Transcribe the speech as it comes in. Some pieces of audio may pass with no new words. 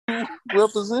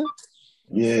represent.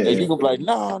 Yeah. And you gonna be like,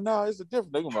 no, it's a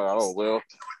different. They're gonna be like, oh well,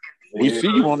 we see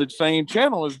you on the same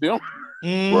channel as them.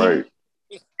 Right.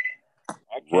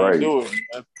 I can't do it,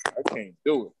 man. I can't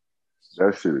do it.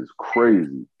 That shit is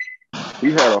crazy.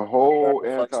 He had a whole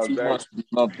anti-vax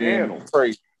panel.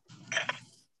 Crazy.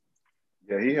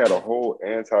 Yeah, he had a whole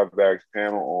anti-vax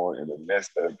panel on in the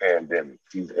midst of the pandemic.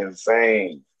 He's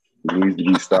insane. He needs to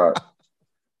be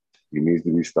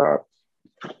stopped.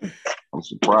 I'm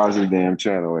surprised the damn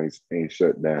channel ain't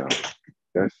shut down.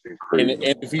 That shit crazy. And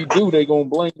if he do, they gonna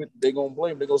blame it. They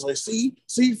gonna say,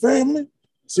 see, family.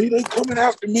 See, they coming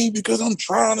after me because I'm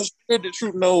trying to spread the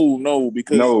truth. No,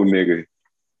 because nigga.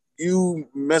 You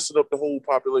messing up the whole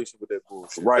population with that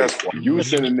bullshit. Right. You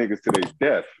sending niggas to their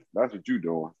death. That's what you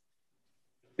doing.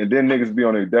 And then niggas be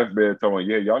on their deathbed telling,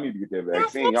 yeah, y'all need to get that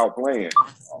vaccine. Y'all playing.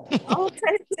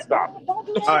 Stop. All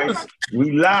right.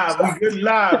 We live. We good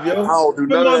live, yo. I don't do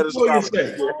none of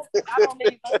that.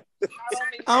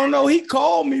 I don't know. He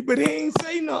called me, but he ain't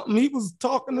say nothing. He was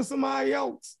talking to somebody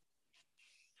else.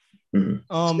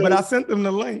 But I sent him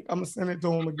the link. I'm gonna send it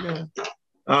to him again.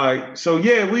 All right. So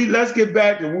yeah, let's get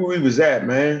back to where we was at,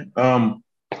 man.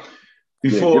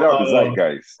 Before get out the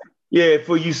zeitgeist. Yeah,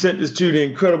 before you sent this to the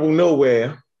incredible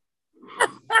nowhere.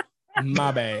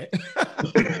 My bad.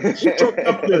 You took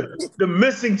up the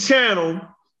missing channel,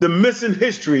 the missing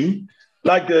history,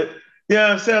 like the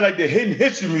like the Hidden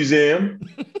History Museum.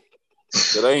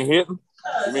 That ain't hitting.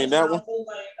 You mean that one?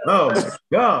 Oh my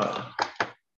God.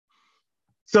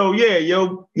 So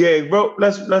bro,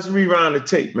 let's rewind the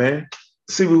tape, man.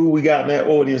 See who we got in that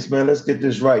audience, man. Let's get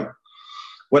this right.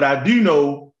 What I do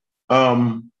know,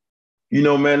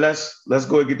 man, let's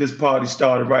go and get this party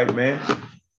started right, man. Let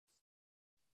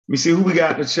me see who we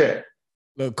got in the chat.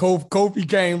 Look, Kofi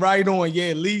came right on.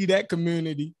 Yeah, lead that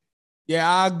community. Yeah,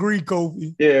 I agree,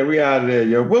 Kofi. Yeah, we out of there,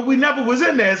 yo. Well, we never was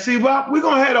in there. See, we're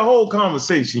going to have a whole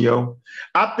conversation, yo.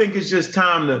 I think it's just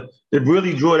time to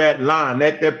really draw that line,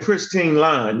 that pristine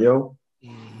line, yo.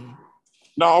 Mm-hmm.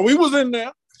 No, we was in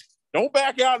there. Don't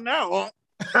back out now, huh?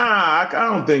 Nah, I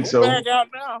don't think so. Back out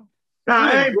now. Nah,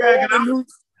 I ain't backing out.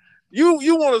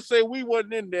 You want to say we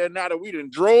wasn't in there now that we done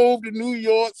drove to New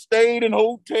York, stayed in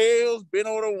hotels, been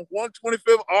on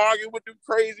 125th arguing with them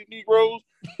crazy Negroes.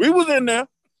 We was in there.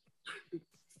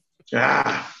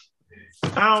 I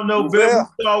don't know, Bill. Yeah.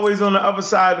 We was always on the other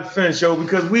side of the fence, yo,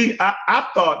 because I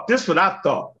thought, this is what I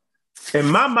thought.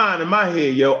 In my mind, in my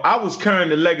head, yo, I was carrying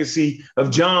the legacy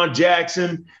of John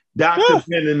Jackson, Dr.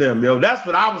 Ben and them, yo. That's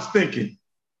what I was thinking.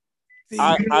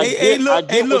 I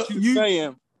get what you're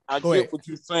saying. I get what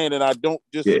you're saying, and I don't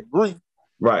disagree. Yeah.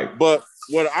 Right. But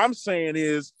what I'm saying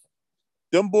is,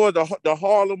 them boys, the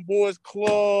Harlem Boys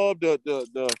Club,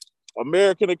 the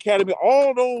American Academy,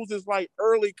 all those is like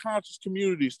early conscious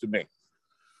communities to me.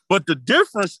 But the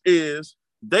difference is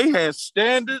they had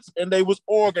standards and they was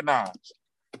organized.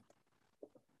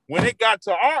 When it got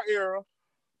to our era,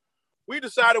 we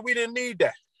decided we didn't need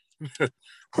that.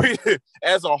 We,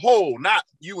 as a whole, not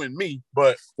you and me,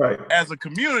 but as a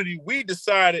community, we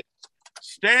decided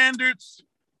standards,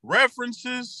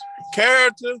 references,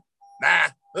 character,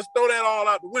 let's throw that all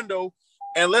out the window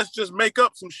and let's just make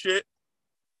up some shit.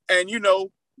 And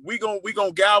we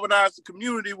gonna galvanize the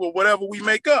community with whatever we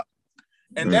make up.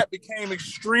 And that became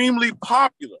extremely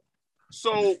popular.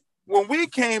 So when we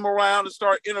came around and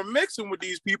started intermixing with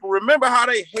these people, remember how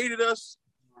they hated us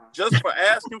just for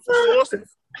asking for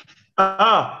sources?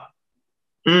 I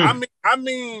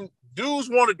mean, dudes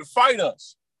wanted to fight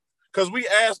us because we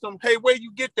asked them, hey, where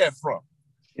you get that from?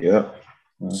 Yeah.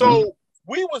 Mm-hmm. So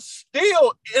we were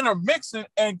still intermixing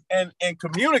and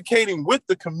communicating with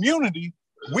the community.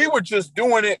 We were just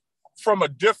doing it from a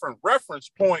different reference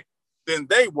point than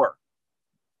they were.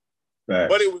 Right.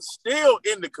 But it was still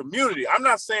in the community. I'm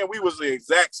not saying we was the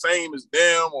exact same as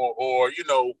them or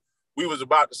we was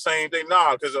about the same thing.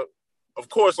 Nah, because of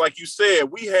course, like you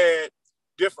said, we had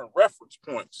different reference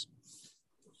points.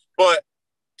 But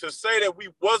to say that we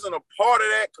wasn't a part of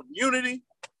that community,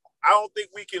 I don't think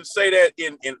we can say that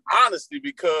in honesty,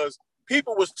 because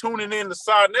people was tuning in to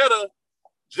Sarnetta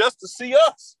just to see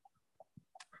us.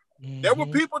 Mm-hmm. There were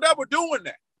people that were doing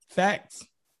that. Facts.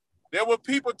 There were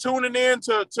people tuning in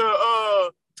to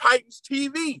Titans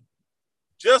TV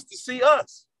just to see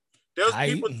us. There's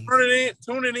people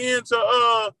tuning in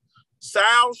to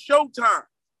Sal's Showtime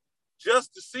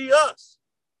just to see us.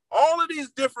 All of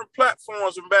these different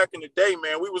platforms from back in the day,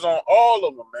 man, we was on all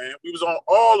of them, man. We was on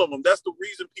all of them. That's the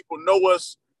reason people know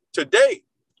us today,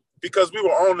 because we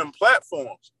were on them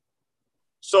platforms.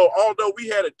 So although we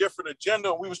had a different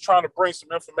agenda, we was trying to bring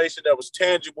some information that was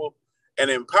tangible and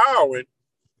empowering,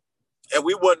 and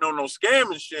we wasn't on no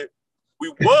scamming shit,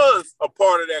 we was a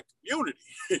part of that community.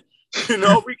 You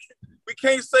know, we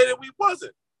can't say that we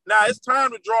wasn't. Now it's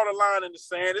time to draw the line in the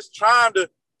sand. It's time to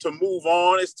move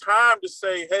on. It's time to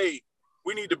say, hey,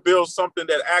 we need to build something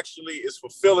that actually is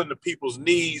fulfilling the people's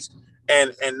needs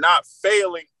and not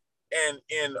failing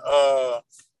in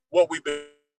what we've been.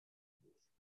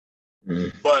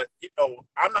 Mm-hmm. But you know,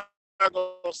 I'm not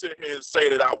gonna sit here and say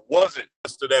that I wasn't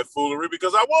to that foolery,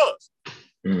 because I was.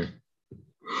 Mm-hmm.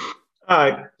 All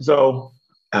right, so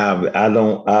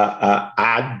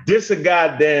I disagree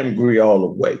agree all the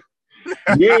way.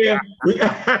 Yeah,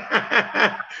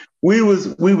 we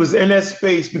was in that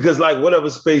space because, like, whatever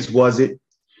space was it,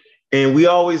 and we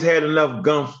always had enough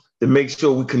gumph to make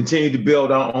sure we continue to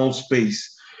build our own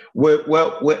space. And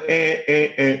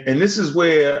this is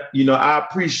where, you know, I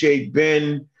appreciate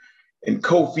Ben and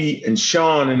Kofi and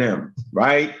Sean and them,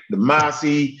 right? The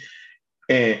Mossy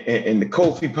and the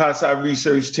Kofi Posse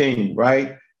research team,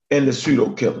 right? And the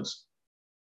Pseudo Killers.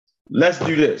 Let's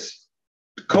do this.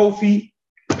 Kofi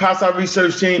Posse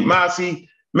research team, Mossy,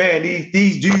 man,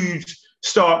 these dudes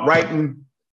start writing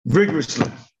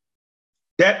rigorously.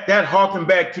 That harken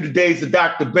back to the days of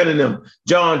Dr. Ben and them,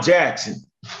 John Jackson,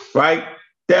 right?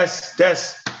 That's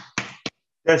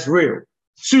real.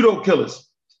 Pseudo Killers,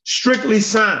 strictly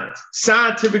science,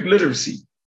 scientific literacy.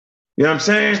 You know what I'm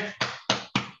saying?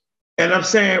 And I'm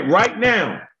saying right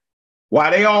now,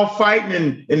 while they all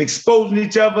fighting and exposing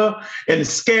each other and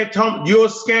you're a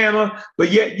scammer,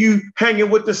 but yet you hanging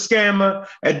with the scammer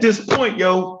at this point,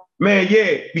 yo, man,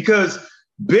 yeah, because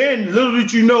Ben, little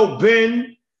did you know,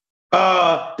 Ben,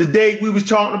 the day we was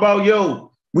talking about, yo,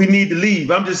 we need to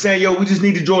leave. I'm just saying, yo, we just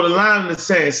need to draw the line in the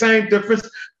sand. Same difference.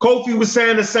 Kofi was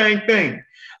saying the same thing.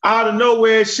 Out of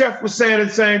nowhere, Chef was saying the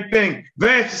same thing.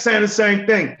 Vance was saying the same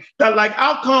thing. That, like,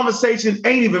 our conversation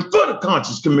ain't even for the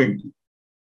conscious community.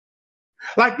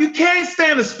 Like, you can't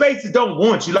stand a space that don't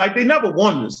want you. Like, they never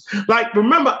want us. Like,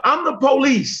 remember, I'm the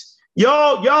police.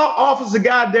 Y'all officers are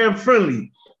goddamn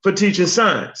friendly for teaching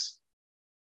science.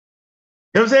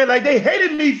 You know what I'm saying? Like, they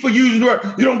hated me for using the word,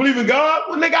 you don't believe in God?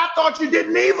 Well, nigga, I thought you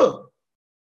didn't either.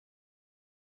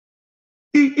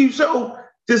 So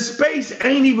the space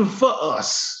ain't even for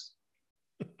us.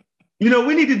 You know,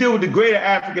 we need to deal with the greater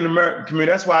African American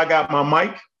community. That's why I got my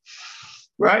mic,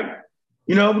 right?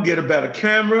 You know, we get a better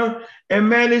camera. And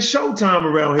man, it's showtime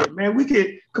around here, man.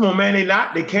 Come on, man,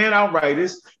 they can't outright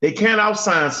us. They can't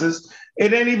out-science us.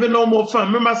 It ain't even no more fun.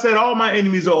 Remember I said all my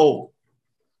enemies are old.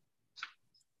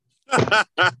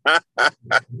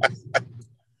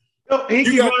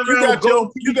 You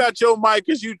got your mic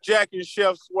because you jacking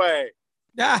Chef swag.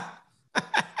 Yeah.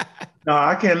 No,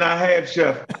 I cannot have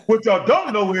Chef. What y'all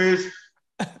don't know is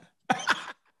it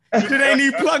ain't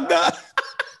even plugged up.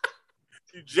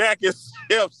 You jacking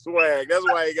Chef swag. That's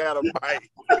why he got a mic.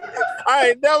 I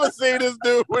ain't never seen this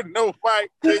dude with no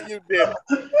mic till you did it.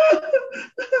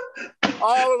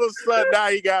 All of a sudden now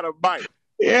he got a mic.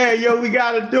 Yeah, yo, we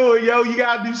gotta do it, yo. You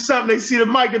gotta do something. They see the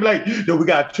mic, they be like, yo, we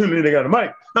gotta tune in, they got a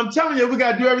mic. I'm telling you, we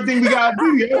gotta do everything we gotta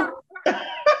do, yo.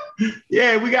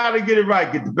 Yeah, we gotta get it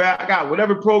right. Get the back. I got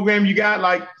whatever program you got.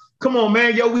 Like, come on,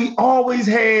 man, yo, we always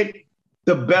had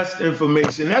the best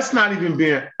information. That's not even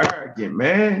being arrogant,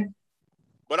 man.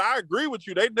 But I agree with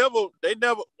you. They never,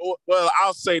 well,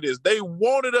 I'll say this. They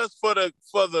wanted us for the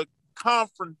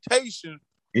confrontation,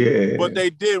 yeah, but they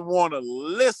didn't want to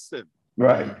listen.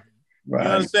 Right. Right.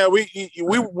 You understand?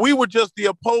 We were just the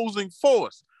opposing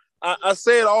force. I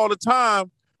say it all the time.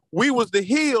 We was the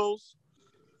heels,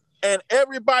 and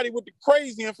everybody with the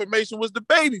crazy information was the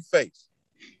baby face.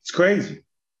 It's crazy.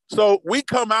 So we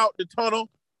come out the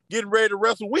tunnel getting ready to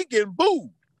wrestle. We getting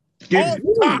booed. Getting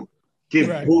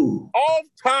booed. Off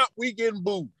top, we getting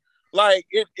booed. Like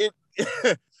it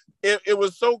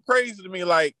was so crazy to me.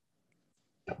 Like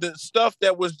the stuff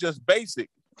that was just basic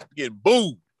getting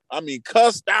booed. I mean,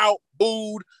 cussed out,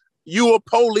 booed. You a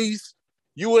police,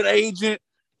 you an agent,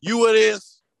 you a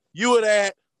this, you a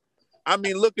that. I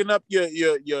mean, looking up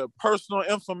your personal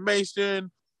information,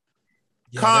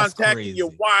 contacting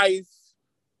your wife,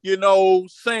 you know,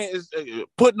 saying,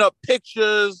 putting up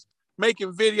pictures,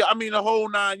 making video. I mean, the whole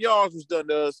 9 yards was done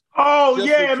to us. Oh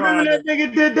yeah, remember that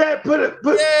nigga did that?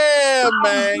 Yeah,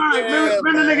 man.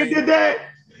 Remember the nigga did that?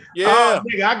 Yeah,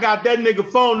 nigga, I got that nigga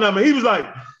phone number. He was like,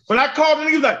 when I called him,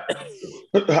 he was like,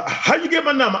 how you get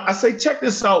my number? I say, check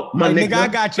this out, my nigga. I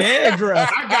got your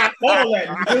address. I got all that,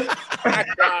 nigga. I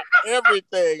got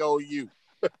everything on you.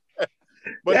 But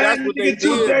that's what they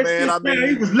did, man. I mean,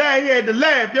 he was laughing. He had to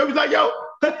laugh. He was like, yo,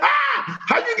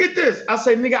 how you get this? I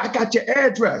say, nigga, I got your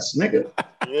address, nigga.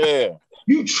 Yeah.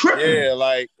 You tripping. Yeah,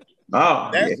 like,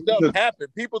 that stuff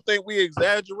happened. People think we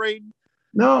exaggerating.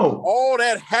 No. All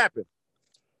that happened.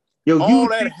 Yo, all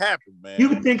that happened, man. You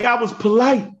would think I was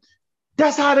polite.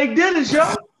 That's how they did it,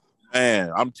 yo.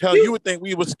 Man, I'm telling you, would think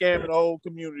we were scamming the whole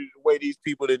community the way these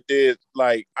people that did,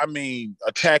 like, I mean,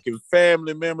 attacking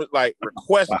family members, like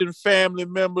requesting family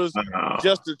members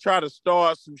just to try to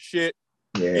start some shit.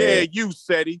 Yeah, you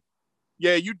Seti.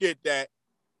 Yeah, you did that.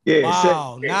 Yeah,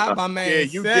 wow, not my man. Yeah,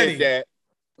 you Seti. did that.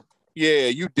 Yeah,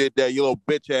 you did that, you little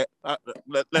bitch ass.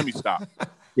 Let me stop.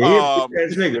 Yeah,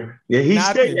 he's nigga. Yeah, he's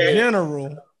not the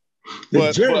general.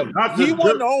 But he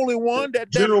wasn't the only one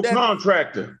that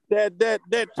contractor.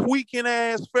 That tweaking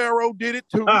ass Pharaoh did it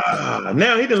too.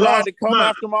 Now he tried to come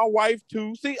after my wife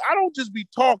too. See, I don't just be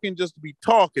talking just to be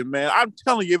talking, man. I'm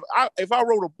telling you, if I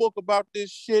wrote a book about this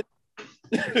shit,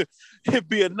 it'd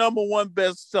be a #1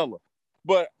 bestseller.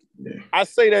 But I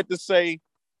say that to say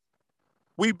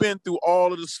we've been through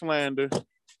all of the slander.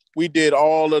 We did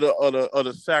all of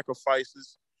the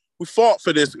sacrifices. We fought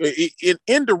for this.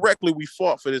 Indirectly, we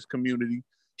fought for this community,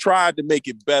 tried to make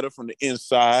it better from the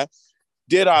inside,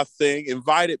 did our thing,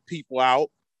 invited people out,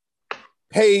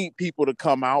 paid people to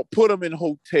come out, put them in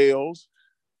hotels,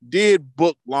 did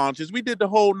book launches. We did the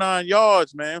whole 9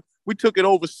 yards, man. We took it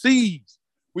overseas.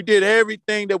 We did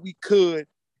everything that we could.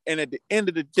 And at the end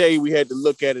of the day, we had to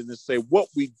look at it and say, what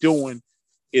we doing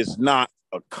is not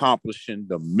accomplishing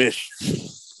the mission.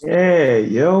 Yeah,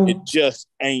 yo. It just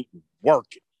ain't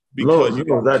working. Because you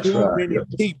got too many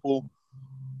people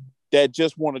that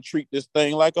just want to treat this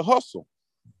thing like a hustle.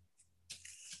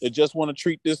 They just want to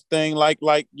treat this thing like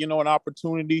an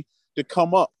opportunity to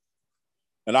come up,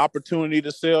 an opportunity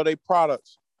to sell their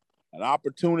products, an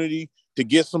opportunity to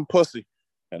get some pussy,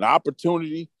 an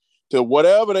opportunity to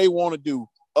whatever they want to do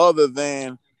other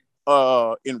than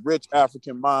enrich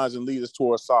African minds and lead us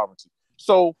towards sovereignty.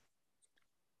 So,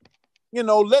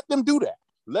 let them do that.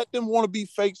 Let them want to be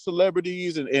fake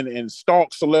celebrities and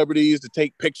stalk celebrities to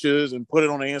take pictures and put it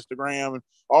on their Instagram and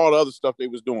all the other stuff they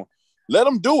was doing. Let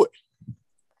them do it.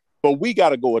 But we got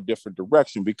to go a different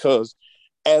direction because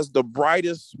as the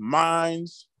brightest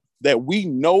minds that we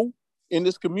know in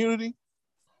this community,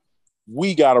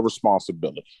 we got a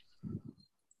responsibility.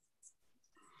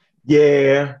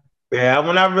 Yeah. Yeah,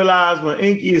 when I realized when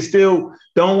Inky is still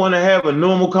don't want to have a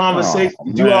normal conversation,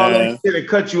 do all that shit and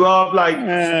cut you off, like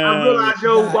I realized,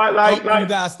 yo, you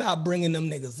gotta stop bringing them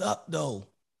niggas up, though.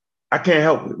 I can't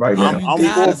help it right now. I'm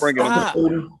going to bring it up.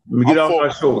 Let me get off my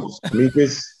shoulders.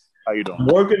 How you doing? I'm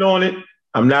working on it.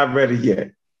 I'm not ready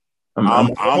yet. I'm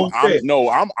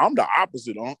the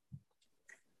opposite,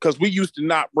 because we used to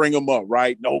not bring them up,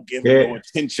 right? No, give them no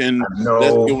attention.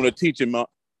 Let's give them a teaching up.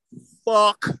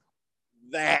 Fuck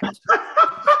that.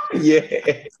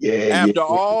 After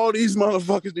all these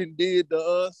motherfuckers did to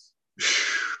us,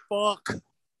 fuck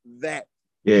that.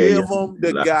 Give them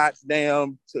the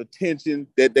goddamn attention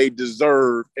that they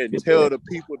deserve and tell the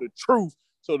people the truth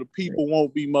so the people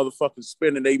won't be motherfucking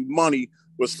spending their money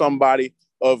with somebody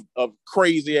of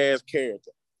crazy ass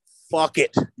character. Fuck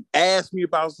it. Ask me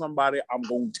about somebody, I'm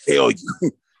gonna tell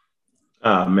you.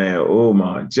 Oh man,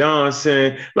 Umar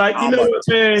Johnson. Like, you know what,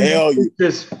 man? Hell you.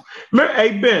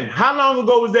 Hey, Ben, how long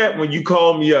ago was that when you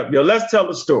called me up? Yo, let's tell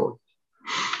the story.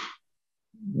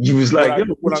 You was like,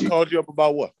 when I called you up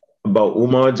about what? About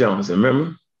Umar Johnson,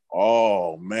 remember?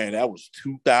 Oh man, that was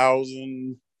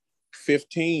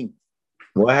 2015.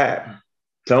 What happened?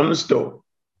 Tell them the story.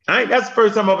 That's the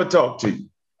first time I ever talked to you.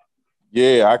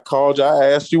 Yeah, I called you.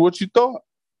 I asked you what you thought.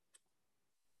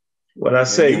 What I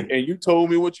say? And you told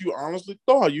me what you honestly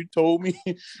thought. You told me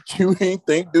you didn't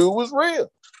think dude was real.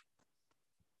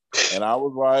 And I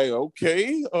was like,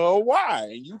 okay, why?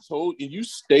 And you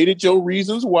stated your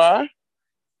reasons why.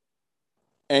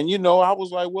 And I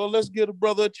was like, well, let's give a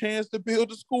brother a chance to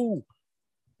build a school.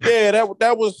 Yeah,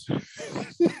 that was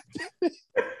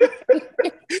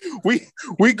we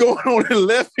going on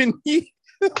 11 years.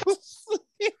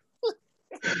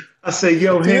 I say,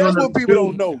 yo, that's what people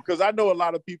don't know, because I know a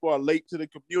lot of people are late to the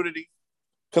community,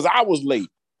 because I was late,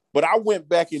 but I went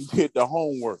back and did the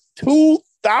homework.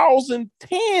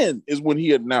 2010 is when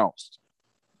he announced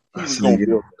he was going to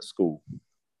build that school.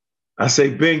 I say,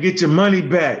 Ben, get your money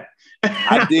back.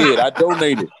 I did. I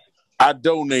donated.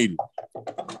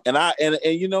 And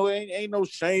ain't no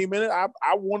shame in it.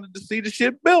 I wanted to see the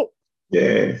shit built.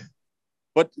 Yeah.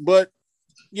 But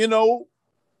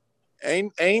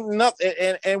ain't nothing,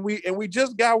 and we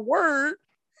just got word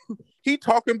he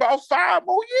talking about 5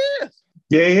 more years.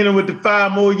 Yeah, hit him with the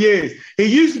 5 more years. It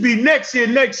used to be next year,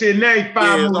 now it's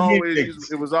 5 more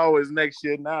years. It was always next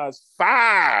year, now it's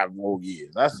 5 more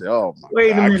years. I said, oh my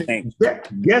Wait God, a minute.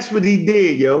 Guess what he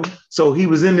did, yo? So he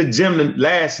was in the gym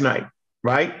last night,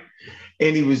 right?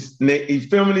 And he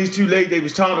filming these two ladies. They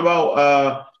was talking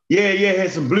about Yeah,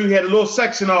 had some blue, had a little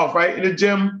section off, right? In the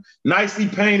gym, nicely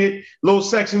painted, little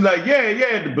section, like,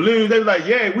 yeah, the balloons. They were like,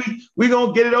 yeah, we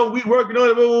gonna get it over, we working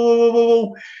on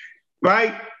it,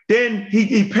 right? Then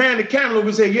he panned the camera over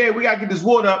and said, yeah, we gotta get this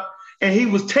water up. And he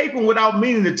was taping without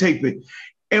meaning to tape it.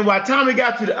 And by the time he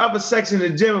got to the other section of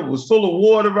the gym, it was full of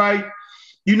water, right?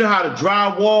 You know how the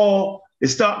drywall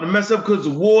is starting to mess up because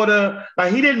of water.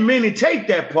 Like, he didn't mean to tape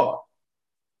that part.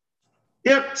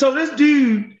 Yeah, so this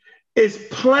dude is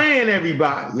playing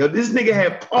everybody. Yo, this nigga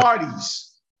had parties,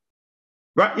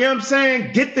 right? You know what I'm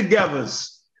saying?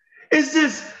 Get-togethers. It's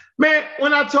just, man,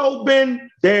 when I told Ben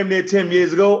damn near 10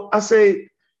 years ago, I say,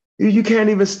 you can't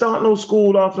even start no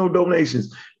school off no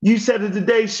donations. You said it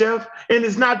today, Chef, and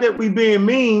it's not that we being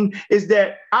mean, it's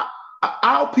that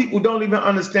our people don't even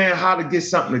understand how to get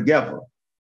something together.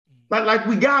 Like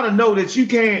we gotta know that you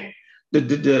can't,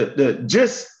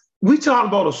 we talking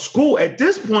about a school. At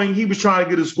this point, he was trying to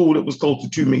get a school that was close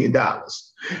to $2 million.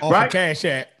 Right? Cash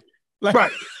App.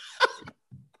 Right.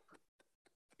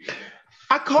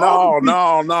 I called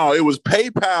No. It was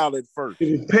PayPal at first.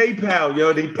 It was PayPal,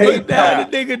 yo. They PayPal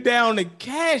the nigga down to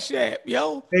Cash App,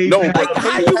 yo. No, but like,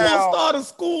 how you gonna start a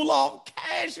school off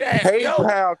Cash App?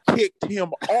 PayPal kicked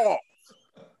him off.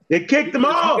 They kicked him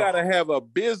off. You gotta have a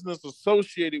business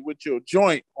associated with your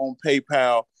joint on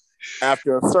PayPal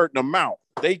after a certain amount.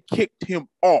 They kicked him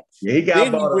off. Yeah, he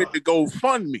went to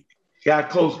GoFundMe. Got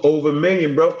close over $1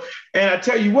 million, bro. And I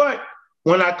tell you what,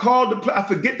 when I called I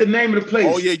forget the name of the place.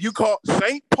 Oh, yeah, you called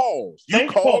St. Paul's. You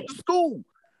called the school.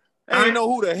 I didn't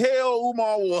know who the hell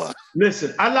Umar was.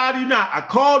 Listen, I lie to you not. I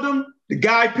called him. The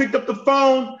guy picked up the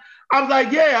phone. I was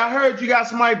like, yeah, I heard you got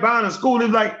somebody buying a school. He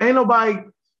was like, ain't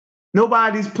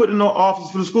nobody's putting no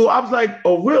office for the school. I was like,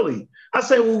 oh, really? I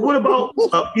said, well, what about,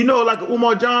 like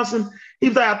Umar Johnson? He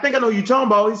was like, I think I know what you're talking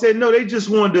about. He said, no, they just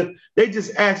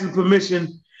asked his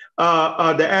permission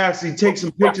to actually take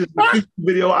some pictures of the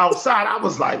video outside. I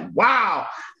was like, wow.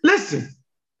 Listen,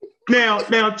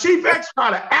 now Chief X try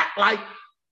to act like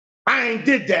I ain't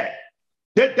did that.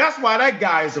 That's why that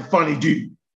guy is a funny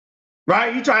dude,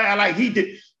 right? He try to act like he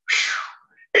did.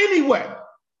 Anyway,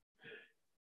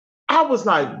 I was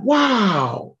like,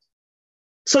 wow.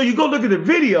 So you go look at the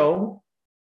video,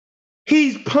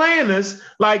 he's playing this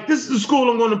like this is the school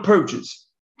I'm going to purchase.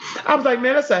 I was like,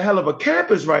 man, that's a hell of a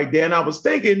campus right there. And I was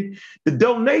thinking the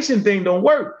donation thing don't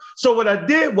work. So what I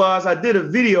did was I did a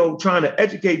video trying to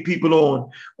educate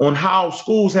people on how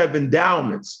schools have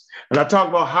endowments. And I talked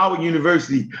about Howard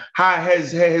University, how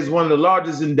it has one of the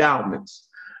largest endowments.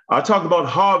 I talked about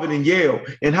Harvard and Yale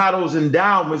and how those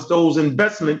endowments, those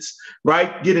investments,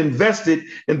 right, get invested.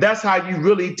 And that's how you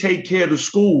really take care of the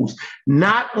schools,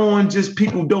 not on just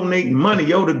people donating money.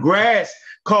 Yo, the grass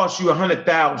costs you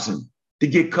 $100,000 to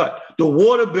get cut, the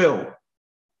water bill,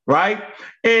 right?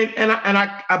 And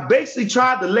I basically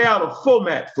tried to lay out a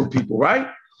format for people, right,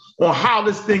 on how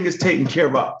this thing is taken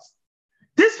care of.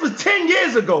 This was 10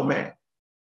 years ago, man.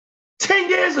 10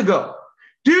 years ago.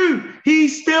 Dude,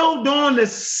 he's still doing the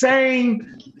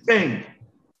same thing.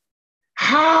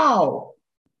 How?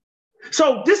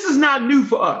 So this is not new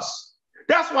for us.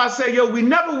 That's why I say, yo, we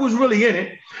never was really in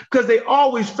it because they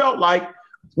always felt like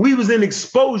we was in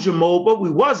exposure mode, but we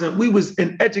wasn't. We was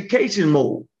in education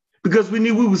mode because we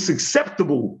knew we was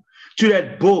susceptible to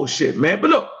that bullshit, man. But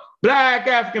look, Black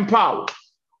African Power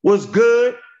was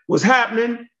good, was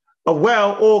happening, a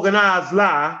well-organized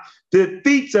lie,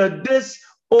 defeats a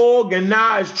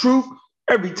disorganized truth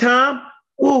every time.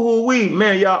 Woo-hoo-wee,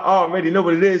 man, y'all already know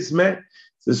what it is, man.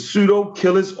 The pseudo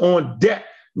killers on deck.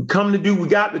 We come to do what we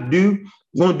got to do.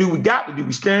 We're going to do what we got to do.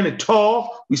 We standing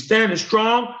tall. We standing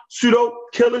strong. Pseudo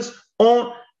killers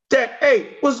on deck.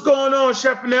 Hey, what's going on,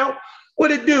 Chef Fennell?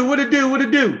 What it do? What it do? What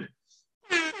it do?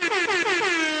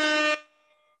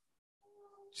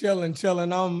 Chilling.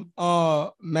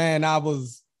 Man, I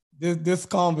was this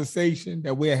conversation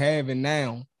that we're having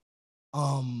now.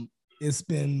 It's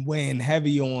been weighing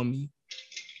heavy on me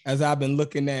as I've been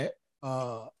looking at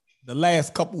the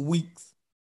last couple weeks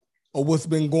of what's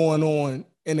been going on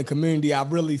in the community. I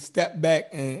really stepped back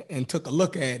and took a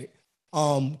look at it.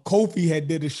 Kofi had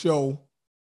did a show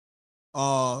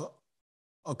a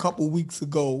couple weeks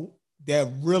ago that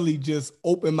really just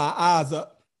opened my eyes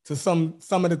up to some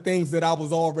of the things that I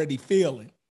was already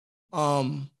feeling.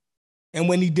 And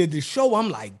when he did the show, I'm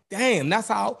like, damn, that's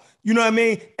how, you know what I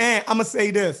mean? And I'm going to say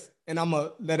this, and I'm going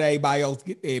to let everybody else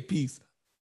get their piece.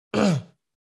 Yeah,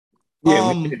 we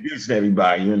introduce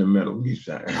everybody. You're in the middle.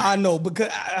 I know, because,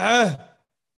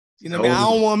 you know what I mean? I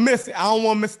don't want to miss it. I don't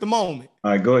want to miss the moment.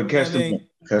 All right, go ahead, catch the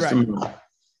moment.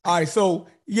 All right, so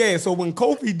when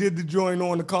Kofi did the join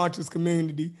on the conscious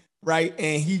community, right,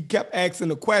 and he kept asking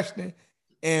the question,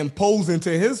 and posing to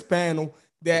his panel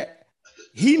that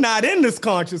he not in this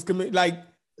conscious community. Like,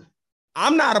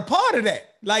 I'm not a part of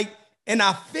that. Like, and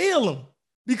I feel him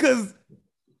because,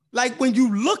 like, when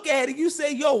you look at it, you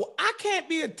say, yo, I can't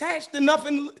be attached to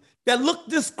nothing that look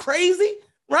this crazy,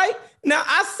 right? Now,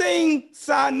 I seen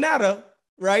Sa-Neter,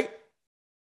 right?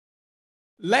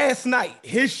 Last night,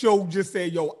 his show just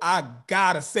said, yo, I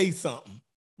gotta say something,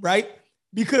 right?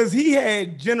 Because he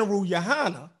had General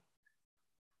Yohana.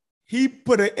 He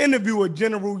put an interview with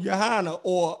General Yohana,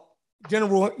 or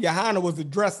General Yohana was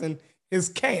addressing his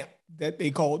camp that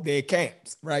they called their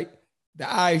camps, right? The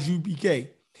ISUPK.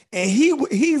 And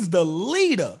he's the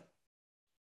leader.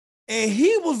 And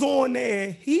he was on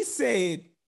there. He said,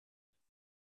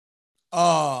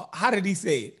 how did he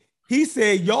say it? He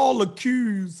said, y'all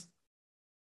accuse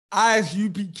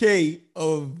ISUPK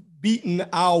of beating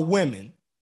our women.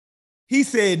 He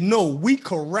said, no, we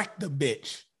correct the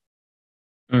bitch.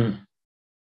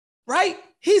 Right?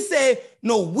 He said,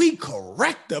 no, we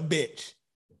correct the bitch.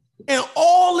 And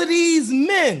all of these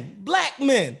men, black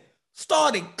men,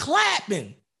 started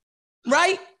clapping,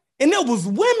 right? And there was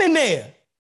women there.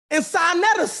 And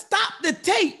Sa-Neter stopped the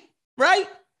tape, right?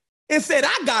 And said,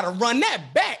 I gotta run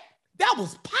that back. That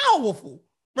was powerful,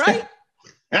 right?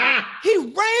 He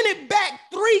ran it back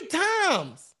 3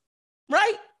 times,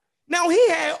 right? Now he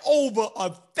had over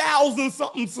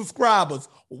 1,000-something subscribers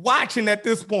watching at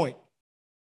this point.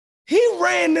 He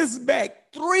ran this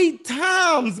back 3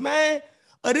 times, man,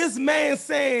 of this man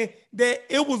saying that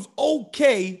it was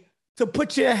okay to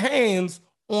put your hands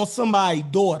on somebody's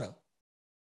daughter.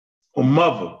 Or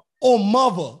mother. Or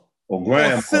mother. Or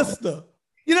grandma. Or sister.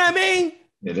 You know what I mean?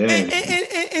 Yeah,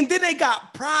 and then they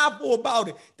got prideful about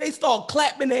it. They start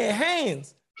clapping their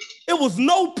hands. It was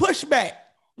no pushback,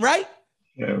 right?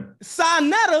 Yeah.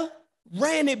 Sa-Neter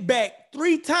ran it back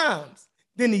 3 times.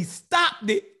 Then he stopped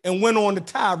it and went on the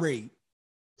tirade.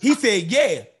 He said,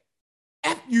 yeah,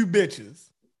 F you bitches.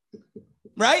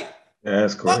 Right? Yeah,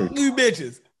 that's crazy. Fuck you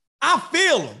bitches. I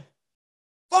feel him.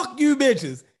 Fuck you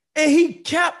bitches. And he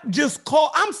kept just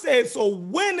I'm saying, so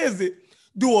when is it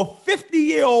do a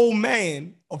 50-year-old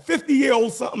man, a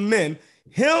 50-year-old something men,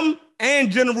 him and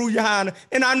General Yohana,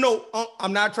 and I know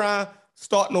I'm not trying to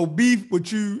start no beef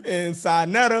with you and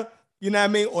Sa-Neter, you know what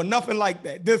I mean, or nothing like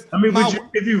that.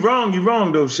 If you're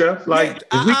wrong though, Chef. Like,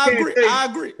 yeah, I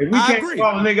agree. If we can't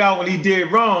call a nigga out when he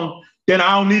did wrong, then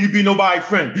I don't need to be nobody's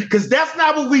friend. Because that's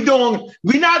not what we doing.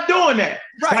 We not doing that.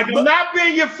 Right, I'm not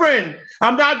being your friend.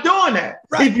 I'm not doing that.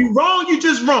 Right. If you wrong, you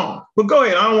just wrong. But go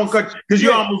ahead. I don't want to cut you because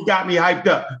you almost got me hyped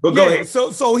up. But go ahead.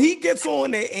 So he gets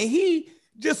on there and he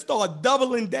just start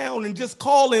doubling down and just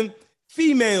calling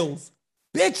females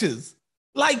bitches.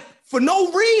 Like for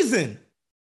no reason.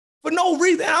 For no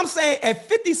reason. And I'm saying at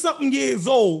 50-something years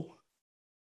old,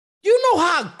 you know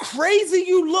how crazy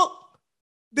you look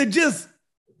to just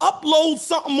upload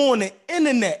something on the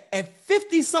internet at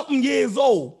 50-something years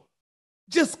old,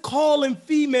 just calling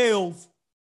females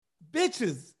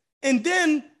bitches, and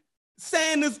then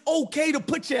saying it's okay to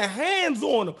put your hands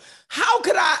on them. How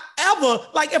could I ever,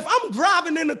 like if I'm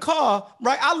driving in the car,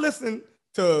 right? I listen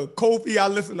to Kofi, I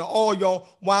listen to all y'all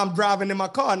while I'm driving in my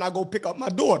car and I go pick up my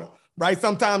daughter, right?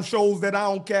 Sometimes shows that I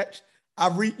don't catch,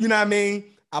 you know what I mean?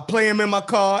 I play them in my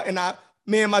car and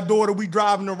me and my daughter, we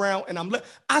driving around and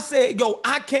I said, yo,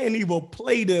 I can't even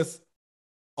play this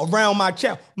around my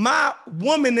child. My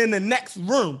woman in the next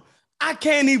room, I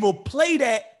can't even play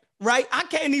that, right? I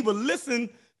can't even listen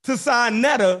to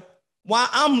Sa-Neter while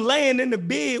I'm laying in the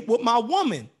bed with my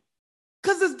woman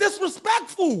because it's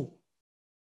disrespectful.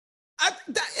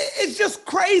 It's just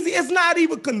crazy. It's not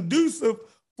even conducive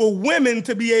for women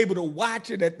to be able to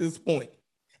watch it at this point.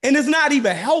 And it's not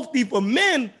even healthy for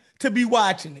men to be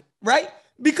watching it, right?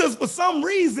 Because for some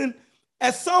reason,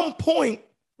 at some point,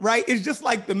 right, it's just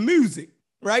like the music,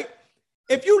 right?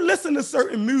 If you listen to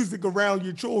certain music around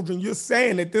your children, you're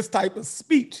saying that this type of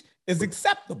speech is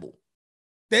acceptable,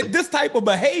 that this type of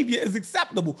behavior is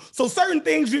acceptable. So certain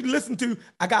things you listen to,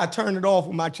 I gotta turn it off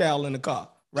with my child in the car,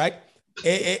 right?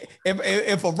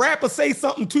 If a rapper say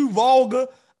something too vulgar,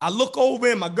 I look over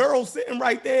and my girl's sitting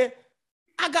right there,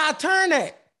 I gotta turn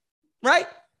that, right?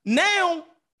 Now,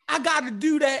 I gotta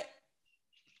do that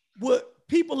with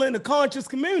people in the conscious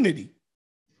community.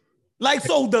 Like,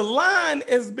 so the line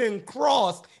has been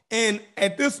crossed, and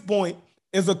at this point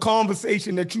is a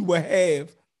conversation that you would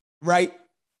have, right,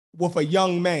 with a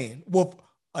young man, with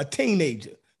a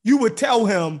teenager. You would tell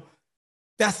him,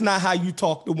 that's not how you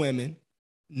talk to women.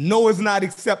 No, it's not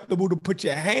acceptable to put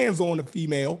your hands on a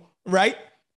female, right?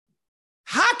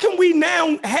 How can we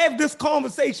now have this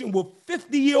conversation with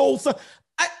 50-year-old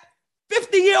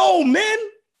 50-year-old men?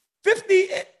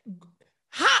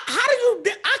 How do you?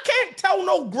 I can't tell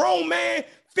no grown man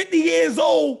 50 years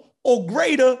old or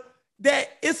greater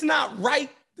that it's not right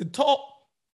to talk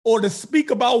or to speak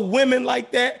about women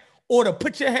like that or to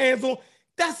put your hands on.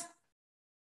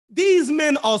 These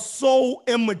men are so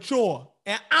immature,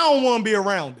 and I don't want to be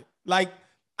around it. Like,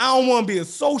 I don't want to be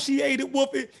associated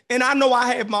with it. And I know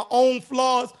I have my own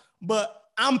flaws, but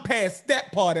I'm past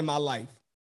that part in my life,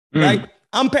 right?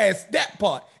 I'm past that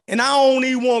part, and I don't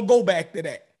even want to go back to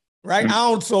that, right? I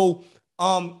don't. So,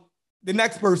 the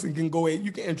next person can go ahead.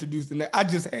 You can introduce the next. I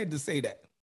just had to say that.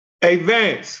 Hey,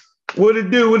 Vance, what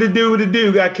it do?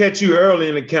 Got to catch you early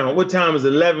in the count. What time is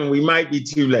 11? We might be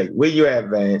too late. Where you at,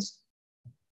 Vance?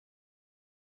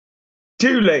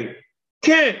 Too late.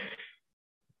 Kent.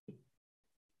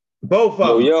 Both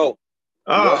of them. Yo.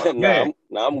 Oh, man.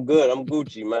 I'm good. I'm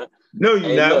Gucci, man. No,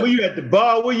 you're not. Look. Where you at the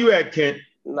bar? Where you at, Kent?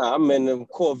 Nah, I'm in the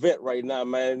Corvette right now,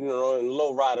 man. You know, in the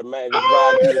low rider, man. Just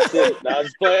riding through the city. Nah, I'm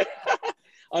just playing.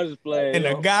 I'm just playing. In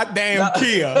a goddamn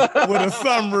Kia with a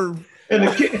sunroof. And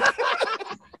the kid.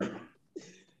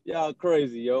 Y'all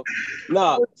crazy, yo.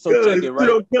 Nah, so good. check it, right?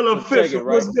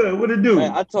 What's good? What it do?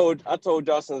 Man, I told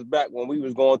y'all since back when we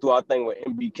was going through our thing with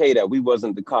MBK that we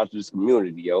wasn't the conscious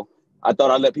community, yo. I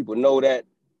thought I'd let people know that.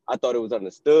 I thought it was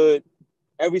understood.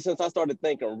 Ever since I started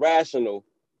thinking rational,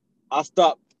 I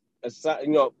stopped,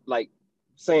 like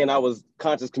saying I was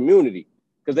conscious community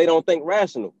because they don't think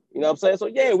rational. You know what I'm saying? So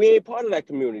yeah, we ain't part of that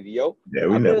community, yo.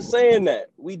 Yeah, I've been saying that.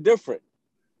 We different.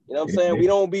 You know what I'm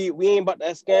saying? We ain't about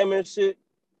that scamming shit.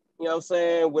 You know what I'm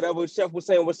saying? Whatever Chef was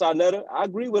saying with Sarnetta, I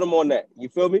agree with him on that. You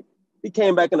feel me? He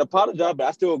came back and apologized, but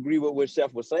I still agree with what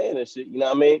Chef was saying and shit. You know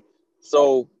what I mean?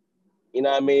 So, you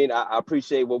know what I mean? I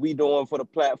appreciate what we doing for the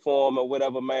platform or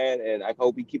whatever, man. And I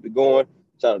hope we keep it going.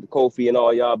 Shout out to Kofi and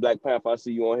all y'all. Black Panther, I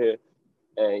see you on here.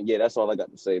 And yeah, that's all I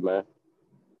got to say, man.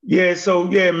 Yeah, so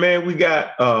yeah, man, we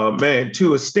got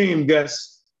two esteemed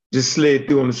guests just slid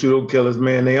through on the Pseudo Killers,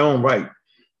 man. They own right.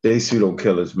 They Pseudo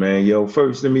Killers, man. Yo,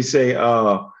 first let me say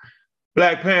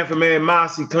Black Panther, man,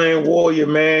 Mossy Clan Warrior,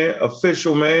 man,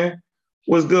 official, man.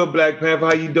 What's good, Black Panther?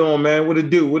 How you doing, man? What it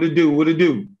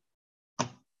do?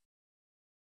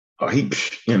 Oh, he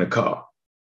in the car.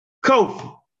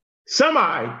 Kofi,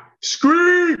 somebody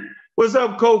scream. What's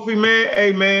up, Kofi, man?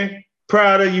 Hey, man.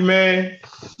 Proud of you, man.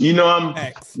 You know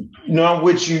I'm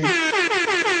with you.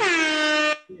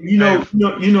 You know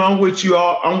I'm with you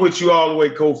all. I'm with you all the way,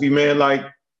 Kofi, man. Like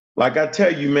I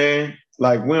tell you, man.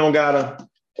 Like we don't gotta.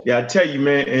 Yeah, I tell you,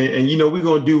 man. And you know we're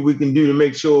gonna do what we can do to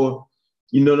make sure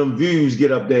them views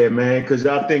get up there, man. Because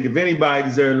I think if anybody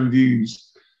deserves them views,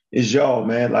 it's y'all,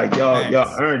 man. Like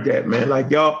y'all earned that, man.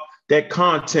 Like y'all that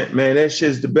content, man. That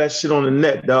shit's the best shit on the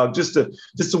net, dog. Just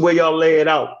the way y'all lay it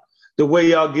out. The way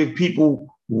y'all give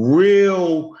people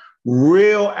real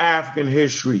African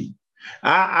history.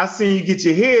 I seen you get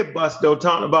your head bust though,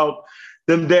 talking about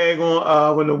them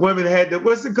daggone when the women had the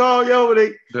what's it called, yo?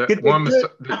 The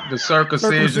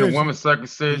circumcision, the woman's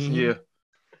circumcision, yeah.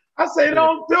 I say,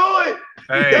 don't do it.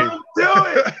 Hey. Don't do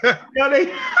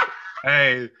it.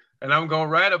 Hey, and I'm gonna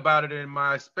write about it in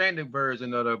my expanded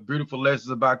version of the Beautiful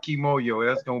Lessons About Kimoyo.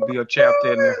 That's gonna be a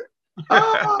chapter in there.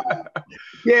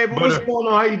 Yeah, but what's going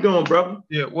on? How you doing, brother?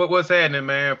 Yeah, what's happening,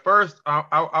 man? First,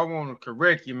 I want to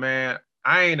correct you, man.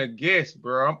 I ain't a guest,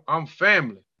 bro. I'm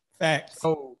family. Facts.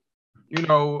 So,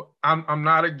 I'm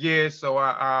not a guest. So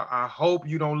I hope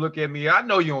you don't look at me. I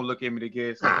know you don't look at me to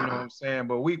guest. You know what I'm saying?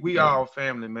 But we all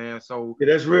family, man. So yeah,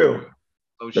 that's real.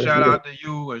 So shout out to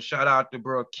you and shout out to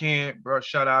bro Kent, bro.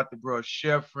 Shout out to bro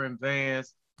Sheffrin,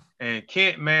 Vance. And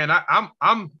Kent, man,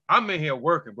 I'm in here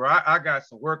working, bro. I got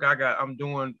some work. I'm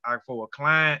doing for a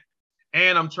client,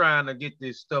 and I'm trying to get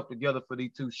this stuff together for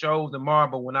these 2 shows tomorrow.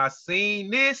 But when I seen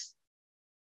this,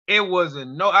 it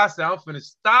wasn't I said I'm finna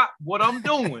stop what I'm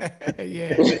doing.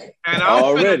 Yeah. And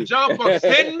I'm finna jump up.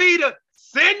 Send me the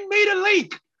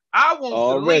link. I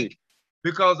want the link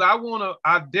because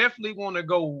I definitely want to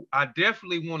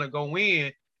go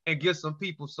in and get some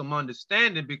people some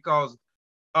understanding because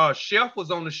Chef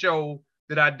was on the show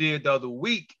that I did the other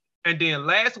week. And then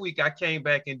last week I came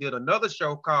back and did another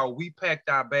show called We Packed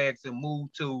Our Bags and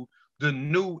Moved to the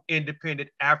New Independent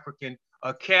African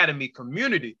Academy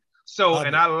Community. So,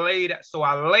 and I laid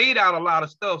out a lot of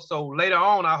stuff. So later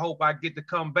on, I hope I get to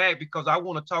come back because I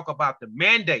want to talk about the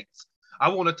mandates. I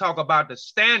want to talk about the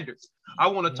standards. I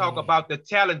want to talk about the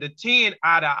talent, the 10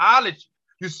 ideology.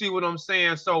 You see what I'm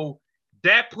saying? So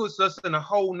that puts us in a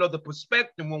whole nother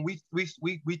perspective when we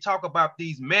talk about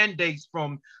these mandates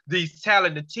from these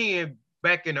talented 10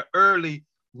 back in the late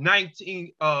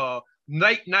 19th,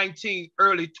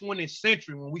 early 20th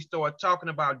century when we started talking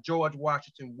about George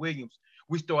Washington Williams,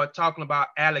 we start talking about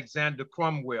Alexander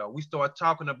Cromwell. We start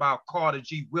talking about Carter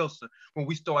G. Wilson. When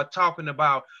we start talking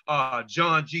about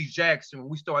John G. Jackson. When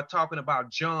we start talking about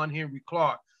John Henry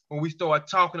Clark. When we start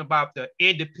talking about the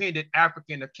independent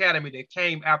African Academy that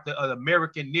came after an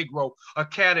American Negro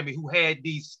Academy, who had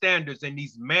these standards and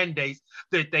these mandates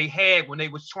that they had when they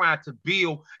was trying to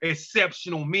build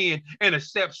exceptional men and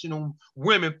exceptional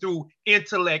women through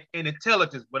intellect and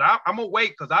intelligence. But I'm gonna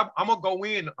wait because I'm gonna go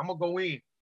in. I'm gonna go in.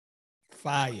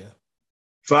 Fire.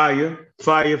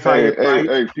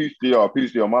 Hey, peace to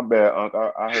y'all. My bad, Unc.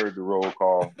 I heard the roll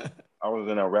call. I was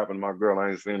in there rapping my girl. I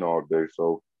ain't seen her all day,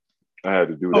 so I had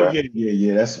to do that. Oh,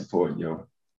 yeah. That's important, yo.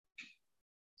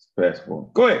 It's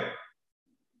passport. Go ahead.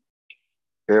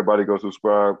 Everybody go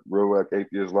subscribe. Real Whack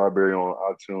Atheist Library on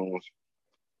iTunes.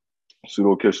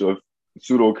 Pseudo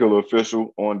Killer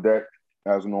Official on deck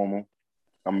as normal.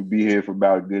 I'm gonna be here for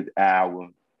about a good hour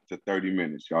to 30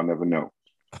 minutes. Y'all never know.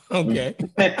 Okay.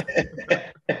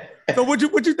 So what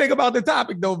you think about the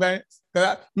topic though, Vance?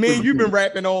 Me and you've been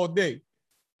rapping all day.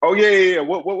 Oh yeah.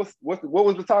 What was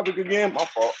the topic again? My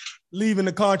fault. Leaving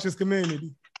the conscious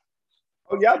community.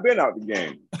 Oh yeah, I've been out the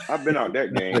game. I've been out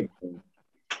that game.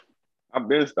 I've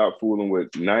been stopped fooling with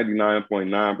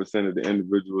 99.9% of the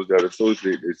individuals that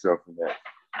associate themselves with that.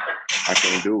 I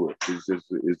can't do it.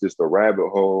 It's just a rabbit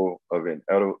hole of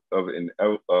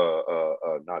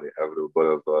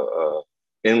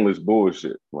endless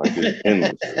bullshit. Like it's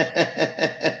endless.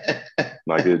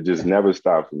 Like it just never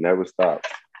stops. It never stops.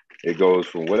 It goes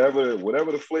from whatever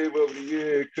the flavor of the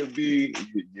year could be.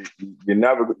 You're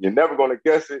never gonna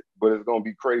guess it, but it's gonna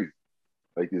be crazy.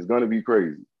 Like it's gonna be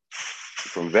crazy.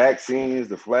 From vaccines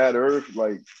to flat Earth,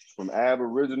 like from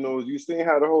Aboriginals, you seen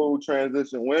how the whole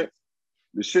transition went.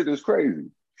 The shit is crazy.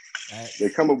 They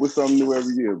come up with something new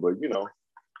every year, but you know,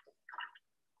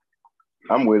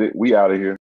 I'm with it. We out of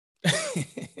here.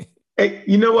 Hey,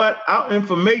 you know what? Our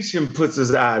information puts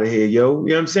us out of here, yo. You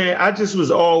know what I'm saying? I just was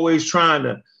always trying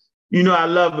to. You know, I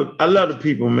love the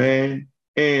people, man.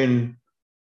 And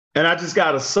I just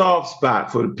got a soft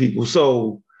spot for the people.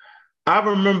 So I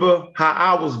remember how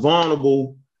I was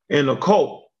vulnerable in a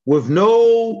cult with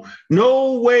no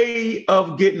way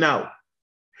of getting out.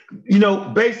 You know,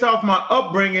 based off my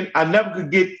upbringing, I never could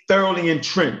get thoroughly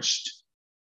entrenched.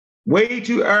 Way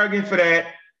too arrogant for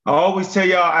that. I always tell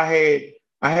y'all I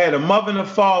had a mother and a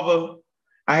father.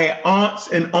 I had aunts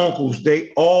and uncles.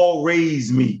 They all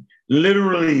raised me.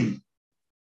 Literally,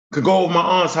 could go over my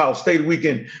aunt's house, stay the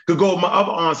weekend, could go over my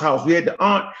other aunt's house. We had the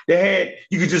aunt that had,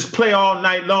 you could just play all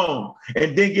night long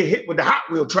and then get hit with the Hot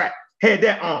Wheel track. Had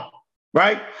that aunt,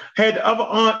 right? Had the other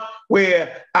aunt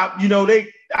where,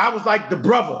 I was like the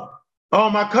brother. All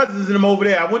my cousins and them over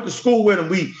there, I went to school with them.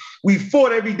 We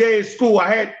fought every day at school.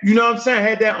 I had, you know what I'm saying? I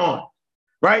had that aunt,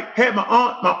 right? Had my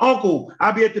aunt, my uncle,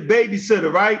 I'd be at the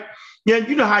babysitter, right? Yeah,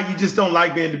 you know how you just don't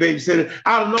like being the babysitter.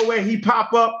 Out of nowhere, he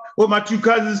pop up with my two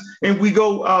cousins and we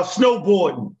go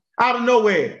snowboarding. Out of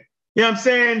nowhere. You know what I'm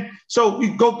saying? So we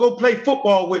go play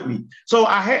football with me. So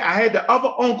I had the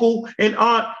other uncle and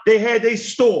aunt, they had their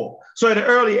store. So at an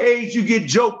early age, you get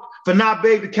joked for not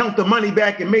being able to count the money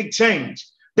back and make change.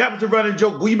 That was the running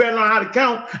joke. Well, you better learn how to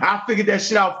count. I figured that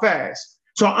shit out fast.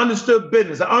 So I understood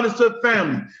business. I understood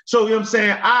family. So, you know what I'm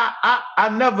saying? I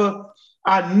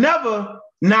never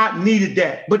not needed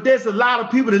that. But there's a lot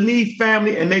of people that need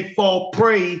family and they fall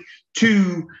prey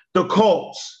to the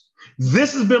cults.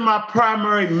 This has been my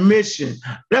primary mission.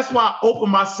 That's why I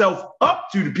open myself up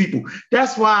to the people.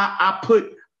 That's why I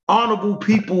put honorable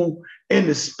people in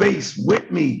the space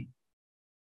with me.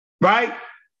 Right?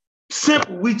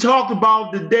 Simple. We talked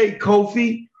about today,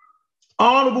 Kofi.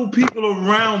 Honorable people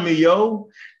around me, yo,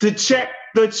 to check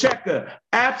the checker.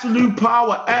 Absolute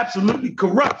power absolutely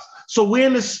corrupts. So we're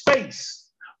in the space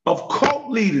of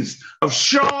cult leaders, of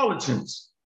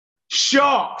charlatans,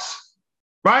 sharks,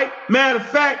 right? Matter of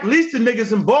fact, at least the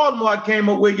niggas in Baltimore I came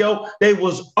up with, yo, they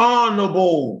was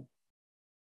honorable.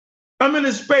 I'm in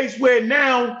a space where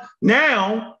now,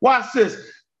 watch this.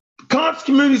 Conscious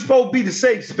community is supposed to be the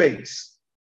safe space.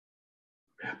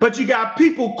 But you got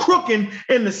people crooking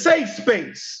in the safe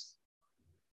space.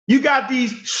 You got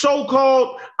these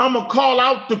so-called, I'm going to call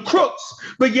out the crooks,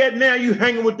 but yet now you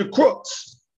hanging with the crooks.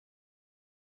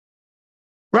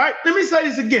 Right? Let me say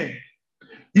this again.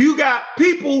 You got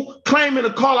people claiming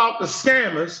to call out the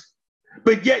scammers,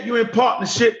 but yet you're in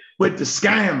partnership with the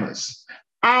scammers.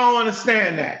 I don't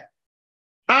understand that.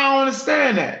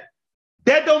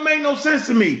 That don't make no sense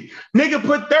to me. Nigga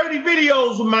put 30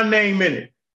 videos with my name in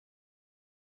it.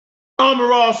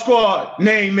 Armor Squad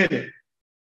name in it.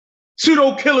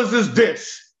 Pseudo Killers is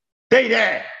this. They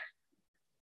that.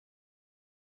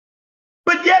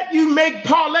 But yet you make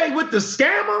parlay with the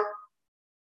scammer.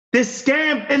 This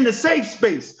scam in the safe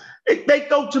space. They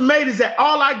throw tomatoes at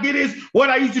all I get is what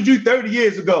I used to do 30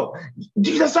 years ago.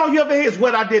 That's all you ever hear is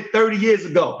what I did 30 years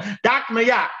ago. Dr.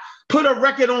 Mayotte put a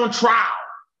record on trial.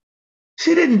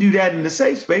 She didn't do that in the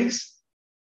safe space.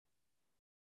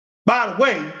 By the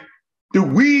way, the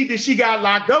weed that she got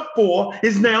locked up for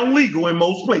is now legal in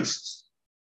most places.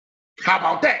 How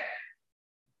about that?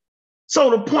 So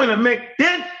the point I make,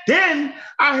 then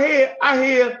I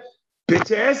hear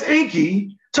bitch ass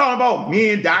Inky talking about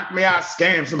me and Doc May I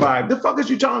scam somebody. The fuck is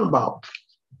you talking about?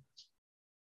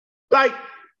 Like,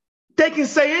 they can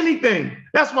say anything.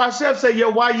 That's why Chef say,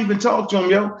 yo, why you even talk to him,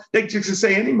 yo? They just can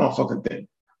say any motherfucking thing.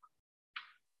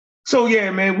 So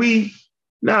yeah, man, we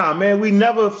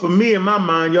never, for me in my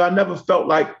mind, yo, I never felt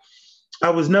like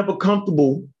I was never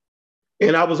comfortable.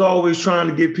 And I was always trying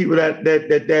to give people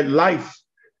that life,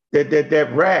 that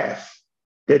wrath,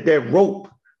 that rope,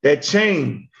 that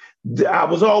chain. I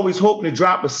was always hoping to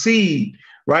drop a seed,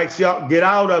 right? So y'all get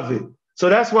out of it. So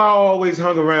that's why I always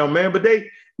hung around, man. But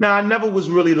I never was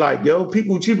really like, yo,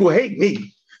 people hate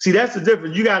me. See, that's the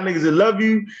difference. You got niggas that love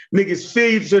you, niggas fear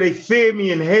you, so they fear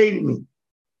me and hated me.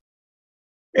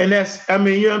 And that's, you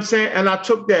know what I'm saying? And I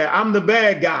took that. I'm the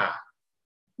bad guy,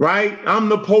 right? I'm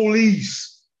the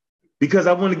police because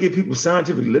I want to give people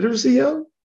scientific literacy, yo.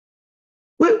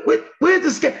 Where's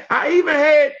the scale? I even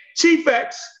had Chief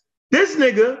X. This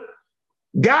nigga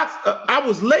I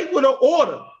was late with an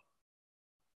order.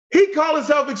 He called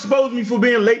himself exposed me for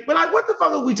being late, but like, what the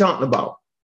fuck are we talking about?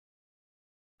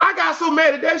 I got so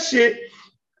mad at that shit.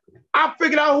 I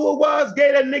figured out who it was,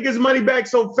 gave that nigga's money back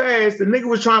so fast. The nigga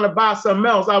was trying to buy something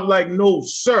else. I was like, no,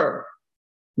 sir,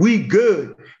 we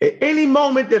good. At any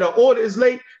moment that an order is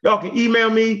late, y'all can email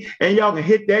me and y'all can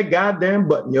hit that goddamn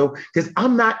button, yo. Because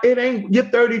it ain't your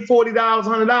 $30, $40,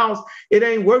 $100. It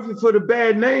ain't worth it for the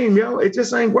bad name, yo. It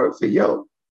just ain't worth it, yo.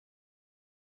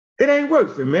 It ain't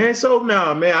worth it, man. So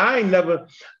nah, man, I ain't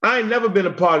never been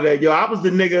a part of that, yo. I was the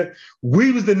nigga,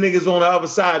 we was the niggas on the other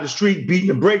side of the street beating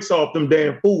the brakes off them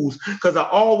damn fools because I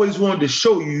always wanted to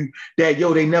show you that,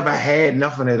 yo, they never had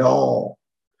nothing at all.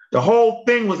 The whole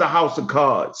thing was a house of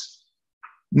cards.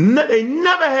 They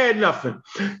never had nothing.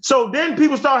 So then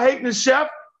people start hating the Chef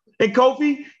and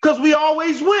Kofi because we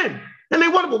always win. And they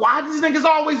wonder, well, why these niggas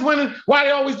always winning? Why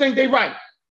they always think they right?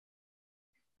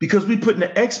 Because we putting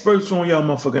the experts on y'all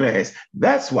motherfucking ass.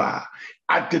 That's why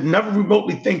I could never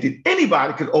remotely think that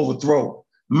anybody could overthrow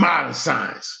modern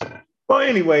science. Well,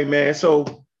 anyway, man,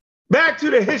 so back to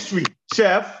the history,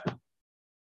 Chef.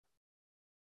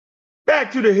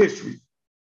 Back to the history.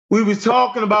 We was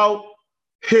talking about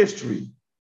history.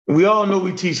 And we all know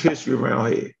we teach history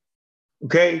around here,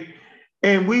 okay?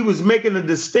 And we was making a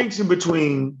distinction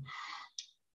between,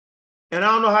 and I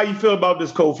don't know how you feel about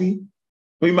this, Kofi.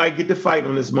 We might get to fight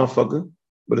on this motherfucker,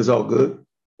 but it's all good,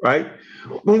 right?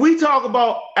 When we talk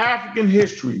about African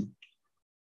history,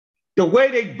 the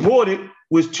way they brought it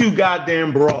was too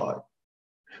goddamn broad.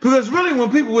 Because really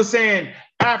when people were saying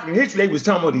African history, they was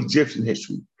talking about Egyptian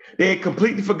history. They had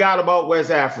completely forgot about West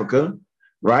Africa,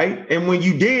 right? And when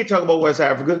you did talk about West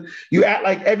Africa, you act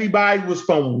like everybody was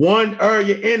from one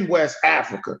area in West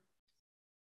Africa.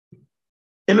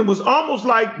 And it was almost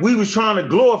like we was trying to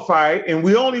glorify it, and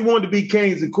we only wanted to be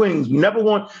kings and queens. We never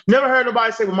heard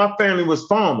nobody say, well, my family was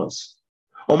farmers,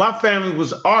 or my family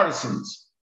was artisans,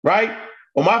 right?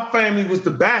 Or my family was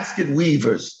the basket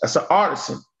weavers. That's an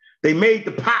artisan. They made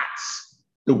the pots,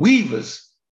 the weavers.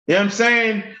 You know what I'm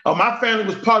saying? Or my family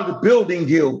was part of the building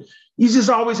guild. You just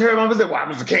always heard my say, well, I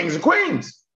was the kings and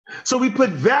queens. So we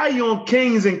put value on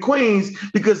kings and queens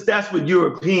because that's what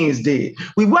Europeans did.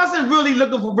 We wasn't really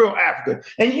looking for real Africa.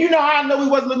 And you know how I know we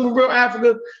wasn't looking for real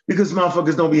Africa? Because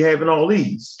motherfuckers don't be having all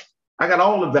these. I got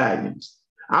all the values.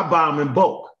 I buy them in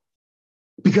bulk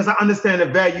because I understand the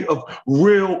value of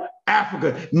real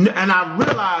Africa. And I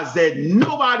realized that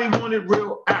nobody wanted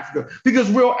real Africa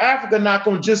because real Africa not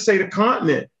going to just say the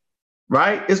continent,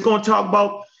 right? It's going to talk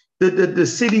about the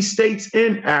city-states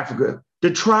in Africa, the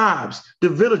tribes, the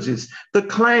villages, the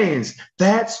clans.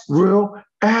 That's real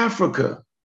Africa.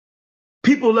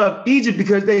 People love Egypt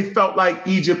because they felt like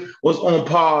Egypt was on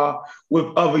par with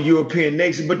other European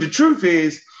nations. But the truth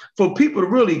is, for people to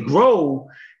really grow,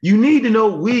 you need to know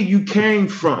where you came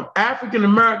from. African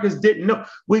Americans didn't know.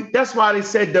 That's why they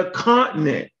said the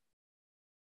continent.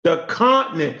 The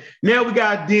continent. Now we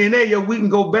got DNA, we can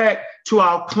go back to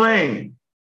our clan,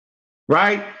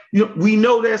 right? We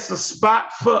know that's a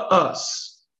spot for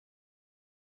us.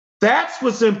 That's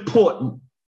what's important.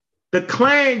 The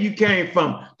clan you came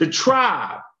from, the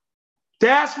tribe.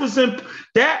 That's what's important.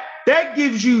 That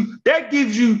gives you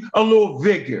a little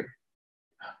vigor.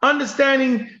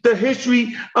 understanding the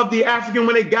history of the African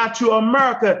when they got to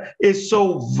America is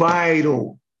so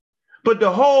vital. But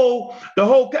the whole,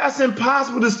 that's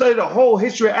impossible to study the whole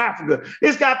history of Africa.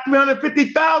 It's got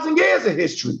 350,000 years of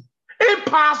history.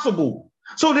 Impossible.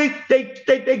 So they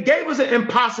gave us an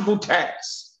impossible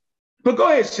task. But go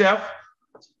ahead, Chef.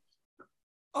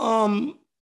 No,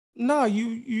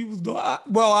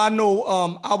 well, I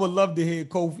know I would love to hear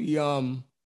Kofi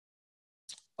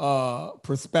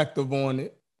perspective on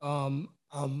it.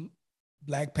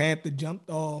 Black Panther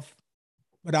jumped off.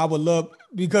 But I would love,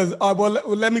 because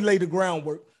let me lay the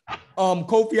groundwork.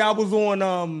 Kofi, I was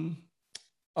on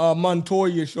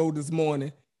Montoya show this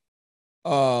morning.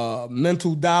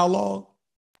 Mental Dialogue.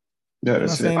 Yeah,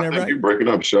 that's it. I think you're breaking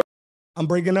up, Chef. I'm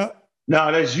breaking up?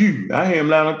 No, that's you. I hear him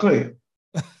loud and clear.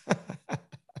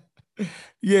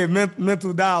 Yeah,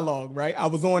 Mental Dialogue, right? I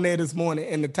was on there this morning,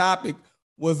 and the topic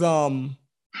was I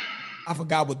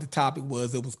forgot what the topic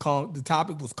was. It was the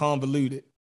topic was convoluted.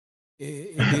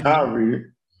 I'll read it.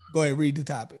 Go ahead, read the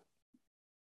topic.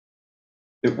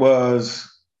 It was,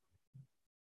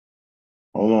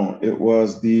 hold on. It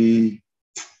was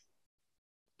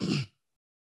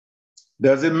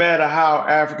does it matter how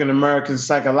African Americans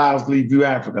psychologically view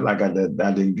Africa? Like I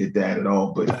didn't get that at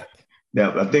all, but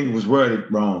I think it was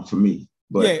worded wrong for me.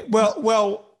 But yeah,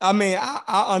 well, I mean,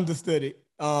 I understood it.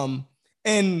 And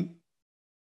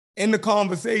in the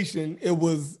conversation, it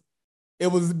was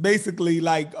basically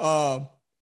like,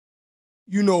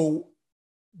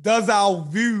 does our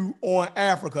view on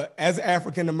Africa as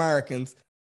African Americans,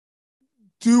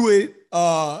 do it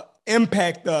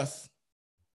impact us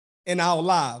in our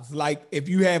lives? Like, if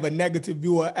you have a negative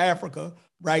view of Africa,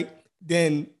 right,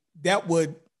 then that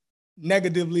would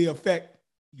negatively affect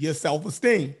your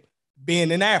self-esteem,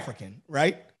 being an African,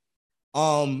 right?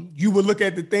 You would look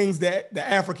at the things that the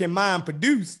African mind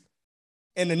produced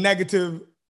in a negative,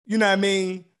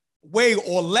 way,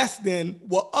 or less than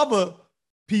what other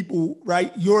people,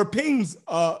 right? Europeans,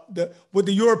 what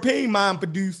the European mind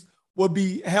produced would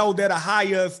be held at a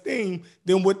higher esteem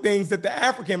than what things that the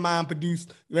African mind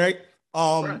produced, right?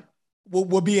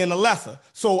 Will be in a lesser.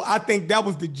 So I think that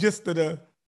was the gist of the,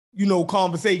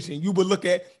 conversation. You would look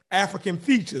at African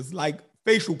features like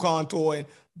facial contour and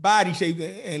body shape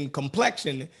and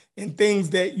complexion and things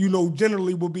that,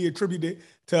 generally will be attributed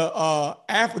to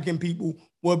African people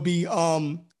would be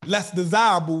less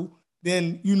desirable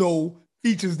than,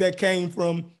 features that came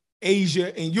from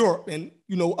Asia and Europe and,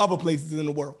 other places in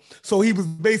the world. So he was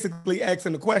basically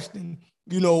asking the question,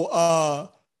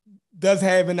 does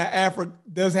having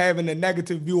a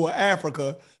negative view of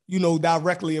Africa,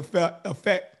 directly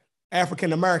affect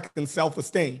African American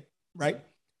self-esteem, right?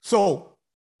 So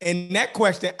in that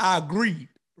question, I agreed,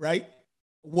 right,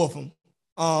 with him.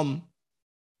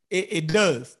 It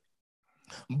does.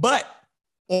 But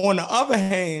on the other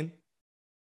hand,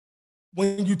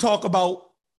 when you talk about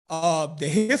the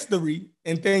history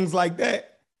and things like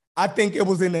that, I think it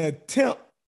was an attempt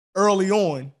early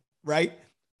on, right,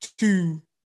 to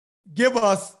give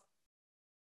us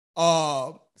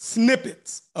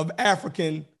snippets of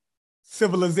African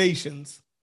civilizations,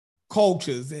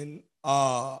 cultures, and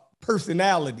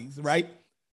personalities, right,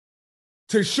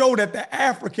 to show that the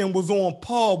African was on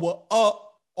par with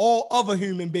all other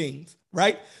human beings,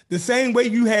 right? The same way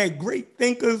you had great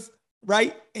thinkers,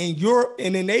 right, in Europe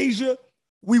and in Asia,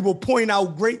 we will point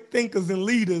out great thinkers and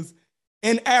leaders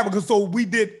in Africa. So we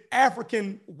did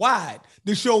African-wide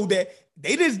to show that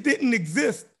they just didn't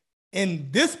exist in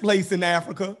this place in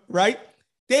Africa, right?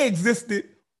 They existed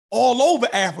all over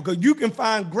Africa. You can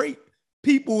find great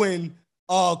people in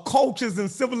cultures and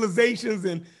civilizations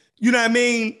and,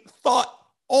 thought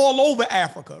all over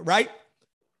Africa, right?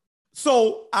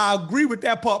 So I agree with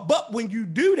that part. But when you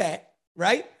do that,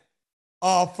 right,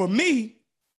 for me,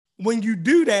 when you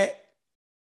do that,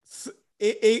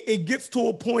 it gets to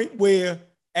a point where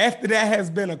after that has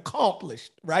been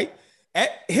accomplished, right?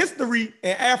 History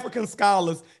and African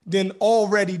scholars then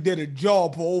already did a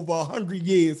job for over 100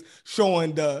 years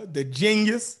showing the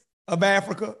genius of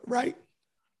Africa, right?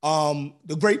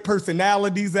 The great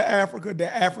personalities of Africa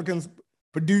that Africans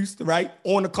produced, right?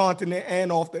 On the continent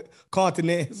and off the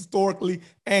continent, historically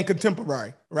and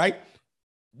contemporary, right?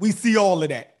 We see all of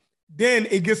that. Then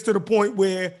it gets to the point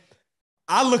where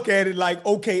I look at it like,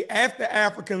 okay, after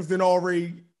Africans then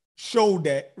already showed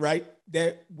that, right,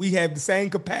 that we have the same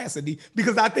capacity,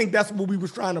 because I think that's what we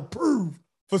was trying to prove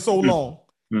for so long,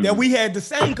 that we had the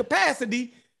same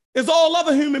capacity as all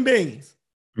other human beings,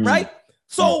 right?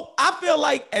 So I feel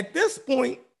like at this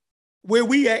point where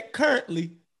we at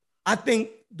currently, I think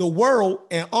the world,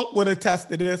 and Unc would attest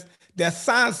to this, that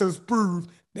science has proved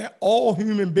that all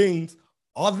human beings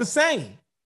are the same,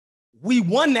 we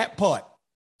won that part.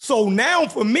 So now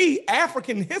for me,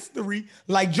 African history,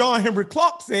 like John Henry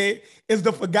Clarke said, is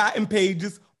the forgotten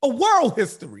pages of world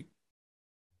history.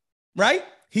 Right?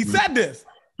 He said this.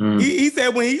 He said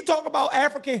when he talk about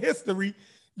African history,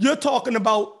 you're talking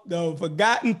about the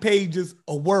forgotten pages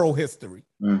of world history.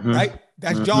 Right?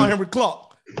 That's John Henry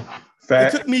Clarke.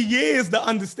 It took me years to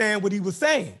understand what he was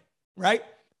saying. Right?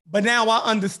 But now I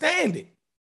understand it.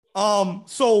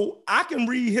 So I can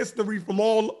read history from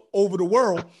all over the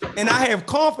world, and I have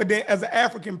confidence as an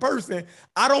African person.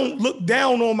 I don't look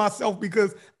down on myself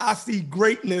because I see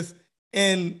greatness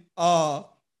in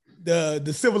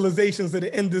the civilizations of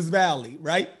the Indus Valley,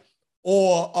 right?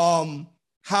 Or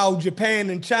how Japan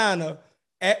and China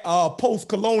at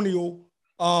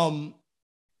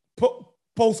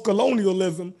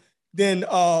post-colonialism then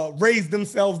raised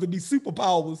themselves to be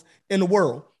superpowers in the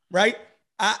world, right?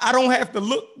 I don't have to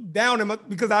look down at them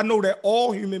because I know that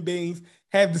all human beings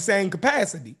have the same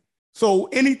capacity. So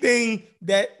anything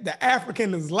that the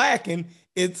African is lacking,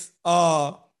 it's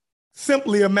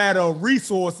simply a matter of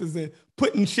resources and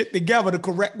putting shit together the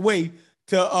correct way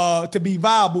to be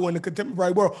viable in the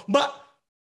contemporary world. But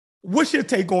what's your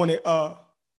take on it,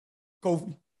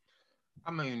 Kofi?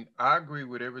 I mean, I agree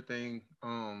with everything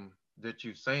that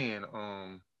you're saying.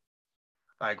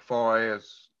 Like far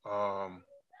as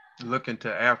looking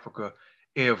to Africa,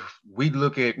 if we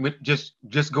look at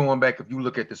just going back, if you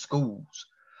look at the schools,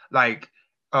 like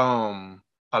a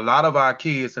lot of our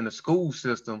kids in the school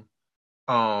system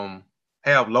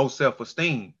have low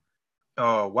self-esteem.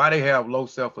 Why they have low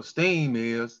self-esteem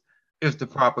is the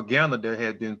propaganda that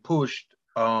has been pushed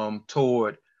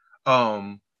toward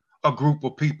a group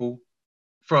of people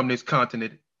from this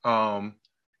continent.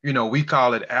 We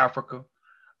call it Africa.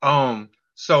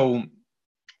 So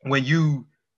when you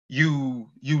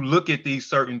look at these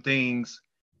certain things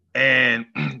and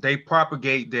they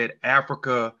propagate that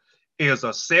Africa is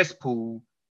a cesspool,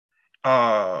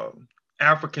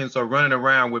 Africans are running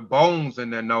around with bones in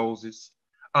their noses.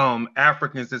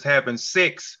 Africans is having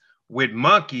sex with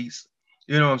monkeys.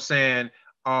 You know what I'm saying?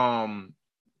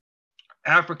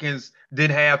 Africans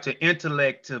didn't have the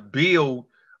intellect to build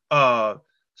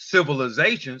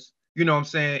civilizations. You know what I'm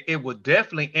saying? It would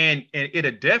definitely, and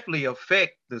it'll definitely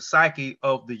affect the psyche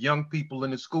of the young people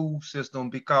in the school system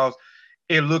because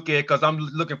because I'm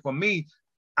looking for me,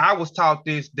 I was taught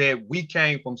this, that we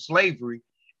came from slavery,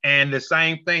 and the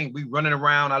same thing, we running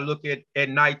around. I look at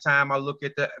nighttime, I look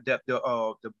at the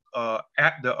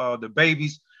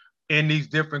babies in these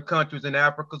different countries in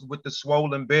Africa with the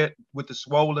swollen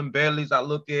bellies. I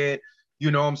look at,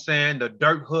 you know what I'm saying, the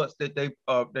dirt huts that they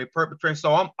perpetrate.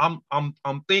 So I'm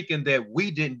thinking that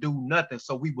we didn't do nothing,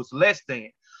 so we was less than.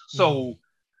 So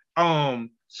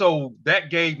so that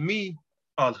gave me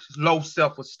a low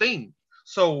self-esteem.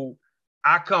 So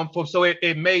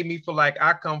it made me feel like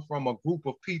I come from a group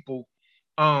of people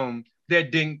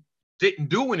that didn't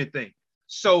do anything.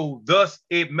 So thus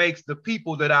it makes the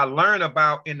people that I learn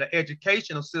about in the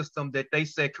educational system that they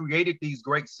said created these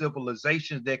great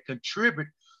civilizations that contribute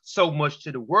so much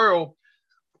to the world,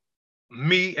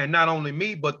 me, and not only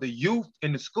me, but the youth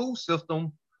in the school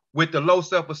system with the low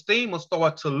self-esteem will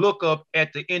start to look up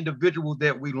at the individuals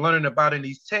that we learning about in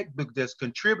these textbooks that's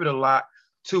contribute a lot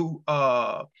to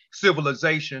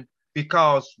civilization,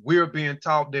 because we're being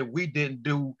taught that we didn't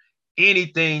do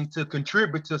anything to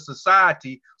contribute to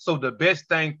society. So the best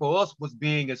thing for us was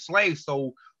being enslaved.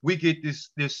 So we get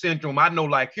this syndrome. I know,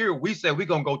 like here, we said we're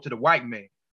gonna go to the white man.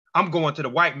 I'm going to the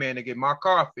white man to get my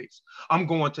car fixed. I'm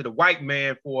going to the white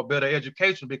man for a better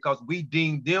education because we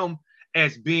deem them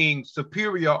as being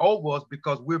superior over us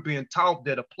because we're being taught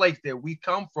that a place that we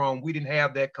come from, we didn't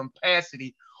have that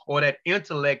capacity or that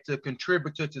intellect to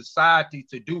contribute to society,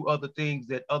 to do other things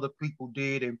that other people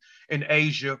did in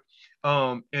Asia,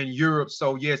 in Europe.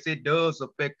 So yes, it does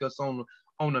affect us on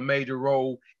a major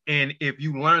role. And if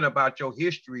you learn about your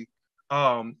history,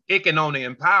 it can only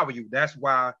empower you. That's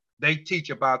why they teach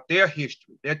about their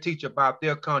history. They teach about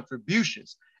their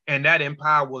contributions, and that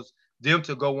empowers them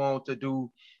to go on to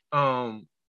do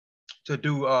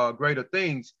greater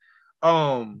things.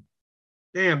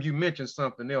 Damn, you mentioned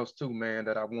something else too, man,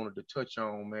 that I wanted to touch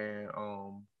on, man.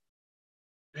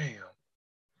 Damn,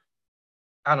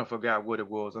 I don't forgot what it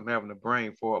was. I'm having a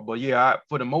brain for it, but yeah,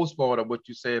 for the most part of what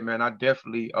you said, man, I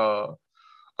definitely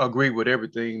agree with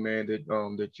everything, man,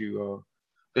 that you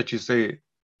said.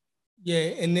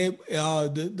 Yeah, and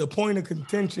the point of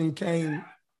contention came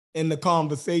in the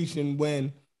conversation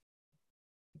when,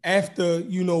 after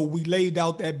we laid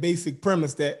out that basic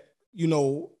premise that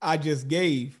I just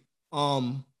gave.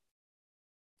 I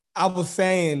was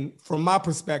saying from my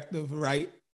perspective,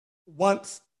 right?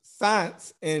 Once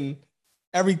science and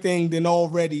everything then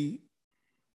already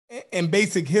in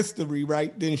basic history,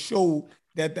 right, then showed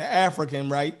that the African,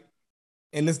 right,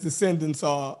 and its descendants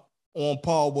are on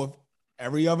par with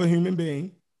every other human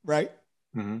being, right?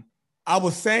 Mm-hmm. I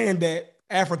was saying that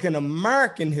African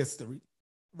American history,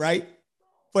 right,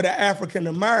 for the African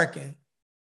American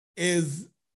is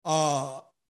the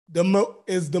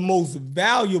most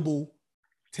valuable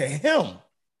to him,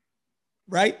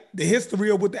 right? The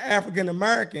history of what the African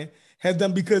American has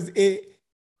done, because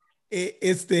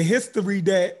it's the history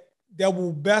that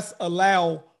will best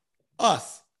allow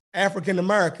us African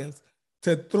Americans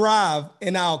to thrive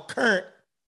in our current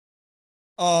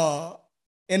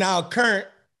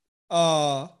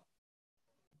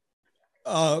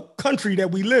country that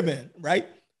we live in, right?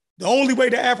 The only way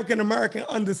the African American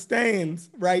understands,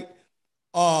 right,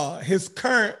 his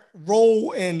current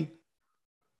role in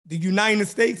the United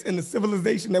States and the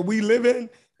civilization that we live in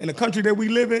and the country that we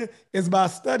live in is by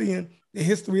studying the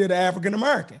history of the African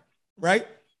American, right?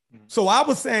 Mm-hmm. So I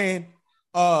was saying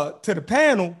to the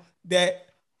panel that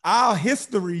our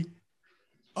history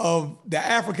of the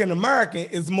African American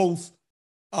is most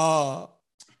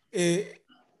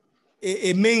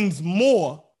it means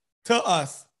more to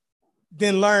us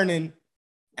than learning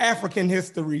African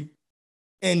history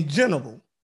in general,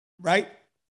 right?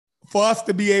 For us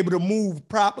to be able to move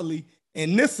properly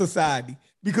in this society,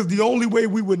 because the only way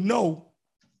we would know,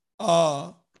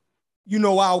 our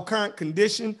current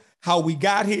condition, how we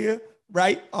got here,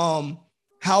 right?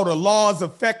 How the laws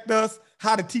affect us,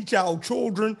 how to teach our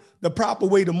children the proper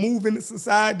way to move in the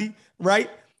society, right?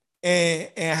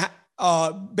 And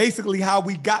basically how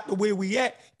we got to where we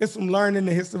at is from learning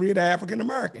the history of the African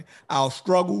American, our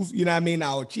struggles,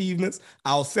 our achievements,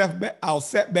 our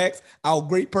setbacks, our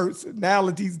great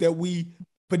personalities that we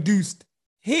produced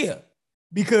here.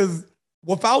 Because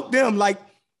without them, like,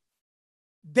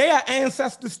 they are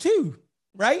ancestors too,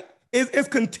 right? It's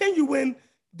continuing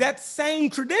that same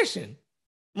tradition,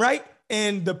 right?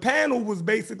 And the panel was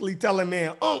basically telling me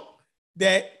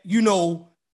that,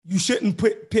 you shouldn't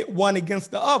pit one against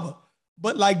the other.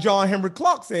 But like John Henry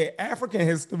Clarke said, African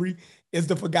history is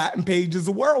the forgotten pages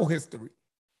of world history.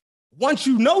 Once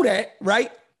you know that,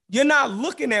 right, you're not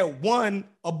looking at one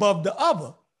above the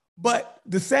other. But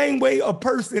the same way a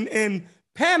person in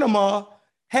Panama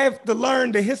have to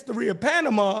learn the history of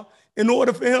Panama in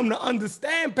order for him to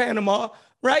understand Panama,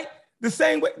 right? The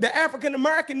same way the African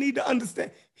American need to understand.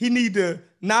 He need to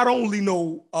not only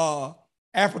know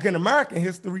African American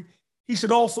history, he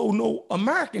should also know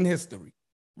American history,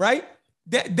 right?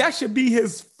 That should be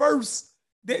his first.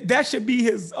 That should be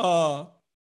his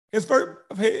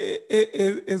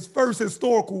first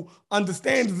historical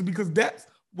understandings, because that's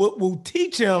what will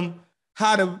teach him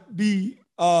how to be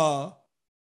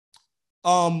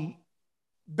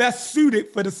best suited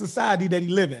for the society that he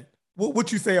live in.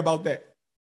 What you say about that?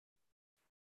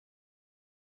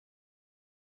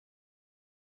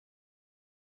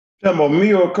 Talking about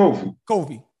me or Kofi?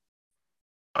 Kofi.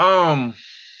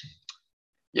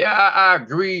 Yeah, I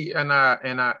agree, and I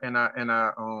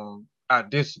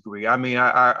disagree. I mean,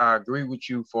 I agree with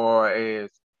you far as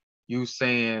you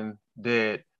saying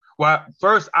that. Well,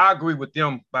 first, I agree with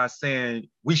them by saying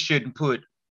we shouldn't put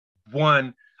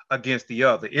one against the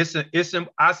other.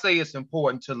 I say it's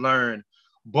important to learn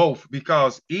both,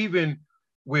 because even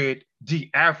with the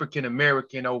African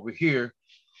American over here,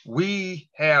 we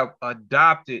have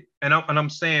adopted, and I'm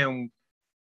saying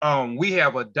we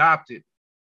have adopted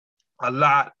a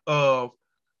lot of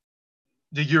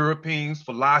the Europeans'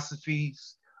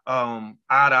 philosophies,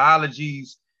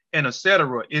 ideologies, and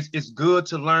etc. It's good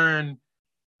to learn,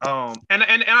 and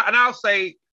I'll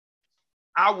say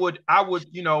I would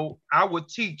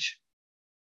teach.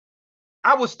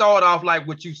 I would start off like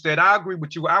what you said. I agree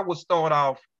with you. I would start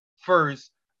off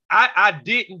first. I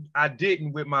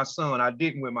didn't with my son.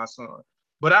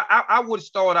 But I would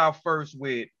start out first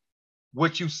with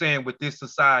what you saying with this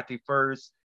society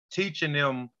first, teaching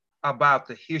them about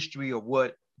the history of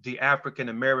what the African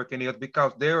American is,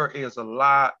 because there is a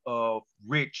lot of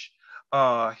rich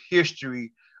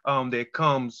history that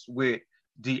comes with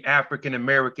the African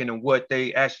American and what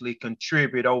they actually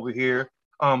contribute over here.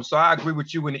 So I agree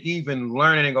with you in even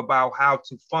learning about how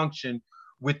to function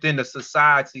within the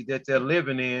society that they're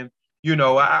living in.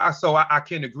 I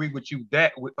can agree with you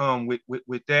that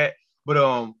with that.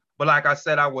 But like I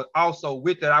said, I would also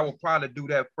with that, I would probably do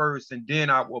that first, and then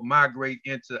I will migrate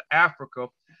into Africa,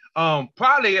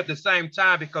 probably at the same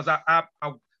time, because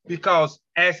because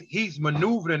as he's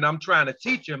maneuvering, I'm trying to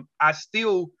teach him. I'm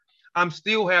still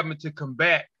having to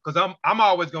combat, because I'm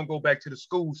always gonna go back to the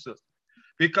school system,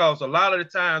 because a lot of the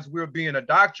times we're being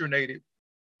indoctrinated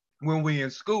when we're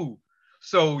in school.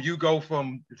 So you go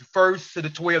from the first to the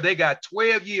 12. They got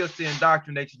 12 years to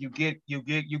indoctrinate you.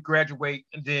 You graduate,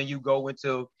 and then you go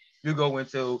into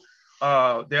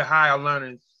their higher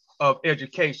learning of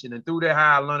education. And through their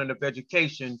higher learning of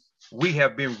education, we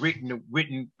have been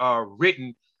written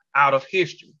out of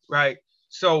history, right?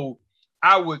 So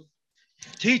I would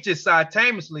teach it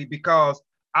simultaneously because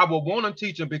I would want to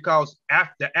teach them because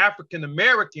the African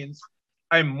Americans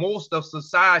in most of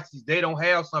societies, they don't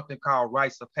have something called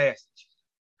rites of passage.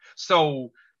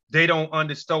 So they don't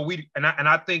understand.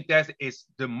 I think that is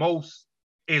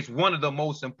one of the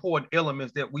most important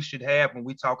elements that we should have when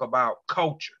we talk about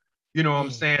culture. You know what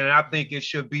I'm saying? And I think it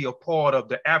should be a part of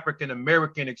the African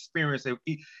American experience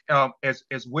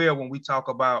as well when we talk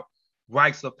about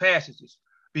rites of passages.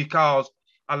 Because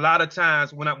a lot of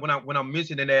times when I'm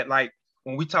mentioning that, like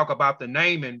when we talk about the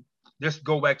naming, let's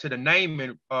go back to the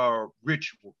naming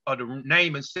ritual or the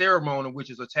naming ceremony,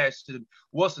 which is attached to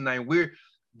what's the name. We're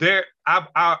there.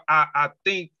 I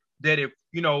think that if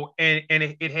and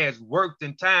it has worked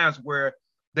in times where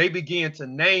they begin to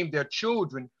name their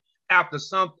children after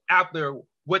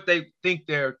what they think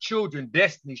their children's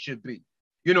destiny should be.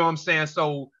 You know what I'm saying?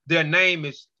 So their name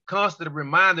is constantly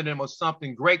reminding them of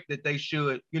something great that they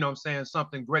should,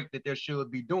 something great that they should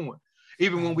be doing.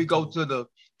 Even when we go to the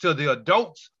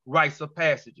adults' rites of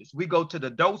passages, you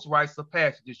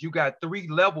got 3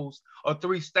 levels or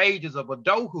 3 stages of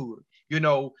adulthood,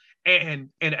 and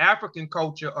in African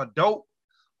culture, the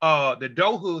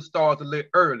adulthood starts a little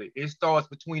early. It starts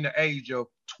between the age of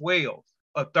 12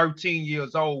 or 13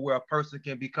 years old, where a person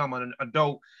can become an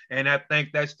adult. And I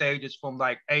think that stage is from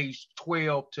like age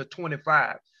 12 to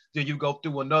 25. Then you go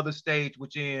through another stage,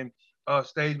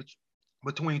 stage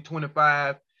between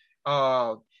 25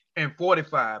 and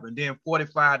 45, and then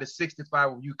 45 to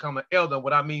 65 when you become an elder.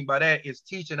 What I mean by that is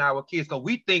teaching our kids, because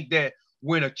we think that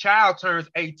when a child turns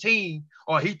 18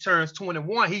 or he turns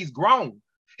 21, he's grown.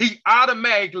 He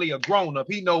automatically a grown-up.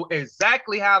 He knows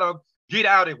exactly how to get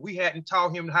out. If we hadn't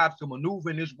taught him how to maneuver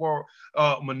in this world,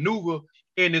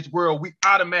 we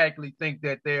automatically think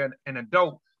that they're an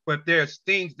adult. But there's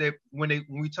things that when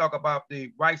we talk about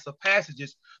the rites of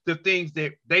passages, the things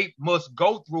that they must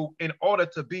go through in order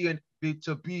to become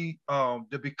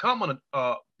an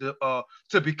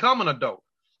adult.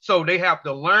 So they have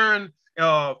to learn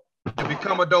to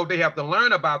become adult. They have to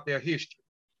learn about their history.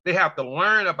 They have to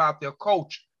learn about their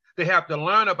culture. They have to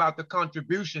learn about the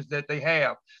contributions that they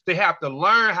have. They have to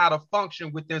learn how to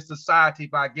function within society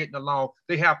by getting along.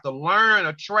 They have to learn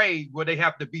a trade where they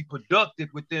have to be productive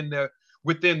within their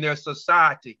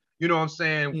society. You know what I'm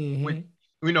saying?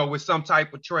 Mm-hmm. With some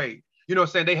type of trade. You know what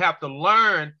I'm saying? They have to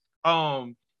learn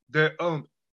the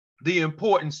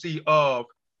importance of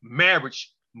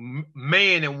marriage,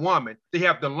 man and woman. They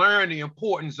have to learn the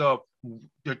importance of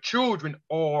the children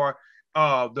or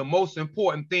the most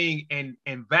important thing and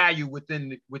value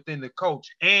within the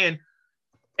culture. And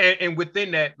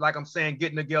within that, like I'm saying,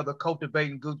 getting together,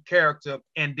 cultivating good character,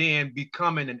 and then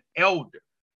becoming an elder.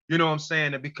 You know what I'm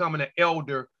saying? And becoming an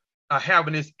elder,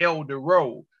 having this elder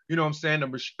role. You know what I'm saying? A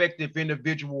respected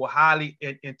individual, highly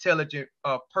intelligent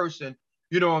person,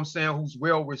 you know what I'm saying, who's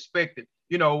well respected.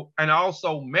 And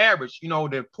also marriage, the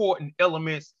important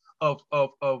elements of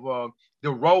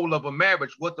the role of a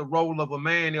marriage, what the role of a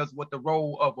man is, what the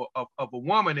role of a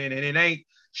woman is. And it ain't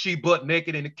she butt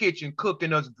naked in the kitchen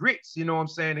cooking us grits, you know what I'm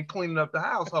saying, and cleaning up the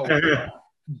household. I'm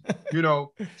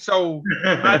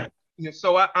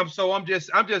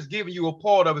just giving you a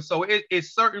part of it. So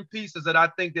it's certain pieces that I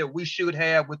think that we should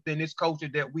have within this culture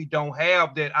that we don't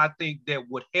have, that I think that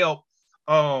would help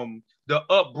the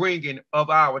upbringing of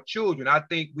our children. I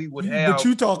think we would have. But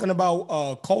you're talking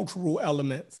about cultural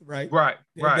elements, right? Right.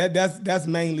 That's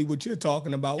mainly what you're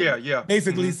talking about. Yeah.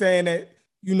 Basically saying that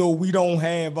we don't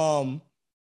have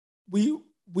we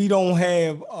don't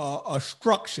have a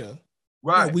structure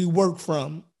that we work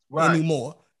from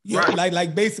anymore. Yeah,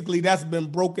 like basically that's been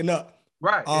broken up.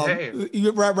 Right.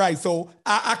 Right. So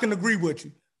I can agree with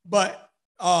you, but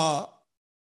I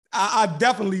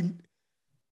definitely.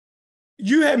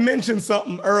 You had mentioned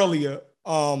something earlier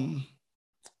about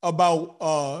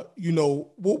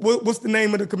what's the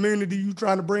name of the community you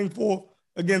trying to bring forth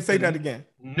again? Say that again.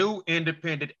 New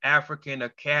Independent African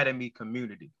Academy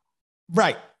Community.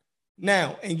 Right.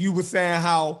 Now, and you were saying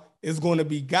how it's going to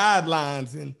be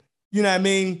guidelines and you know what I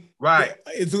mean? Right.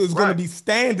 It's going to be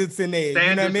standards in there. Standards,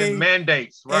 you know what I mean? And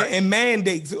mandates. Right. And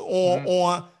mandates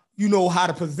on how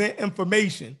to present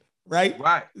information. Right.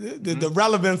 The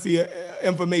relevancy of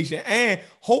information and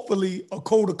hopefully a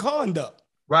code of conduct.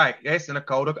 Right. Yes, and a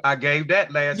code of, I gave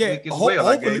that last week as well.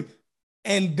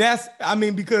 And that's,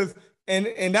 because,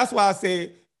 and that's why I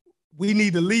said we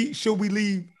need to leave. Should we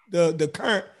leave the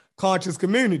current conscious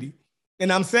community?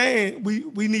 And I'm saying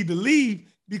we need to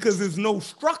leave because there's no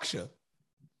structure.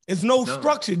 There's no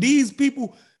structure. These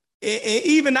people,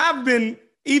 even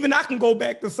I can go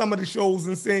back to some of the shows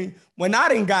and saying when I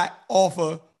didn't got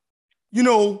offer,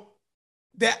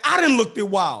 that I didn't look at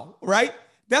wild, right?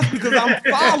 That's because I'm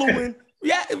following,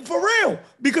 yeah, for real,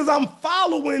 because I'm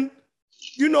following,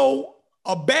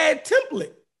 a bad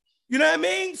template. You know what I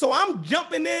mean? So I'm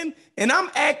jumping in and I'm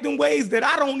acting ways that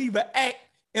I don't even act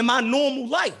in my normal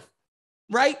life,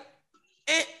 right?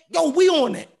 And we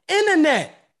on the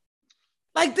internet.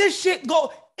 Like this shit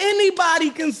anybody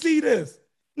can see this.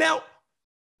 Now,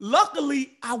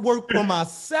 luckily, I work for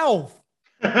myself.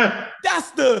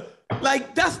 That's the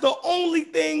only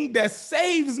thing that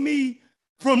saves me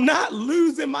from not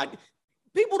losing my.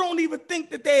 People don't even think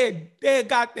that their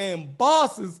goddamn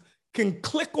bosses can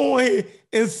click on here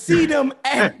and see them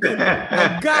acting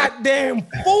a goddamn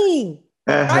fool.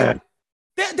 Right?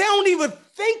 They don't even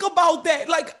think about that.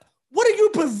 Like, what are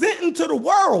you presenting to the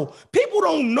world? People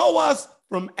don't know us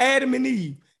from Adam and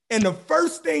Eve. And the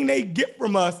first thing they get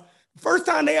from us, first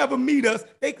time they ever meet us,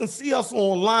 they can see us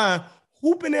online,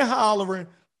 hooping and hollering,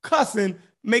 cussing,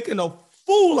 making a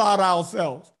fool out of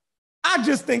ourselves. I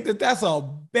just think that that's a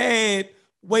bad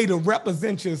way to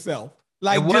represent yourself.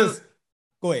 Like,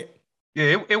 go ahead.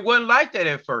 Yeah, it wasn't like that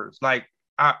at first. Like,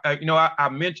 I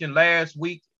mentioned last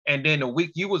week, and then the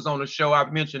week you was on the show, I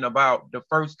mentioned about the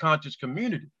first conscious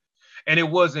community. And it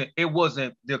wasn't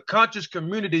the conscious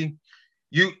community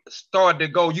you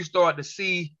started to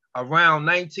see around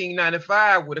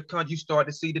 1995 with the country. You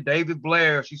started to see the David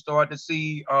Blairs, you started to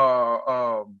see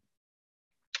what's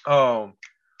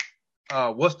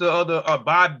the other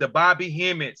the Bobby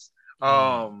Hemmett's,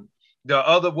 the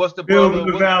other, what's the brother?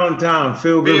 Phil Valentine.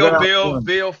 Phil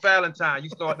Valentine.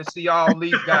 You start to see all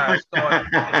these guys start.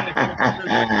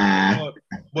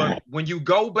 But when you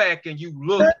go back and you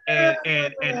look at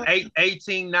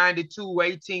 1892,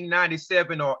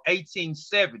 1897, or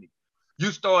 1870,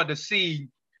 you start to see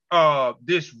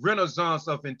this renaissance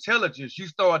of intelligence. You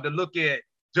start to look at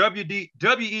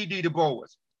W.E.D. Du Bois.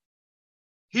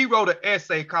 He wrote an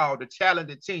essay called The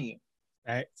Talented 10.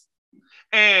 Right.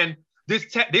 And this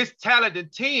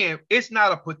talented 10, it's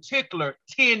not a particular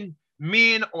 10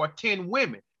 men or 10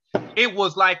 women. It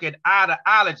was like an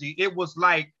ideology. It was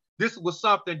like this was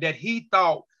something that he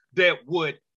thought that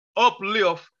would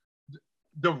uplift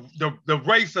the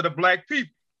race of the Black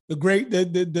people.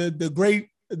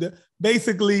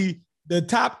 Basically the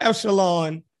top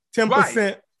echelon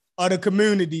 10% of the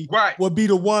community would be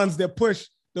the ones that push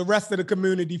the rest of the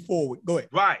community forward. Go ahead.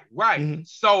 Right. Mm-hmm.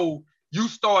 So you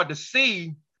start to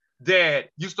see a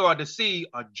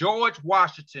George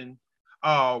Washington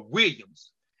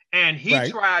Williams, and he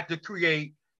tried to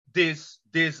create this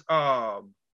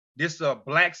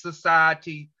Black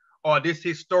society, or this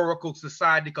historical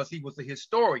society, because he was a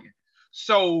historian.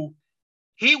 So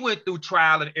he went through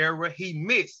trial and error. He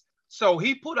missed. So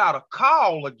he put out a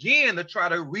call again to try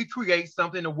to recreate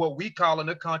something of what we call in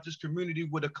the conscious community,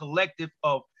 with a collective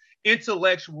of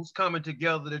intellectuals coming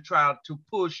together to try to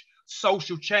push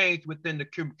social change within the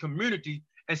community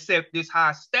and set this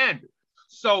high standard.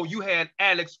 So you had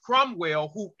Alex Cromwell,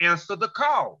 who answered the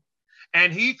call,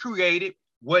 and he created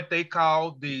what they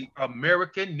called the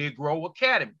American Negro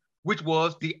Academy, which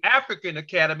was the African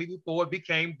Academy before it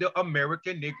became the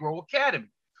American Negro Academy.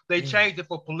 They changed it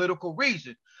for political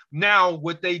reasons. Now,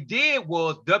 what they did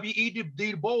was W.E.D.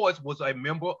 Du Bois was a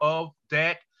member of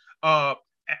that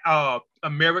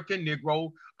American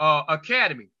Negro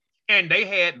Academy, and they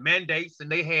had mandates and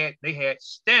they had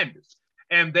standards,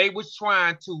 and they was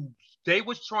trying to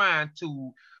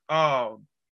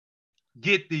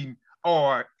get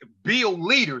build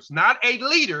leaders, not a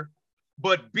leader,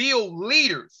 but build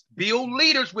leaders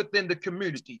within the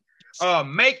community.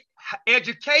 Make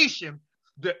education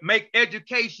the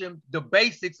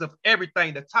basics of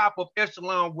everything. The top of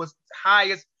echelon was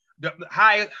the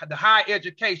high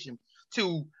education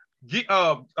to get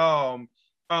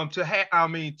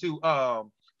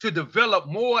to develop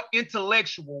more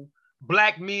intellectual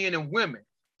Black men and women,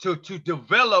 to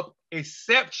develop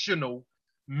exceptional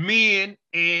men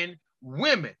and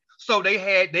women. So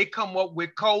they come up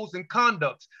with codes and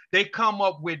conducts. They come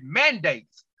up with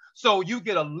mandates. So you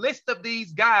get a list of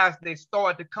these guys that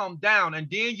start to come down, and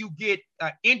then you get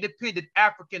an independent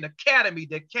African Academy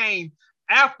that came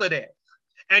after that.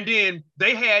 And then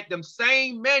they had them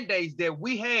same mandates that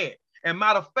we had. And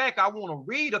matter of fact, I want to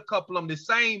read a couple of them, the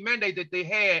same mandate that they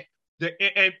had.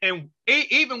 And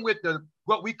even with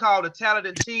what we call the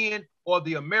Talented 10 or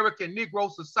the American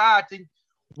Negro Society,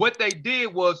 what they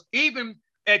did was, even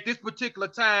at this particular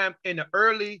time in the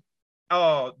early,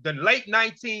 late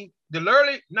 19th,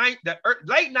 late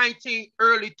 19th,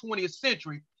 early 20th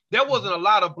century, there wasn't a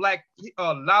lot of black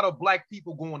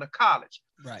people going to college.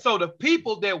 Right. So the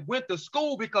people that went to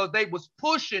school, because they was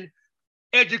pushing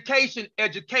education,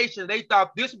 they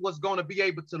thought this was going to be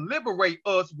able to liberate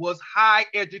us, was high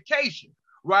education,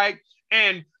 right?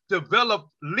 And develop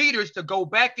leaders to go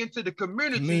back into the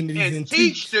community and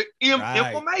teach the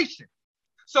information.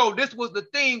 So this was the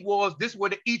thing, this where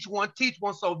the each one teach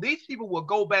one. So these people will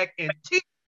go back and teach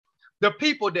the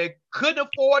people that couldn't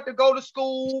afford to go to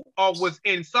school or was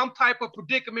in some type of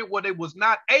predicament where they was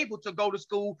not able to go to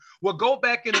school, will go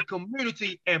back in the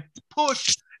community and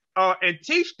push and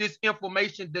teach this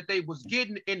information that they was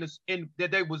getting in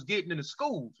the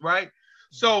schools, right?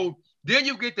 So then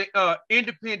you get the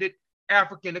Independent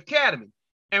African Academy,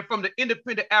 and from the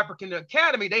Independent African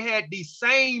Academy, they had these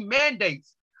same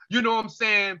mandates. You know what I'm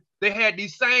saying? They had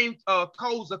these same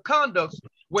codes of conduct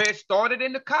where it started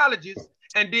in the colleges,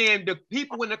 and then the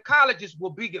people in the colleges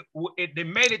they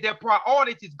made it their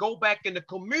priority to go back in the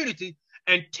community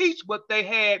and teach what they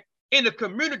had in the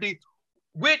community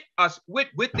with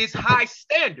this high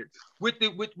standard, with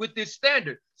this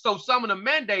standard. So some of the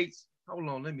mandates, hold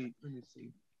on, let me see.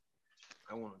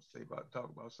 I want to talk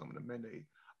about some of the mandates.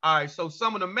 All right, so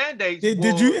some of the mandates.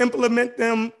 Did you implement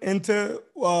them into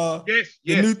the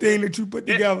new thing that you put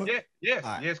together? Yes,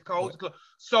 yes, codes.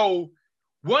 So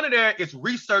one of there is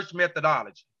research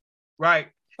methodology, right?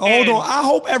 Hold on, I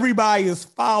hope everybody is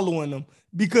following them,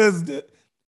 because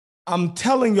I'm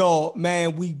telling y'all,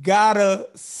 man, we gotta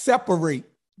separate.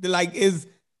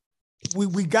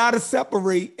 We gotta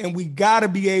separate, and we gotta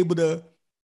be able to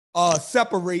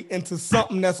separate into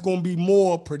something that's gonna be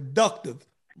more productive,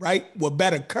 right? With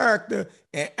better character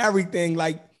and everything.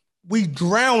 Like, we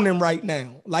drowning right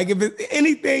now. Like, if it's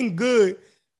anything good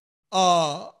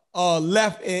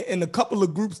left in a couple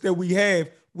of groups that we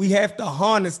have to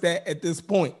harness that at this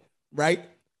point, right?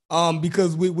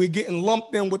 Because we're getting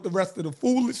lumped in with the rest of the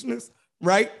foolishness,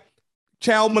 right?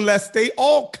 Child molestation,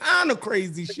 all kind of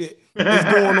crazy shit is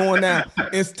going on now.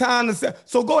 It's time to say.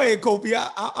 So go ahead, Kofi.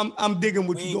 I'm digging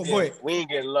what you go ahead. We ain't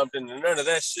getting lumped into none of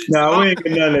that shit. No, we ain't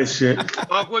getting none of that shit.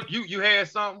 What you had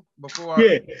something before?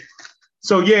 Yeah.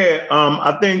 So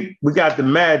I think we got the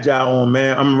Magi on,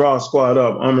 man. I'm Raw Squad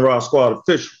up. I'm Raw Squad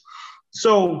official.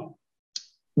 So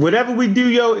whatever we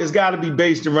do, it's got to be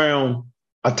based around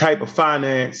a type of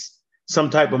finance, some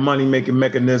type of money-making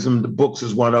mechanism. The books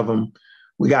is one of them.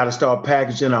 We got to start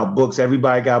packaging our books.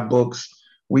 Everybody got books.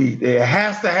 It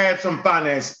has to have some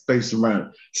finance based around it.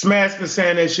 Smash been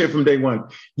saying that shit from day one.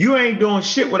 You ain't doing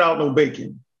shit without no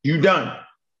bacon. You done.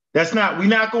 We're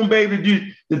not going to be able to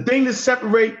do. The thing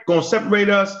that going to separate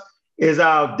us is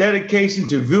our dedication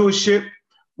to viewership.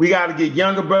 We got to get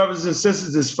younger brothers and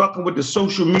sisters that's fucking with the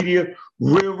social media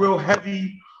real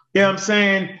heavy. You know what I'm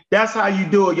saying? That's how you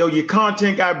do it, yo. Your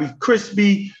content got to be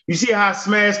crispy. You see how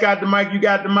Smash got the mic, you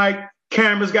got the mic.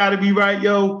 Cameras got to be right,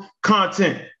 yo.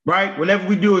 Content, right? Whenever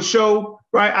we do a show,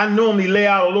 right, I normally lay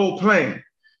out a little plan.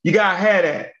 You got to have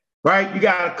that, right? You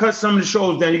got to cut some of the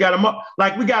shows down. You got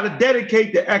to, we got to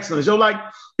dedicate to excellence. Yo,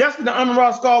 that's what the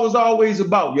Unraw Scar was always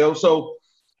about, yo. So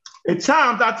at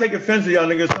times I take offense to y'all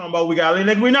niggas talking about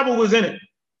we never was in it,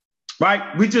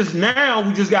 right? We just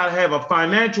got to have a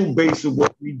financial base of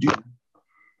what we do,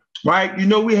 right? You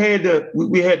know, we had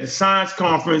the science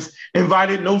conference,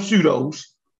 invited no pseudos.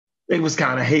 They was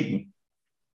kind of hating.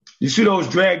 The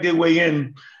pseudos dragged their way in, you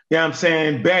know what I'm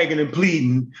saying, begging and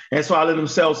pleading. And so I let them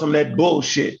sell some of that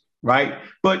bullshit, right?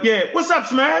 But what's up,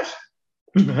 Smash?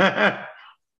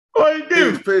 What you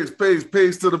do?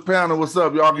 Peace to the panel. What's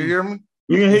up? Y'all can hear me?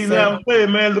 You can hear me now,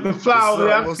 man. Looking fly over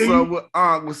there. What's up with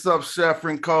Aunt? What's up, Chef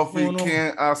and Kofi?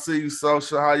 Kent, I see you,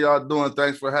 Social. How y'all doing?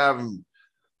 Thanks for having me.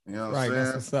 You know what I'm saying?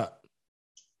 That's what's up.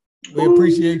 We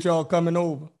appreciate y'all coming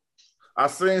over. I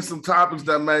seen some topics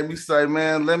that made me say,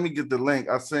 man, let me get the link.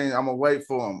 I'm gonna wait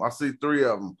for them. I see 3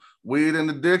 of them. Weed and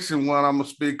addiction, one I'm gonna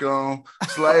speak on.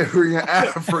 Slavery in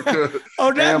Africa.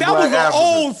 that was an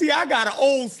old. See, I got an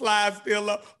old slide still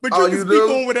up, but you can speak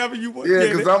on whatever you want.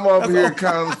 Yeah, because I'm over here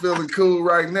kind of feeling cool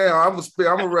right now. I'm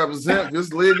gonna represent.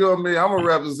 Just leave on me. I'm gonna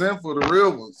represent for the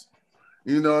real ones.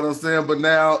 You know what I'm saying? But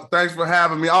now, thanks for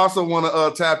having me. I also want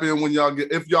to tap in when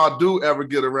if y'all do ever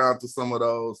get around to some of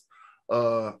those.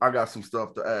 I got some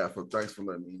stuff to add, but thanks for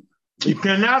letting me. You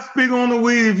cannot speak on the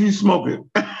weed if you smoke it.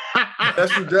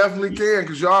 Yes, you definitely can,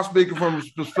 because y'all speaking from a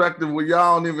perspective where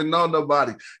y'all don't even know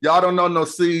nobody. Y'all don't know no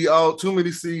CEO, too many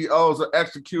CEOs or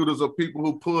executors or people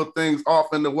who pull things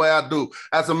off in the way I do.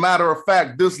 As a matter of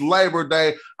fact, this Labor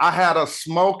Day, I had a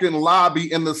smoking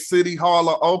lobby in the City Hall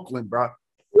of Oakland, bro.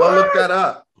 Go look that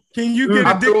up. Can you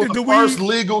get addicted to weed? First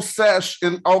legal sesh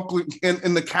in Oakland,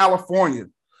 in the California,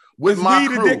 with my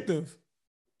crew. Addictive?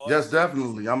 Yes,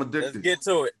 definitely. I'm addicted. Let's get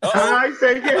to it. I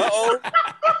say again.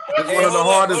 It's one of the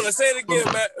hardest. Say it again,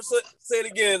 man. Say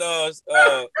it again.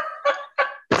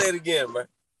 Say it again, man.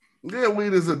 Yeah,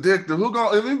 weed is addictive. Who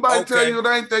gonna? If anybody tell you it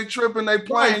ain't, they tripping, they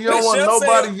playing. You don't want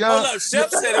nobody young. Hold up,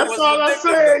 Chef said it That's all I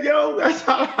said, yo. That's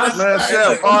all I said. Man,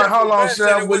 Chef. All right, hold on,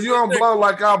 Chef. But you don't blow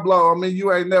like I blow. I mean,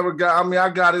 you ain't never got. I mean, I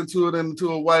got into it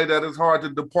into a way that it's hard to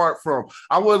depart from.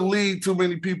 I wouldn't lead too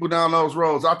many people down those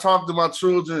roads. I talk to my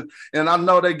children, and I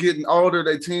know they getting older.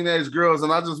 They teenage girls,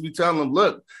 and I just be telling them,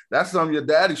 look, that's something your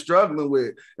daddy's struggling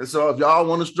with. And so if y'all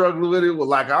want to struggle with it, well,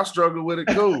 like I struggle with it,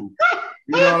 cool.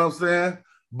 You know what I'm saying?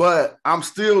 But I'm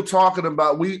still talking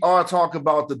about, we are talking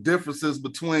about the differences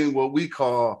between what we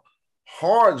call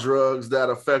hard drugs that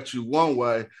affect you one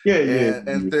way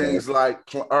and things like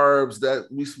herbs that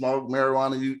we smoke,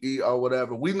 marijuana you eat or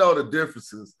whatever. We know the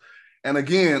differences. And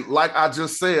again, like I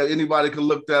just said, anybody can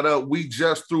look that up. We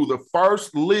just threw the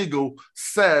first legal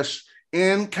sesh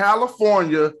in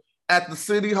California at the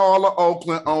City Hall of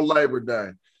Oakland on Labor Day.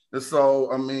 And so,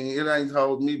 I mean, it ain't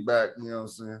holding me back, you know what I'm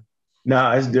saying?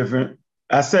 Nah, it's different.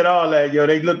 I said all that, yo.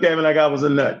 They looked at me like I was a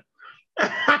nut.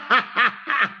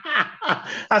 I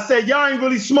said, y'all ain't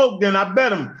really smoked then. I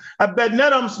bet them. I bet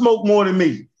none of them smoke more than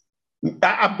me.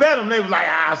 I bet them. They was like,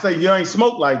 I say, you ain't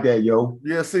smoke like that, yo.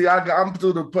 Yeah, see, I'm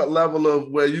to the level of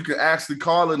where you can actually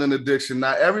call it an addiction.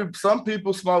 Now, some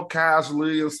people smoke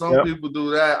casually and some people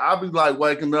do that. I'll be like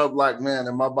waking up like, man,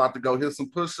 am I about to go hit some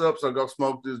push-ups or go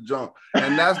smoke this junk?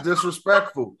 And that's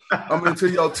disrespectful. I mean, to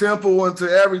your temple and to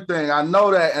everything. I know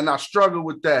that, and I struggle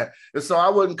with that. And so I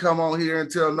wouldn't come on here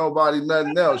and tell nobody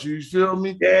nothing else. You feel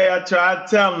me? Yeah, I tried to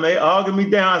tell them. They argued me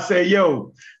down. I said,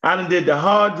 yo, I done did the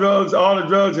hard drugs, all the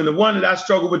drugs, and the one that I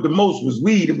struggled with the most was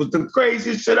weed. It was the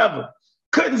craziest shit ever.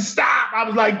 Couldn't stop. I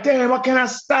was like, damn, why can't I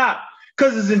stop?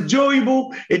 Because it's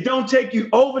enjoyable. It don't take you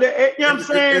over the edge. You know what I'm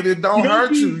saying? And it don't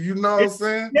hurt you. You know what I'm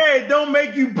saying? Yeah, it don't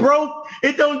make you broke.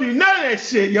 It don't do none of that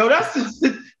shit, yo. That's just,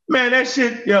 man, that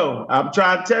shit, yo. I'm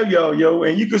trying to tell y'all, yo,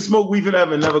 and you can smoke weed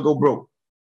forever and never go broke.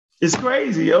 It's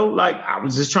crazy, yo. Like, I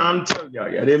was just trying to tell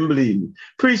y'all. Y'all didn't believe me.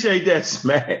 Appreciate that,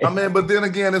 Smash. I mean, but then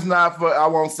again, it's not for, I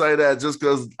won't say that just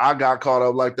because I got caught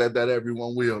up like that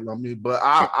everyone will. I mean, but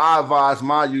I advise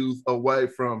my youth away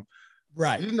from,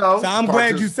 right. You know. So I'm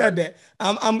glad you said that.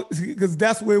 I'm because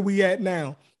that's where we at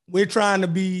now. We're trying to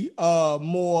be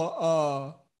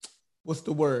more, what's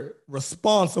the word?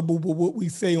 Responsible with what we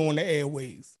say on the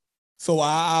airways. So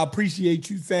I appreciate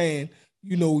you saying,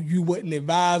 you know, you wouldn't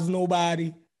advise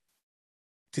nobody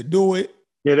to do it.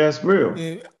 Yeah, that's real.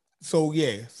 And so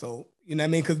you know what I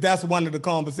mean? Because that's one of the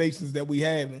conversations that we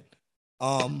having.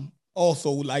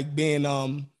 Also, like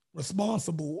being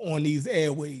responsible on these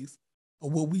airways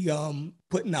of what we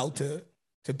putting out to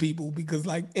people, because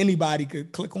like anybody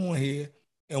could click on here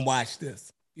and watch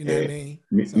this. You know what I mean?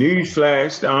 So,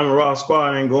 Newsflash, the Armor Raw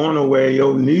Squad ain't going nowhere,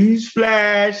 yo.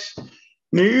 Newsflash.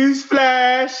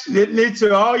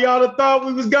 To all y'all that thought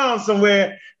we was gone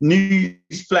somewhere.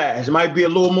 Newsflash. It might be a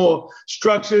little more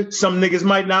structured. Some niggas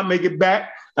might not make it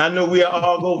back. I know we'll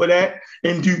all go over that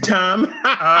in due time.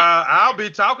 I'll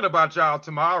be talking about y'all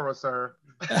tomorrow, sir.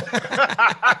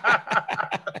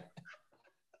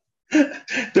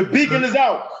 The beacon is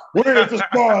out. Where is the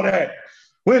squad at?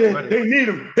 Where they need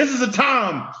them. This is a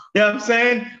time. You know what I'm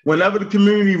saying? Whenever the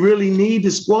community really need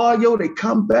the squad, yo, they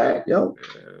come back, yo.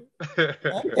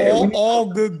 all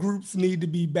good groups need to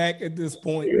be back at this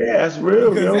point. Yeah, that's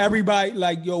real. Because everybody,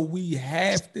 like, yo, we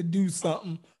have to do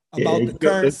something about the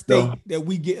current state that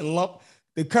we getting lumped,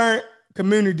 the current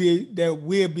community that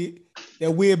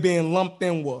we're being lumped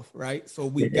in with, right? So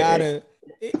we gotta.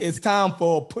 It's time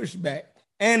for a pushback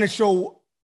and to show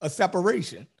a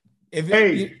separation.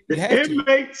 The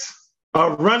inmates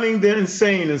are running the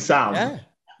insane asylum. Yeah.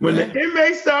 When the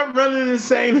inmates start running the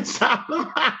insane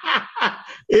asylum,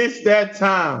 it's that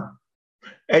time.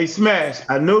 Hey, Smash,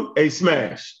 I know,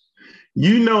 Smash,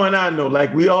 you know and I know,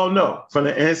 like we all know from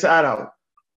the inside out,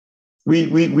 we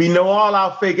know all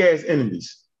our fake ass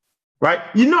enemies, right?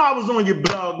 You know I was on your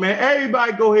blog, man.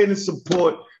 Everybody go ahead and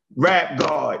support Rap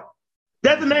God.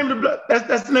 That's the name of the blog.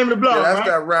 That's the name of the blog. Yeah, that's right?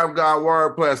 that Rap God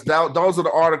WordPress. Those are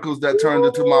the articles that turned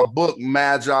into my book,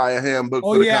 Magi, a handbook.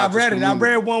 Oh yeah, I read it. I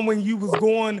read one when you was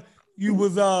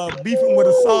beefing with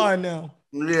Assad now.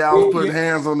 Yeah, I was putting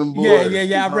hands on them boys.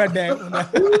 Yeah. I read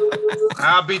that.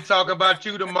 I'll be talking about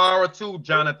you tomorrow too,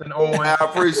 Jonathan Owen. I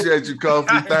appreciate you,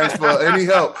 Kofi. Thanks for any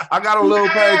help. I got a little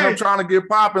page I'm trying to get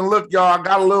popping. Look, y'all, I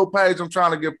got a little page I'm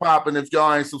trying to get popping. If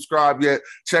y'all ain't subscribed yet,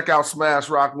 check out Smash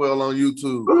Rockwell on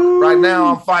YouTube. Right now,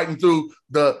 I'm fighting through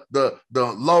the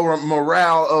lower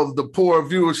morale of the poor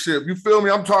viewership. You feel me?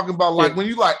 I'm talking about like when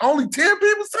you like only 10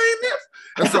 people saying this.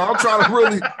 And so I'm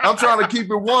trying to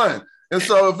keep it one. And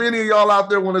so if any of y'all out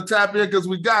there want to tap in, because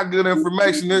we got good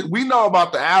information, we know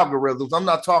about the algorithms. I'm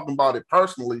not talking about it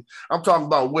personally. I'm talking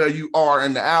about where you are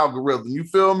in the algorithm. You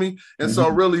feel me? And so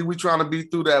really we trying to be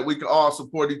through that. We can all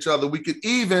support each other. We could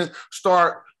even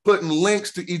start putting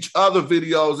links to each other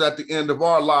videos at the end of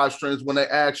our live streams when they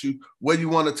ask you where you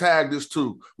want to tag this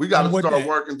to. We got to start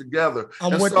working together.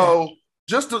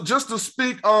 Just to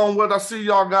speak on what I see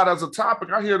y'all got as a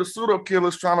topic, I hear the pseudo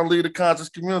killers trying to lead a conscious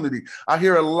community. I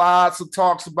hear lots of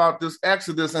talks about this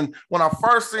Exodus. And when I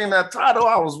first seen that title,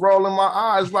 I was rolling my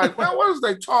eyes like, man, what is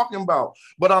they talking about?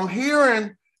 But I'm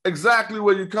hearing exactly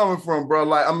where you're coming from, bro.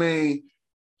 Like, I mean,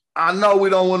 I know we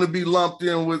don't want to be lumped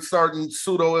in with certain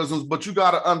pseudoisms, but you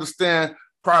got to understand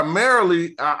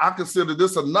primarily, I consider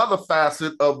this another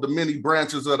facet of the many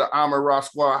branches of the Amin-Ra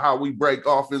Squad, how we break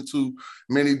off into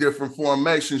many different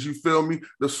formations. You feel me?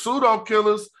 The pseudo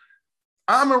killers,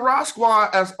 Amin-Ra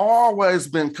Squad has always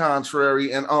been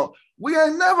contrary, and we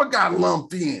ain't never got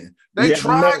lumped in. They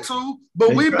tried to,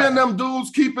 but we've been them dudes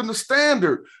keeping the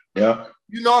standard. Yeah.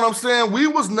 You know what I'm saying? We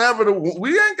was never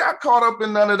we ain't got caught up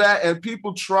in none of that, and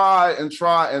people try to,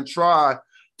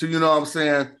 you know what I'm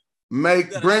saying,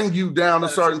 bring you down to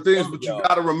certain things, but you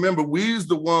got to remember, we's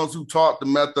the ones who taught the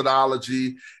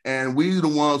methodology, and we the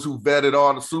ones who vetted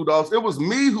all the pseudos. It was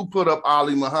me who put up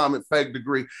Ali Muhammad fake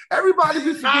degree. Everybody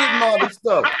be forgetting all this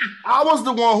stuff. I was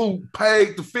the one who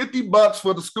paid the $50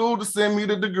 for the school to send me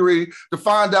the degree to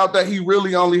find out that he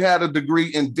really only had a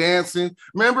degree in dancing.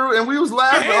 Remember? And we was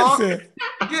laughing.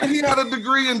 Yeah, he had a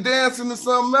degree in dancing and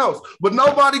something else, but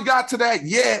nobody got to that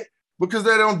yet because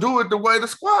they don't do it the way the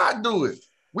squad do it.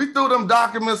 We threw them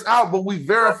documents out, but we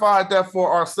verified that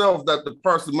for ourselves that the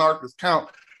person markers count.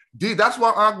 That's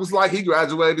why Unc was like, he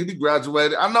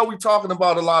graduated. I know we're talking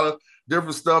about a lot of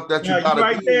different stuff that you got to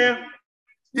right there.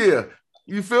 Yeah,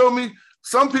 you feel me?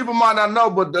 Some people might not know,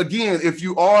 but again, if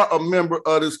you are a member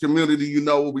of this community, you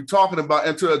know what we're talking about.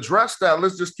 And to address that,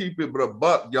 let's just keep it a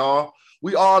buck, y'all.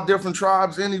 We all different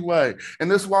tribes anyway. And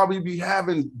that's why we be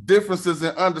having differences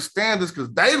and understand this,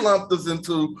 because they lumped us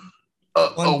into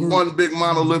one big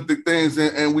monolithic things,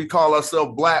 and we call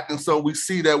ourselves Black, and so we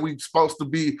see that we're supposed to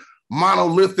be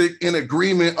monolithic in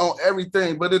agreement on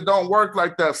everything, but it don't work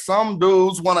like that. Some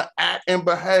dudes want to act and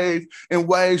behave in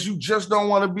ways you just don't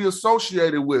want to be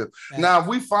associated with. Now, if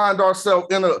we find ourselves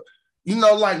in a, you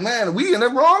know, like, man, we in the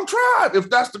wrong tribe. If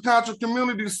that's the conscious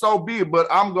community, so be it, but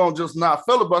I'm going to just not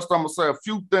filibuster. I'm going to say a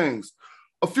few things.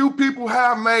 A few people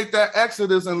have made that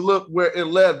exodus and look where it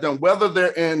led them, whether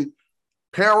they're in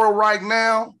peril right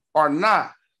now or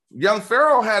not. Young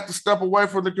Pharaoh had to step away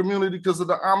from the community because of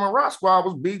the Amin-Ra Squad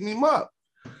was beating him up.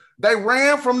 They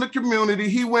ran from the community.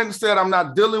 He went and said, I'm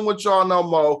not dealing with y'all no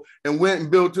more, and went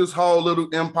and built his whole little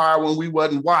empire when we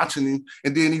wasn't watching him.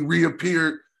 And then he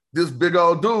reappeared, this big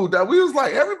old dude that we was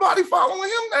like, everybody following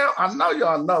him now. I know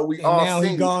y'all know. We all now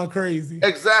he gone crazy.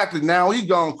 Exactly. Now he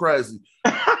gone crazy.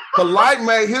 Polite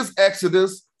made his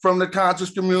exodus from the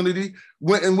conscious community,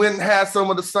 went and had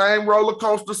some of the same roller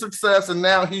coaster success, and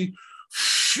now he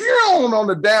shone on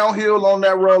the downhill on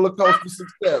that roller coaster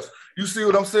success. You see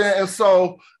what I'm saying? And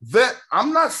so that,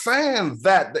 I'm not saying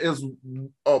that is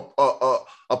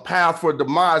a path for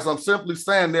demise. I'm simply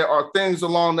saying there are things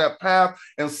along that path,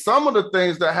 and some of the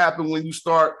things that happen when you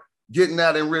start getting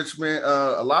that enrichment,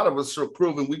 a lot of us are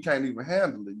proving we can't even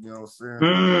handle it. You know what I'm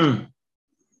saying?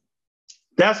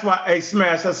 That's why, hey,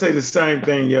 Smash, I say the same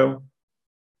thing, yo.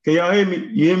 Can y'all hear me?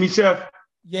 You hear me, Chef?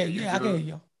 Yeah, I can hear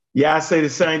you. Yeah, I say the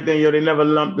same thing, yo. They never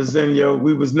lumped us in, yo.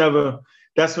 We was never,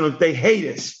 that's when they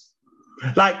hate us.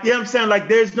 Like, you know what I'm saying? Like,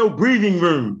 there's no breathing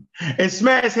room. And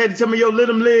Smash had to tell me, yo, let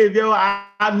them live, yo. I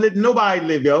let nobody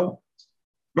live, yo.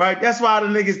 Right? That's why the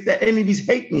niggas, the enemies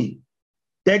hate me.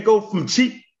 They go from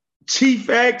Chief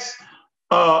X,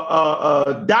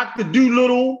 Dr.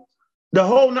 Doolittle, the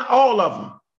whole, all of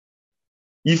them.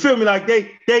 You feel me? Like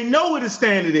they know what the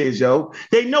standard is, yo.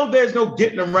 They know there's no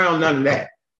getting around none of that.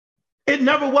 It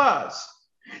never was.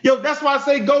 Yo, that's why I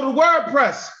say go to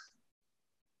WordPress,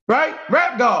 right?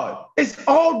 Rap God. It's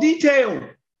all detailed.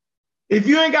 If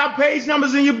you ain't got page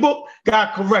numbers in your book,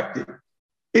 got corrected.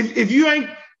 If you ain't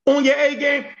on your A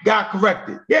game, got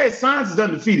corrected. Yeah, science is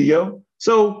undefeated, yo.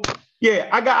 So Yeah,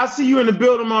 I see you in the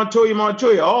building, Montoya.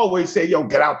 Montoya always say, yo,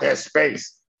 get out that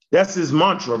space. That's his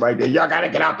mantra right there. Y'all gotta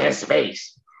get out that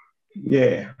space.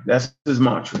 Yeah, that's his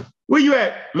mantra. Where you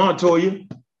at, Montoya?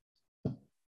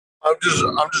 I'm just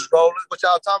rolling. What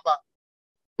y'all talking about?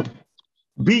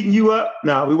 Beating you up?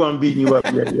 No, we weren't beating you up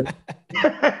yet.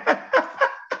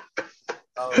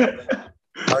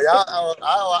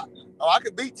 I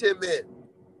could beat 10 men.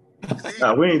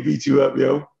 Nah, we ain't beat you up,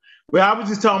 yo. Well, I was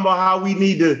just talking about how we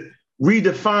need to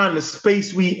redefine the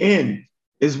space we in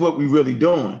is what we really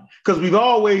doing. Because we've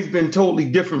always been totally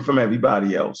different from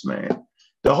everybody else, man.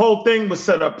 The whole thing was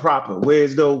set up proper.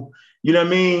 Whereas though, you know what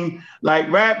I mean? Like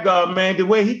Rap God, man, the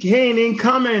way he ain't even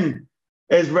coming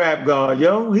as Rap God,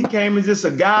 yo. He came as just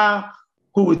a guy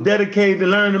who was dedicated to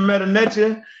learn the meta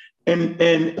nature and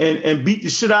beat the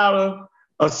shit out of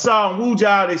Asar and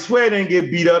Wuja. They swear they didn't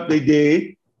get beat up. They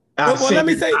did. Well, let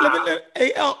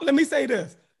me say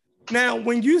this. Now,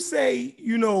 when you say,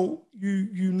 you know,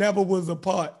 you never was a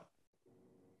part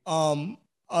of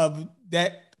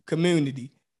that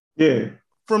community. Yeah.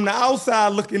 From the outside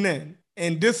looking in,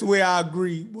 and this is where I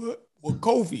agree with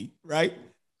Kofi, right?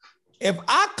 If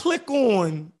I click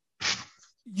on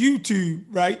YouTube,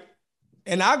 right,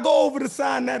 and I go over to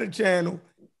Sinetta channel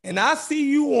and I see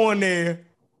you on there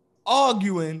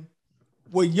arguing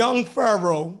with Young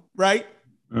Pharaoh, right?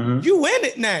 Mm-hmm. You in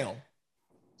it now,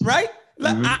 right?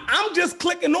 Like, I'm just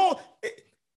clicking on.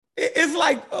 It's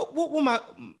like what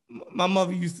my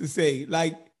mother used to say.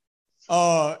 Like,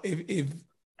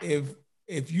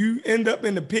 if you end up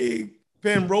in the pig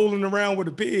pen rolling around with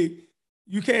a pig,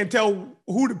 you can't tell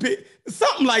who the pig.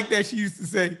 Something like that she used to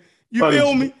say. You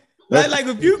feel me? Like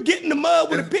if you get in the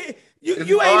mud with a pig,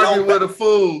 you ain't arguing with a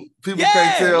fool. People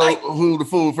can't tell who the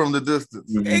fool from the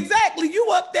distance. Exactly.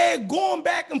 You up there going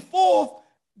back and forth,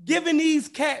 giving these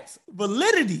cats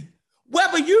validity.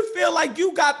 Whether you feel like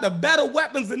you got the better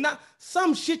weapons or not,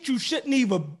 some shit you shouldn't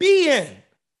even be in,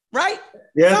 right?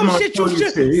 Yeah, some shit you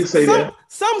should.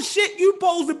 Some shit you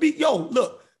supposed to be. Yo,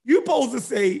 look, you supposed to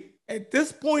say at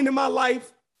this point in my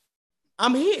life,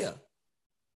 I'm here.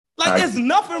 Like there's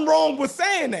nothing wrong with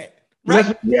saying that,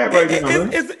 right?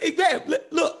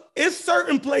 Look, it's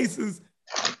certain places,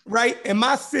 right, in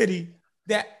my city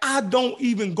that I don't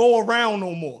even go around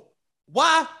no more.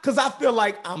 Why? Because I feel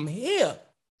like I'm here.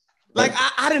 Like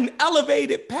I didn't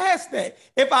elevate it past that.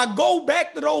 If I go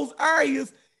back to those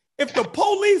areas, if the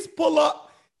police pull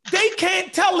up, they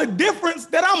can't tell the difference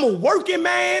that I'm a working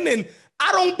man and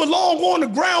I don't belong on the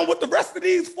ground with the rest of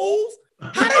these fools.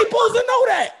 How they supposed to know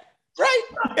that, right?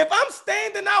 If I'm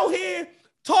standing out here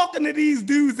talking to these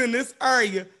dudes in this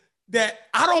area that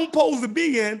I don't supposed to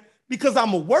be in because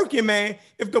I'm a working man,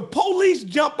 if the police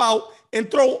jump out and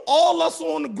throw all us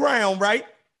on the ground, right?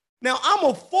 Now, I'm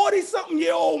a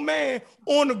 40-something-year-old man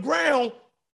on the ground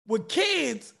with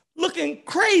kids looking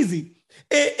crazy.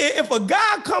 If a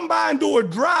guy come by and do a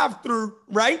drive-through,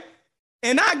 right,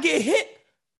 and I get hit,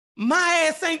 my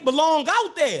ass ain't belong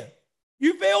out there.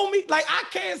 You feel me? Like, I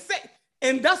can't say.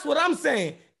 And that's what I'm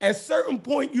saying. At a certain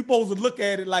point, you're supposed to look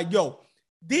at it like, yo,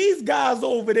 these guys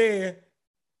over there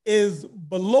is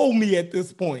below me at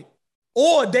this point.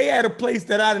 Or they at a place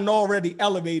that I done already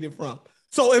elevated from.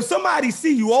 So if somebody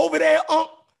see you over there,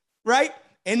 right,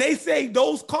 and they say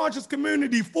those conscious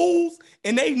community fools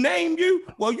and they name you,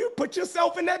 well, you put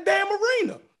yourself in that damn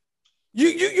arena.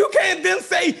 You can't then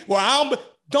say, well,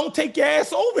 don't take your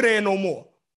ass over there no more.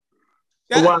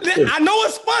 I know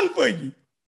it's fun for you,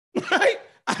 right?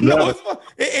 I know it's fun.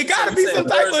 It got to be some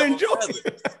type of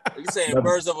enjoyment. You saying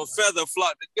birds of a feather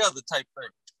flock together type thing.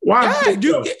 Why?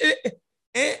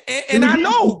 And I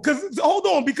know, because hold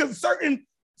on, because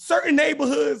certain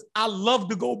neighborhoods, I love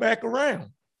to go back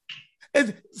around.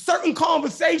 And certain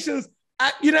conversations,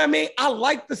 you know what I mean? I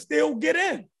like to still get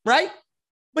in, right?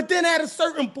 But then at a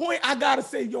certain point, I got to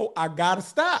say, yo, I got to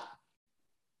stop.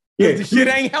 Yeah, the shit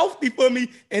ain't healthy for me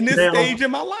in this stage in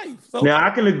my life. So, now, I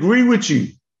can agree with you.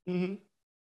 Mm-hmm.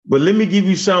 But let me give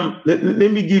you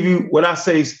let me give you what I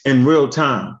say in real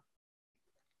time.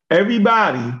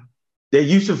 Everybody that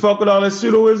used to fuck with all that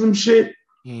pseudoism shit,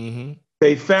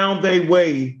 they found their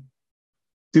way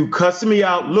through cussing me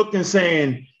out, looking,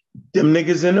 saying, them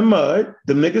niggas in the mud,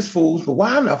 them niggas fools, but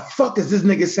why in the fuck is this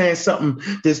nigga saying something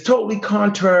that's totally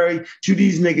contrary to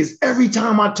these niggas? Every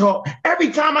time I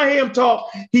hear him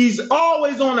talk, he's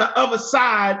always on the other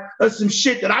side of some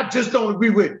shit that I just don't agree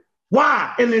with.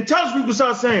 Why? And the intelligent people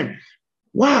start saying,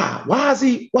 why? Why is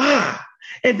he? Why?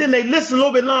 And then they listen a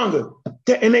little bit longer.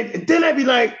 And then they be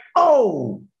like,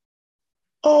 oh.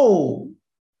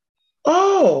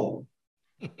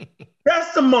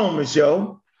 That's the moment,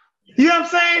 yo. You know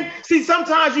what I'm saying? See,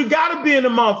 sometimes you gotta be in the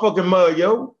motherfucking mud,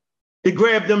 yo. to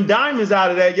grab them diamonds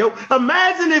out of that, yo.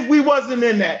 Imagine if we wasn't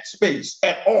in that space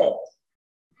at all.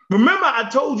 Remember, I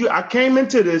told you I came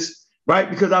into this, right,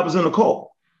 because I was in a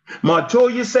call.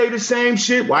 Montoya say the same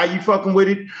shit. Why you fucking with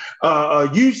it?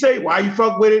 You say, why you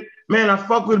fuck with it? Man, I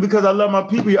fuck with it because I love my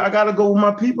people. I got to go with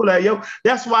my people there, yo.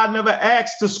 That's why I never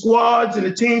asked the squads and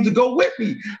the teams to go with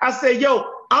me. I say, yo,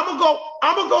 I'm going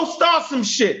to go start some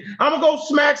shit. I'm going to go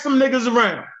smack some niggas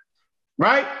around,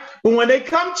 right? But when they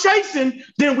come chasing,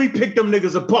 then we pick them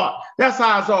niggas apart. That's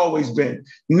how it's always been.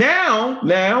 Now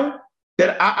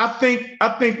that I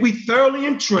think we thoroughly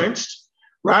entrenched,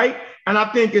 right? And I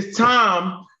think it's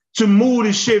time to move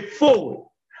the shit forward.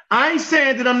 I ain't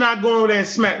saying that I'm not going over there and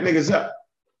smack niggas up,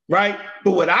 right?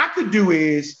 But what I could do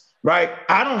is, right,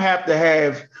 I don't have to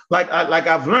have, like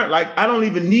I've learned, like I don't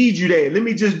even need you there. Let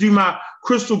me just do my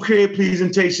crystal clear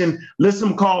presentation, let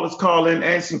some callers call in,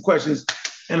 answer some questions,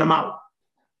 and I'm out.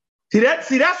 See, that's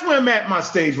where I'm at my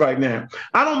stage right now.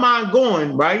 I don't mind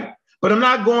going, right? But I'm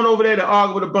not going over there to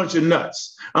argue with a bunch of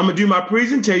nuts. I'm going to do my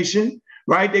presentation,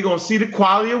 right? They're going to see the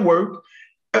quality of work,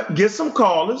 get some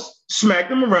callers, smack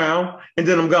them around, and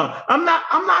then I'm gone. I'm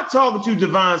not talking to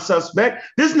Divine Suspect.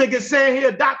 This nigga saying he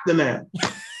a doctor now.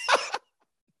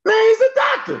 Man, he's a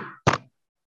doctor.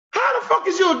 How the fuck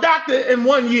is you a doctor in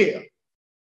 1 year?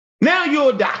 Now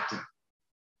you're a doctor.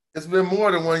 It's been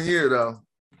more than 1 year, though.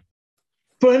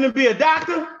 For him to be a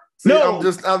doctor? See, no.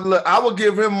 I would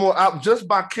give him more, just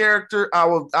by character, I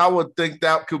would think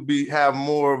that could have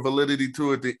more validity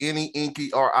to it than any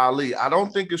Inky or Ali. I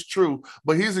don't think it's true,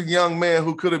 but he's a young man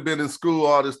who could have been in school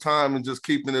all this time and just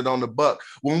keeping it on the buck.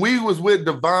 When we was with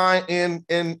Divine in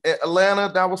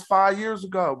Atlanta, that was 5 years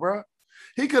ago, bro.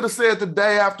 He could have said the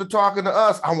day after talking to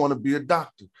us, I want to be a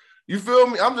doctor. You feel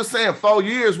me? I'm just saying 4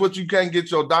 years, what you can't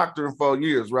get your doctor in 4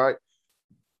 years, right?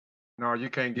 No,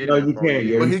 you can't get no, it. You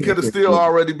can't. But he could have still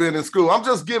already been in school. I'm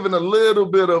just giving a little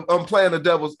bit of, I'm playing the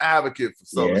devil's advocate for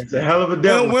something. Yeah, it's a hell of a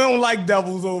devil. We don't like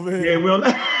devils over here. Yeah, we don't.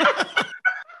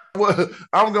 Well,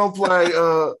 I'm gonna play,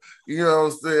 you know,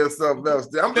 saying something else.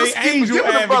 I'm just giving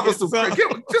the brother some credit.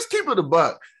 Just keep it a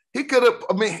buck. He could have.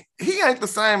 I mean, he ain't the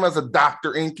same as a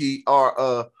Dr. Inky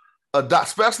or a doc,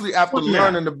 especially after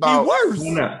learning about. He worse.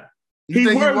 You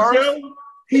think he worse?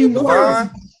 He worse.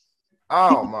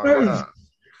 Oh my God.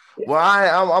 Well,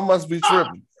 I must be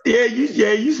tripping. Yeah,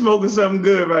 you smoking something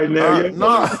good right now.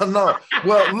 No.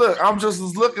 Well, look, I'm just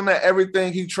looking at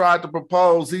everything he tried to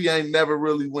propose. He ain't never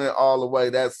really went all the way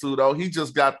that pseudo. He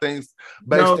just got things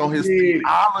based on his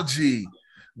theology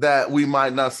that we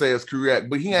might not say is correct.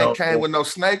 But he ain't came with no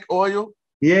snake oil.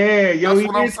 Yeah, yo, that's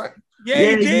what I'm saying. Yeah,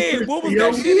 he did. What was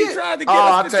that shit he tried to get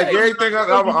us to take? I take everything.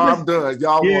 I'm done.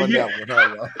 Y'all won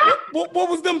that one. What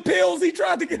was them pills he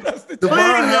tried to get us to take?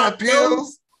 Divine had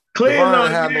pills. Divine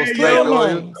had no snake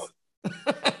oil.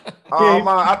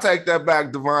 I take that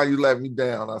back, Divine. You let me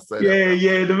down. I say that.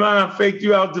 Yeah. Divine faked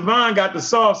you out. Divine got the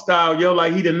soft style, yo.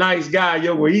 Like he the nice guy,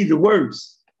 yo. Where he the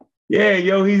worst. Yeah,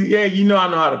 yo. You know I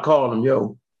know how to call him,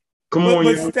 yo. Come on,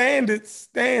 but yo.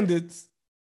 Standards.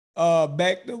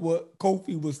 Back to what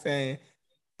Kofi was saying.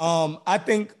 I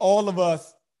think all of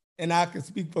us, and I can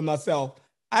speak for myself,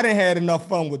 I done had enough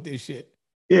fun with this shit.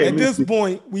 Yeah. At this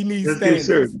point, we need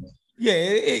standards.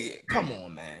 Yeah, come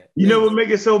on, man. You know what make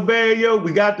it so bad, yo?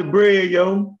 We got the bread,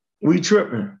 yo. We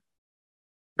tripping.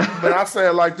 But I say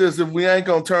it like this: if we ain't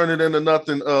gonna turn it into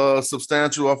nothing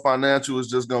substantial or financial, it's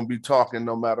just gonna be talking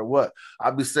no matter what.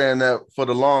 I've been saying that for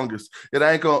the longest. It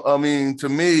ain't gonna. I mean, to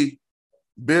me,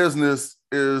 business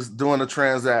is doing a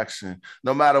transaction.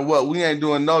 No matter what, we ain't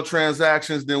doing no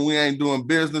transactions, then we ain't doing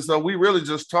business. So we really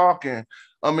just talking.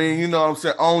 I mean, you know what I'm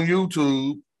saying, on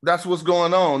YouTube. That's what's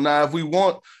going on. Now, if we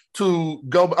want to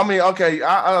go, I mean, okay,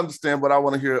 I understand, but I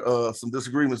want to hear some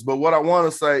disagreements. But what I want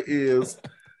to say is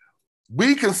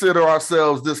we consider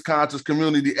ourselves this conscious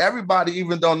community. Everybody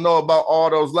even don't know about all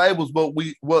those labels, but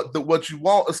what you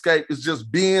won't escape is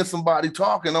just being somebody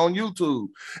talking on YouTube.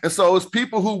 And so it's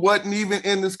people who wasn't even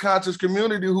in this conscious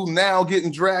community who now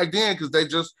getting dragged in because they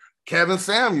just Kevin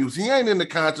Samuels. He ain't in the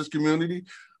conscious community.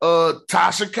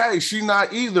 Tasha K, she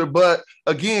not either. But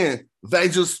again, they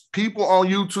just people on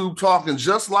YouTube talking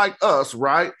just like us,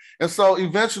 right? And so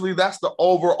eventually that's the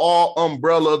overall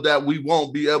umbrella that we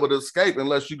won't be able to escape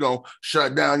unless you're going to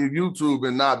shut down your YouTube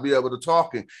and not be able to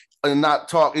talk and not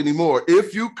talk anymore.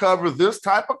 If you cover this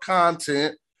type of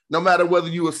content, no matter whether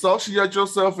you associate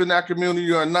yourself in that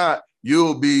community or not,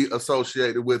 you'll be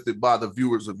associated with it by the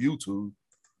viewers of YouTube.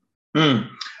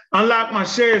 Unlock my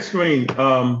share screen.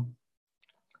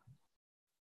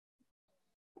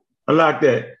 Unlock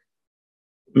that.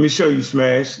 Let me show you,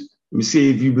 Smash. Let me see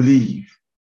if you believe.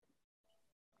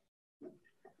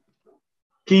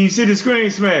 Can you see the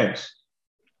screen, Smash?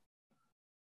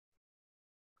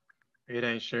 It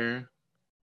ain't sharing.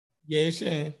 Yeah, it's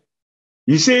sharing.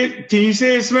 You see it? Can you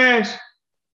see it, Smash?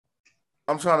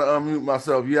 I'm trying to unmute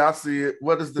myself. Yeah, I see it.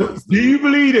 What is this? Do you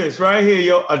believe this right here,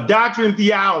 yo? A doctorate in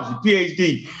theology,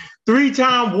 PhD,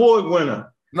 3-time award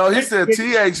winner. No, he said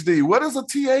THD. What is a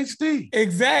THD?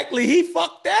 Exactly. He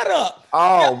fucked that up.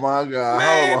 Oh my God.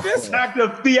 Man, hold on. This doctor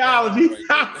of theology.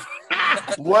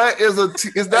 What is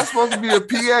is that supposed to be a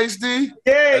PhD?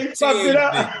 Yeah, he fucked it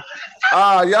up.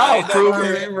 Y'all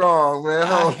proving me wrong, man.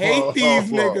 I hate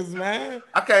these niggas, man.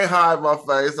 I can't hide my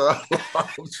face. I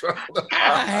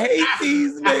hate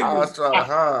these niggas. I was trying to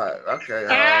hide. Okay,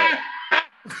 hide.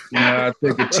 Yeah, I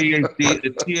think a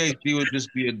THD would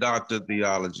just be a doctor of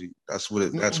theology. That's what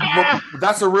it.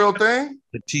 That's a real thing.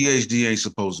 The THD ain't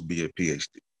supposed to be a PhD.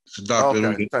 It's a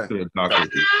doctor.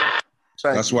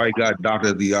 Okay, That's why he got doctor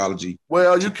of theology.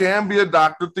 Well, you can be a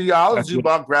doctor of theology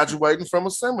by graduating from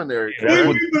a seminary.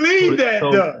 You believe that,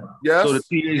 though? Yes. So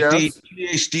the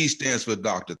PhD stands for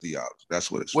doctor of theology.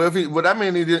 That's what it's. Well, that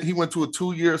mean he went to a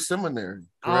 2-year seminary.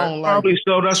 Probably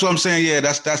so. That's what I'm saying. Yeah,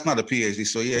 that's not a PhD.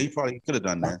 So yeah, he probably could have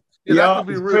done that. Yeah, that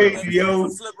could be real. Crazy, yo.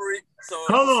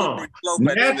 Hold on.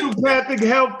 Naturopathic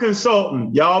health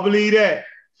consultant. Y'all believe that?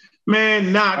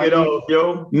 Man, knock it off,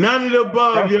 yo. None of the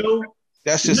above, yo.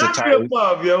 That's just knock a title. It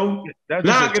above, yo.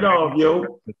 Knock it off,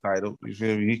 yo. The title. You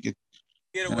feel me? He could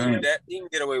get away with that. He can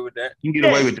get away with that. He can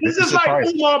get away with that. This is like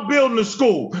Umar building a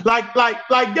school. Like,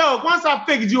 dog, once I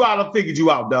figured you out, I figured you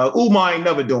out, dog. Umar ain't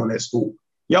never doing that school.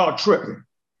 Y'all tripping.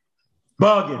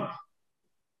 Bugging.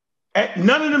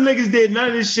 None of them niggas did none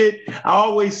of this shit. I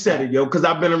always said it, yo, because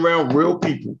I've been around real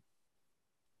people.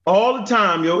 All the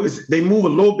time, yo, they move a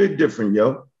little bit different,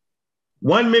 yo.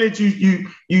 1 minute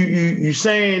you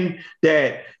saying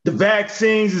that the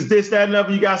vaccines is this, that, and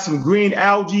other. You got some green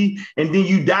algae, and then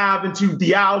you dive into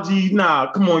theology.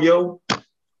 Nah, come on, yo.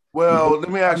 Well,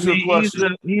 let me ask you a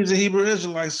question. He's a Hebrew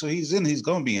Israelite, so he's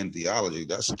gonna be in theology.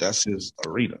 That's his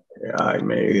arena. Yeah, all right,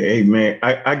 man. Hey, man,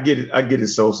 I get it. I get it,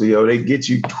 Sosa, yo. They get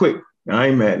you quick. I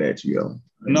ain't mad at you, yo.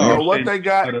 No, man, what they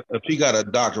got? If he got a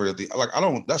doctorate,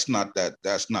 that's not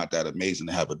that amazing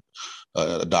to have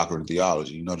a doctorate in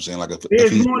theology. You know what I'm saying? Like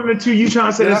it's more than 2. You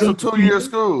trying to say that's a 2-year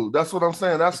school? That's what I'm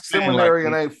saying. That's seminary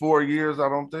and ain't 4 years. I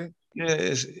don't think.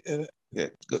 Yeah,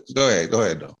 Go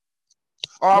ahead, though.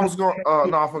 Oh, I was going.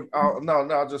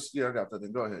 No. Just I got that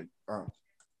thing. Go ahead.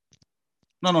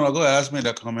 No. Go ahead. I just made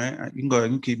that comment. You can go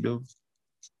ahead. You can keep doing.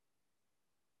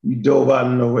 You dove out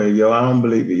of nowhere, yo. I don't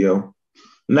believe it, yo.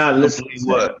 Not listening.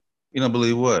 What? You don't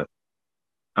believe what?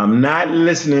 I'm not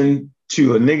listening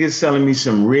to a nigga selling me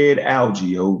some red algae,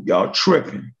 yo. Y'all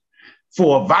tripping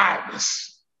for a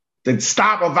virus to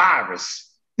stop a virus.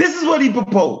 This is what he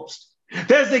proposed.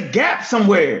 There's a gap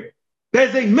somewhere.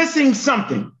 There's a missing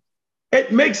something.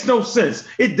 It makes no sense.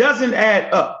 It doesn't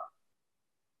add up.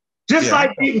 Just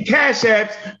like getting cash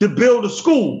apps to build a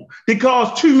school that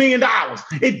costs $2 million.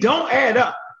 It don't add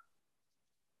up.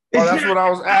 That's what I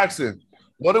was asking.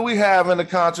 What do we have in the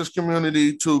conscious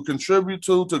community to contribute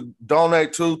to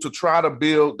donate to try to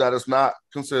build that is not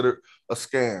considered a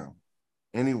scam?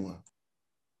 Anyone?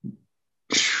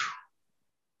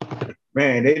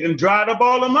 Man, they done dried up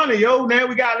all the money, yo. Now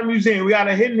we got a museum. We got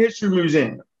a hidden history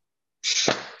museum.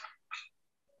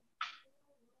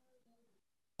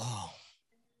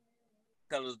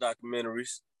 Colors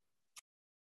documentaries.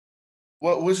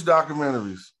 Which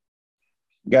documentaries?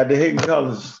 Got the Hidden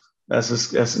Colors. That's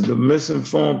the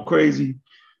misinformed, crazy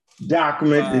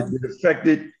document that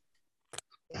affected.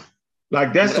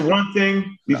 Like that's the one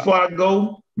thing before I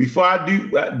do,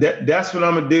 that's what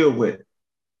I'm gonna deal with.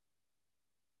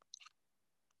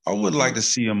 I would like to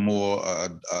see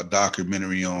a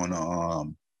documentary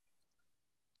on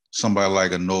somebody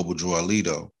like a Noble Drew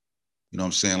Alito. You know what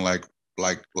I'm saying? Like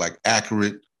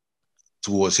accurate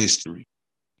towards history.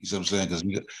 You see what I'm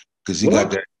saying? Because he got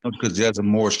that, because there's a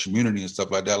Moorish community and stuff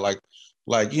like that. Like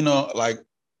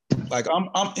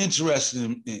I'm interested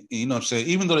in, you know what I'm saying?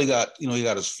 Even though he got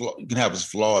his flaw, you can have his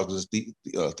flaws because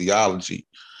it's theology.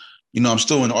 You know, I'm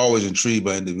still always intrigued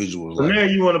by individuals. So now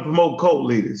you want to promote cult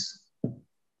leaders.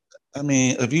 I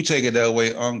mean, if you take it that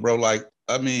way, bro,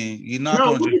 you're not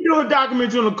going to do a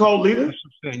documentary on a cult leader.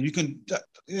 You can,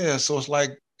 so it's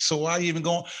like, so why are you even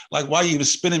going? Like, why are you even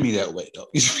spinning me that way, though?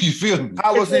 You feel me?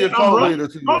 How was he a cult leader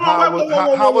to you?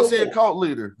 How was he a cult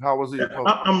leader? How was he a cult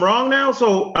leader? I'm wrong now,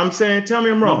 so I'm saying, tell me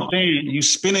I'm wrong. You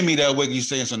spinning me that way. You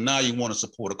saying so now you want to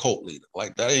support a cult leader?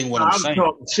 Like that ain't what I'm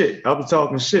saying. I was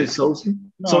talking shit, Sosa.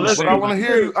 I want to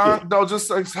hear you. No,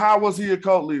 just like, how was he a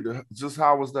cult leader? Just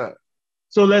how was that?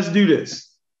 So let's do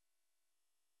this.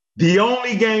 The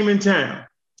only game in town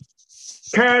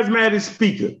charismatic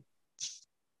speaker.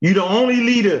 You're the only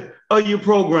leader of your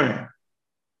program.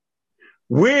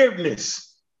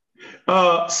 Weirdness.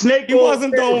 Snake. He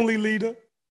wasn't the only leader.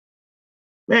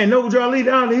 Man, Noble Draw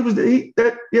leader.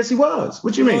 Yes, he was.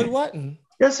 What you mean? No, he wasn't.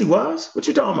 Yes, he was. What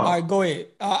you talking about? All right, go ahead.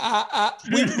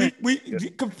 We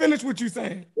can finish what you're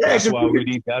saying. Yeah, That's why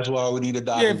we need a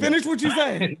document. Yeah, finish what you're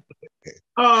saying.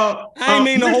 I ain't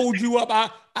mean to hold you up.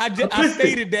 I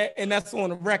stated that, and that's on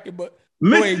the record. But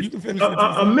go ahead, you can finish.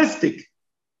 A mystic.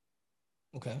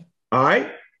 Okay. All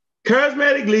right.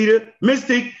 Charismatic leader,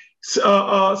 mystic,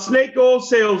 snake oil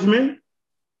salesman.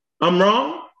 I'm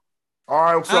wrong.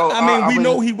 All right. So I mean, we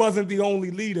know he wasn't the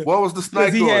only leader. What was the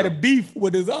snake oil? He had a beef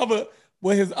with his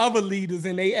other leaders,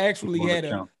 and they actually had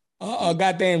a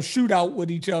goddamn shootout with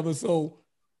each other. So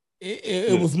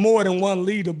it was more than one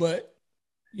leader, but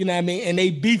you know what I mean? And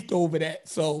they beefed over that.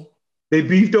 So they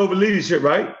beefed over leadership,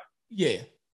 right? Yeah.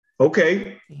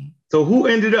 Okay. So who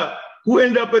ended up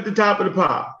at the top of the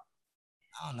pile?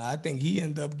 I don't know. I think he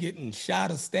ended up getting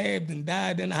shot or stabbed and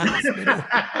died in the hospital.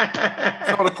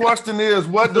 So the question is,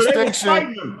 what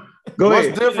distinction? What's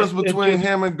the difference between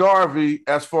him and Garvey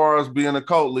as far as being a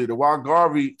cult leader? Why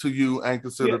Garvey to you ain't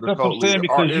considered a cult leader?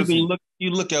 Because you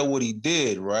look at what he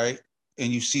did, right?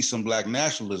 And you see some black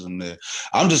nationalism there.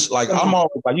 I'm just like,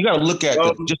 you got to look at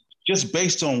just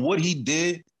based on what he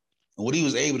did and what he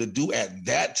was able to do at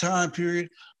that time period,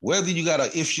 whether you got an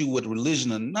issue with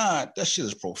religion or not, that shit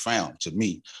is profound to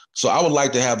me. So I would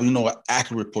like to have, an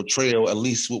accurate portrayal, at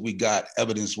least what we got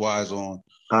evidence-wise on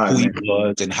who he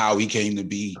was and how he came to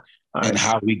be and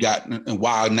how we got, and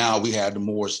why now we had the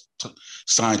Moorish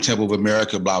Zion Temple of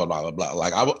America, blah, blah, blah, blah.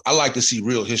 Like, I like to see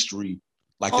real history,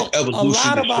 like the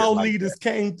evolution. A lot of our leaders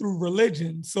came through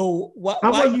religion. So why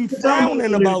are you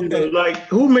frowning about that? Like,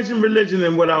 who mentioned religion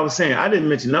and what I was saying? I didn't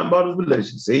mention nothing about his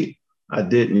religion. See? I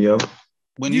didn't, yo.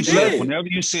 Whenever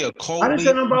you say a cult leader, I didn't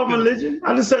say nothing about religion.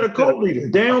 I just said a cult leader.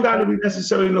 They don't got to be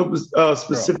necessarily no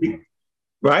specific,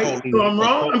 right? So I'm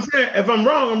wrong. I'm saying if I'm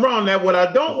wrong, I'm wrong. That what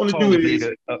I don't want to do is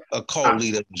a cult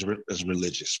leader is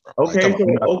religious, bro.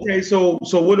 Okay, so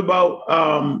what about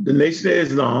the Nation of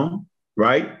Islam,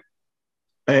 right?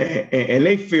 And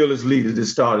they feel as leaders that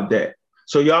started that.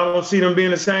 So y'all don't see them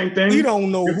being the same thing? We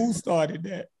don't know who started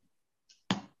that.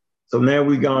 So now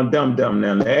we gone dumb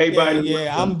now. Everybody,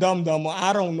 I'm dumb.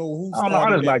 I don't know who started I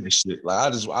just that. like the shit. Like I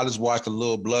just watched the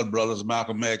little Blood Brothers,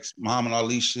 Malcolm X, Muhammad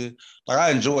Ali shit. Like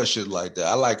I enjoy shit like that.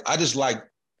 I like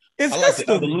the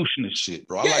evolution of shit,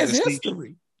 bro. I like to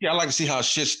history. I like to see how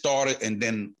shit started and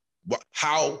then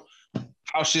how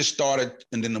shit started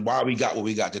and then why we got what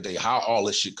we got today. How all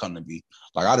this shit come to be.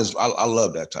 Like I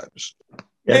love that type of shit.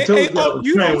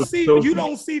 You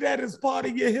don't see that as part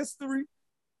of your history?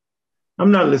 I'm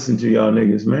not listening to y'all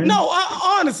niggas, man. No,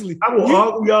 honestly. I will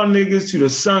argue y'all niggas to the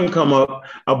sun come up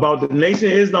about the Nation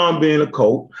of Islam being a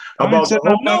cult. We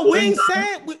ain't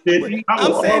saying.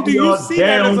 I'm saying, do you see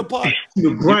that as a part? To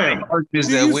the ground. Do you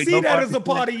see that as a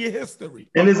part of your history?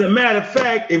 And as a matter of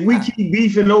fact, if we keep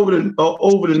beefing over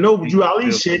the Noble Drew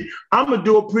Ali shit, I'm gonna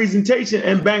do a presentation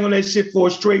and bang on that shit for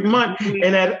a straight month.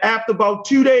 And after about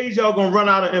 2 days, y'all gonna run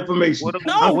out of information.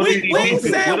 No, we ain't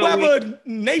saying whether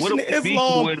Nation of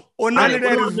Islam or none of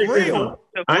that is real.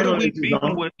 What are we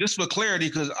beefing with? Just for clarity,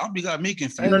 because we got me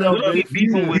confused. What are we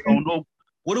beefing with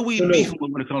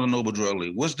when it comes to Noble Drew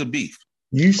Ali? What's the beef?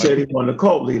 You said he wasn't a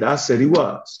cult leader. I said he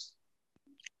was.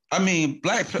 I mean,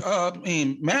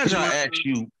 Magi asked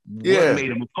you what made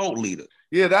him a cult leader.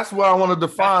 Yeah, that's what I want to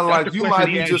define. Like you might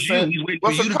be just saying,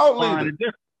 what's a cult leader?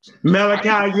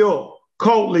 Malachi York,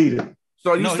 cult leader.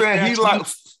 So you saying he like?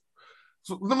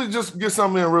 So let me just get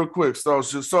something in real quick. So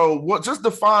what? Just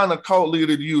define a cult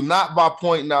leader to you, not by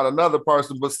pointing out another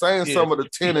person, but saying some of the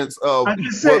tenets of. I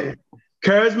just said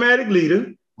charismatic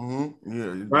leader.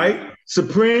 Right?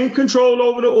 Supreme control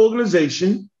over the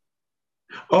organization.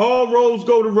 All roads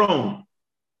go to Rome.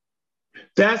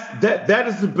 That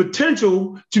is the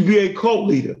potential to be a cult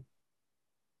leader.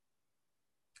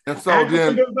 And so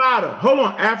African Bambaataa. Hold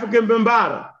on, African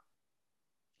Bambaataa.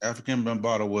 African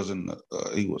Bambaataa wasn't.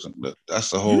 He wasn't.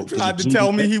 That's the whole. You tried to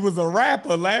tell me he was a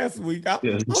rapper last week. I'm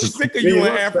sick of you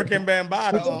and African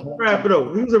Bambaataa. Rapper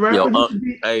though. He was a rapper. Yo,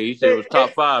 he said it was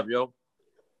top 5, yo.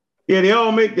 Yeah, they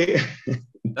all make that.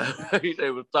 He said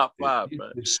it was top 5,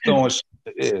 man. Some shit.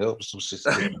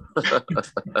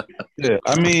 Yeah,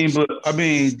 I mean.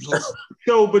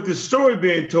 But the story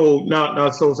being told now.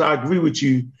 So I agree with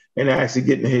you and actually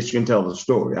getting the history and tell the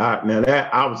story.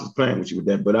 I was just playing with you with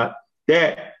that, but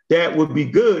that would be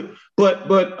good. But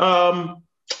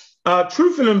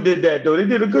Truth and them did that though. They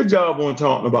did a good job on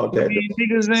talking about that.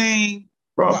 Niggas ain't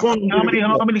Bro,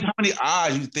 how many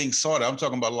eyes you think saw that? I'm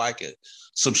talking about like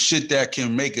some shit that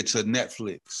can make it to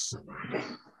Netflix.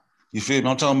 You feel me?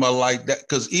 I'm talking about like that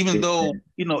because even though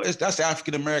that's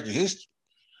African American history.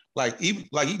 Like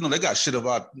they got shit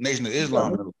about Nation of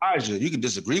Islam and Elijah. You can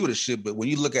disagree with the shit, but when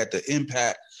you look at the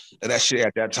impact of that shit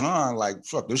at that time, like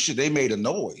fuck, this shit they made a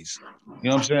noise. You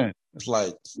know what I'm saying? It's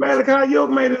like Malachi York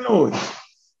made a noise.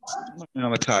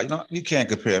 Malachi, you can't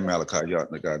compare Malachi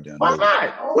York to goddamn. Why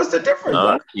not? What's the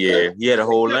difference? Yeah, he had a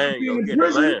whole land.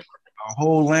 A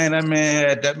whole land.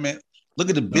 That man. Look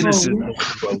at the businesses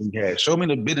we had. Show me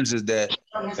the businesses that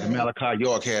Malachi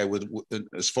York had with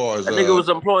as far as that nigga was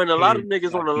employing a lot of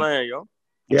niggas on the land, yo.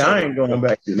 Yeah, I ain't going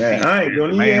back to that. I ain't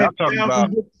going. Man, I'm talking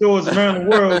about bookstores around the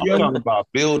world. Yo. I'm talking about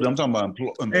building. I'm talking about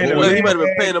employees. He might have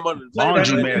been paying them under the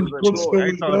laundry man. I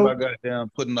ain't talking about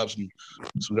goddamn putting up some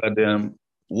goddamn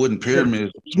wooden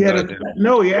pyramids. Yeah,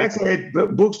 he actually had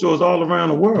bookstores all around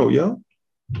the world, yo.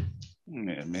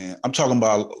 Yeah, man. I'm talking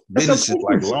about businesses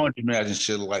like laundromats and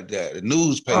shit like that. The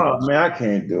newspapers. Oh man, I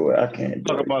can't do it. I'm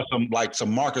talking about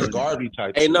some Marcus Garvey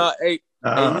type. Hey, he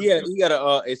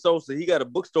got a Sosa. He got a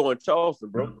bookstore in Charleston,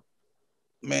 bro.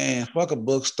 Man, fuck a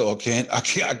bookstore, Ken. I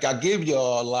give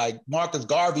y'all like Marcus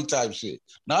Garvey type shit,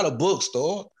 not a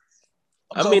bookstore.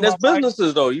 I mean, that's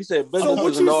businesses though. You said businesses. So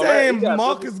what you saying,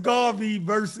 Marcus Garvey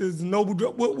versus Noble Drew?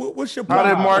 What's your how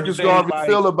did Marcus Garvey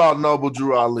feel about Noble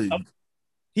Drew Ali?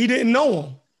 He didn't know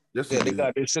him. Yes, they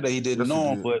said that he didn't know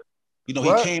him, but he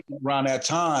came around that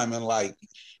time and like,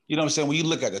 you know what I'm saying? When you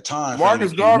look at the time,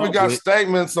 Marcus Garvey got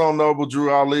statements on Noble Drew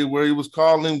Ali where he was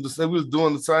calling him to say he was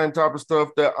doing the same type of stuff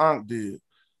that Ankh did.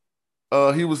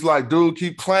 He was like, dude,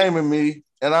 keep claiming me,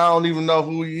 and I don't even know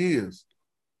who he is.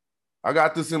 I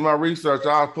got this in my research.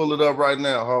 I'll pull it up right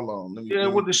now. Hold on.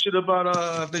 What the shit about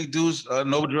I think dudes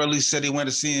Noble Drew Ali said he went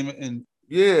to see him and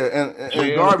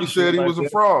and Garvey said he was a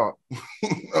fraud.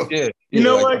 You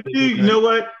know what, dude? You know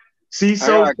what? See,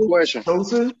 Sosa,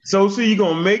 you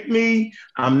gonna make me?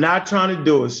 I'm not trying to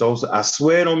do it, Sosa. I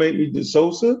swear, don't make me do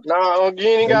Sosa. Nah, you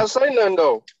ain't gotta say nothing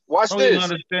though. Watch this. You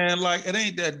understand? Like it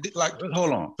ain't that. Like,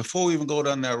 hold on. Before we even go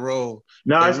down that road.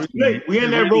 Nah, it's too late. We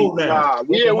in that road now.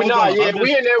 We in that road.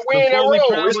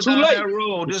 It's too late. I'm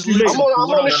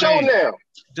on the show now.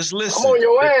 Just listen. I'm on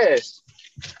your ass.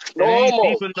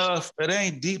 It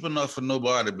ain't deep enough for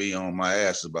nobody to be on my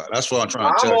ass about. That's what I'm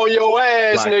trying to tell you. I'm on your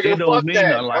ass, like, nigga. Fuck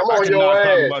that. Like, I'm on your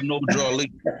ass. About Noble Drew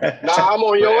Ali. Nah, I'm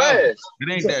on your ass.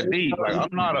 It ain't that deep. Like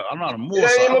I'm not a Moor. It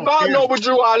ain't even about Noble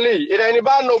Drew Ali. It ain't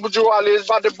about Noble Drew Ali. It's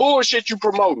about the bullshit you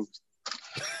promoting.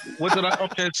 What did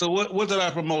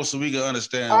I promote so we can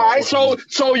understand? All right, so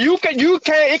you can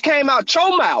it came out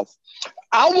your mouth.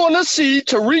 I want to see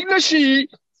Tariq Nasheed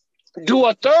do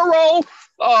a thorough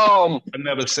I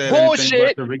never said bullshit.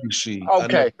 Anything about the Nasheed.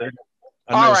 Okay.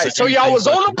 All right. So y'all was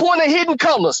on the point of hidden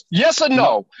colors. Yes or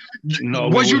no? No.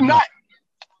 Was you not?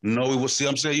 No, we will see.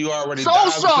 I'm saying you already.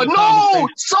 Sosa.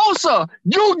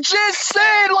 You just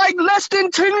said like less than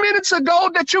 10 minutes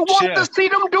ago that you want to see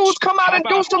them dudes come out and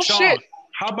do some shit.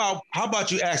 How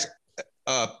about you ask?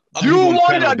 You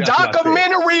wanted a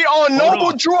documentary on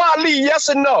Noble Drew Ali, yes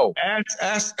or no?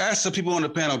 Ask the people on the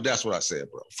panel. That's what I said,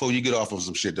 bro. Before you get off of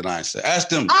some shit that I ain't said. Ask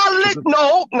them.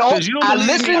 No. I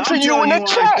listened to you in the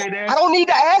chat. I don't need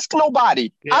to ask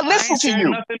nobody. Yeah, I listened to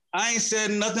you. I ain't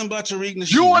said nothing about Tariq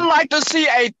Nasheed. You would like to see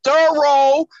a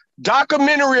thorough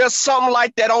documentary or something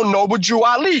like that on Noble Drew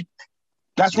Ali.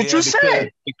 That's what you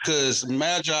said. Because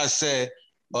Magi said,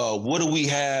 what do we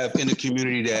have in the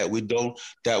community that we don't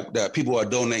that people are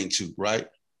donating to, right?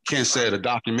 Ken said a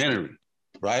documentary,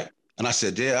 right? And I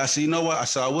said, yeah, I said, you know what? I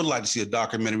said I would like to see a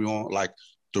documentary on like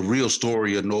the real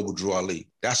story of Noble Drew Ali.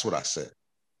 That's what I said.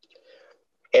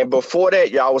 And before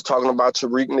that, y'all was talking about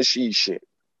Tariq Nasheed shit.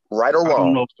 Right or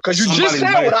wrong? Because you just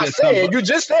said what I said. You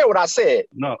just said what I said.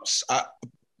 No,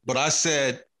 but I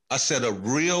said a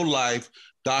real life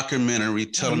documentary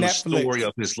telling the story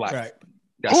of his life. Right.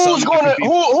 Who's gonna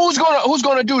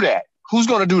do that? Who's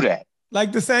gonna do that?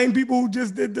 Like the same people who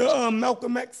just did the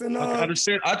Malcolm X and I just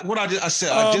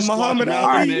Muhammad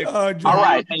Ali. All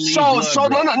right. So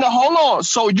no, hold on.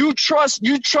 So you trust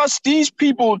these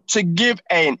people to give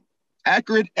an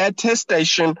accurate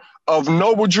attestation of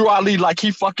Noble Drew Ali like he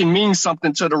fucking means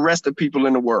something to the rest of people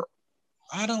in the world?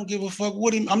 I don't give a fuck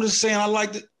what he. I'm just saying I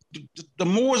like the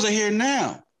Moors are here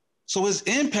now, so his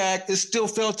impact is still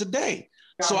felt today.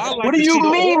 So I like what do you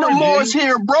mean the Moors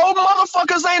here, bro?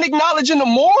 Motherfuckers ain't acknowledging the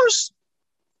Moors.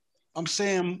 I'm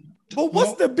saying, but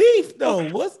what's the beef though?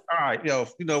 All right, yo,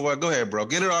 you know what? Go ahead, bro.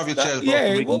 Get it off your chest, bro. Yeah,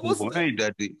 it ain't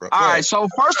that deep, bro. All right. So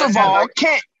first of all,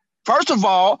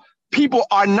 people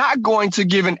are not going to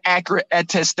give an accurate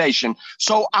attestation.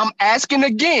 So I'm asking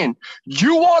again,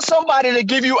 you want somebody to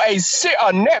give you a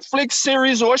Netflix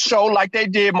series or show like they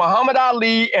did Muhammad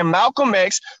Ali and Malcolm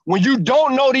X when you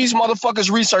don't know these motherfuckers'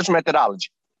 research methodology.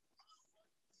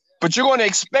 But you're going to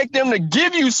expect them to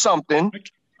give you something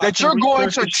that you're going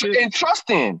to entrust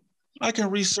in. I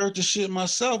can research the shit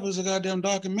myself as a goddamn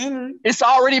documentary. It's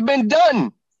already been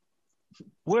done.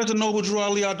 Where's the Noble Drew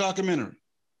Ali documentary?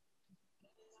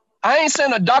 I ain't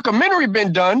saying a documentary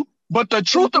been done, but the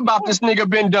truth about this nigga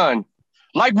been done.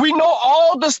 Like, we know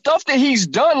all the stuff that he's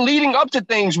done leading up to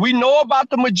things. We know about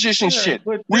the magician shit.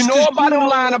 We know about him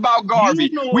lying about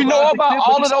Garvey. We know about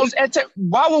all of those.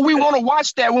 Why would we want to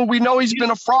watch that when we know he's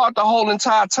been a fraud the whole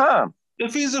entire time?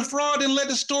 If he's a fraud, then let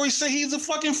the story say he's a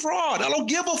fucking fraud. I don't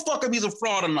give a fuck if he's a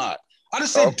fraud or not. I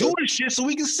just said do the shit so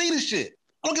we can see the shit.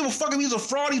 I don't give a fuck if he's a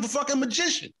fraud, he's a fucking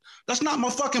magician. That's not my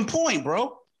fucking point,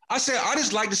 bro. I said I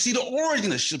just like to see the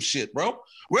origin of shit, bro.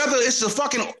 Whether it's the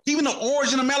fucking, even the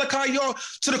origin of Malachi York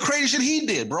to the crazy shit he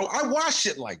did, bro. I watch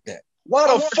shit like that. Why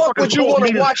the fuck would you want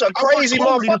to watch a crazy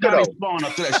motherfucker though?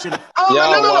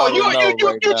 No.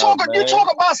 You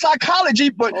talk about psychology,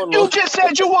 but you just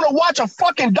said you want to watch a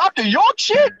fucking Dr. York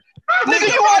shit? Nigga,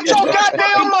 you out your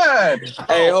goddamn mind.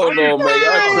 Hey, hold on,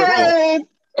 man.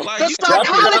 Like, the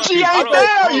psychology ain't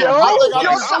there, yo.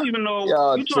 I don't even know.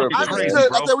 I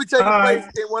said we take a break.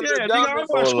 I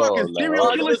watch fucking serial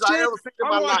killer shit.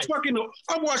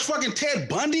 I watch fucking Ted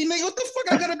Bundy, nigga. What the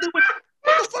fuck I gotta do with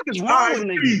what the fuck is wrong with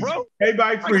niggas, bro?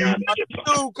 Everybody free.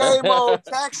 Dude came on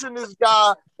taxing this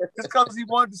guy just because he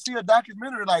wanted to see a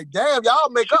documentary. Like, damn, y'all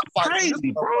make up fights.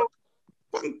 Crazy, bro.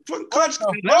 Don't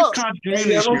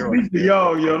speak to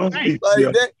y'all, yo. Don't speak to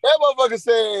y'all. That motherfucker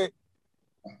said,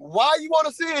 why you want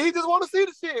to see it? He just want to see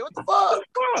the shit. What the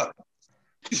fuck?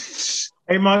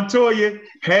 Hey, Montoya,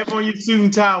 have on your suit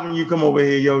and tie when you come over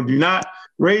here, yo. Do not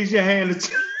raise your hand.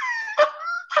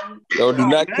 Yo, do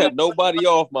not cut nobody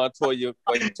off, Montoya,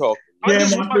 while you talking. Yeah,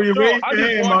 Montoya, raise your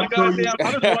hand, Montoya.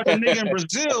 I just watched a nigga in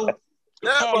Brazil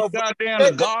called goddamn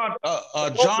the God,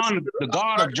 John, the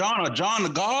God of John, or John the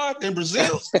God in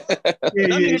Brazil.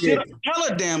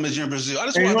 Hella damage in Brazil. I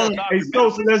just want Hey,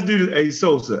 Sosa, let's do this. Hey,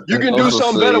 Sosa. You can do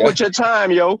something better with your time,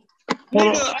 yo. Hold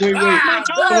on. Wait. What do with my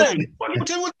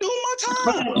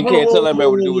time? You can't tell that man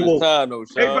what to do with his time, though,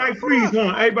 Sean. Everybody freeze, hold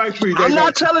on. Everybody freeze. I'm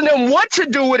not telling him what to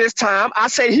do with his time. I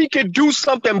say he could do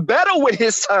something better with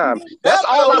his time. That's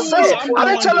all I said. I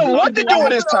didn't tell him what to do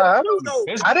with his time.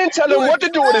 I didn't tell him what to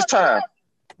do with his time.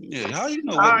 Yeah, how you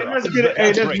know? All right, let's get it.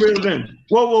 Hey, let's reel in.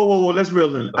 Whoa. Let's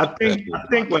reel in. I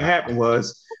think what happened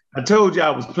was I told you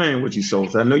I was playing with you,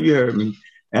 Sosa. I know you heard me.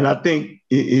 And I think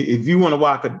if you want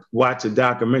to watch a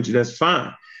documentary, that's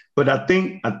fine. But I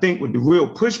think what the real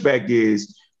pushback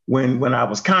is when I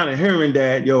was kind of hearing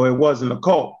that, yo, it wasn't a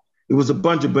cult. It was a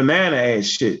bunch of banana ass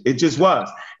shit. It just was.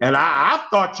 And I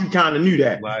thought you kind of knew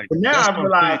that. Like, but now I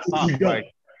realize you don't.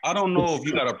 Like, I don't know if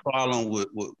you got a problem with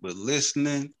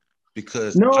listening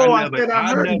because I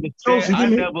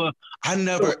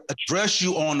never addressed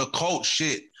you on the cult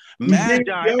shit.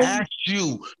 Magi asked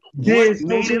you what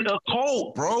made it a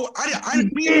cult, bro.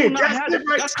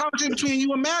 That's conversation between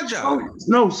you and Magi.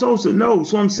 No, Sosa, no.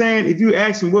 So I'm saying if you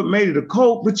asking what made it a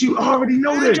cult, but you already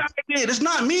know Magi that. did. It's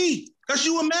not me. That's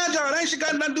you and Magi. That ain't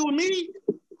got nothing to do with me.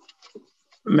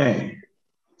 Man.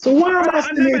 So why am I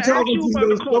sitting here talking to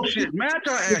you? Magi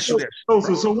asked you that.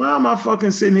 So why am I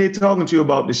fucking sitting here talking to you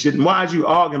about this shit? And why are you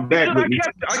arguing back with me?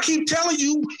 I keep telling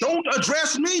you, don't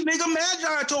address me, nigga.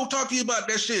 Magi talk to you about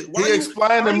that shit. He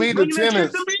explained to me the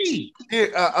tenets.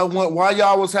 While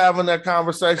y'all was having that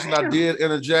conversation, I did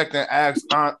interject and ask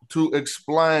Aunt to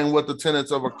explain what the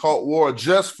tenets of a cult were,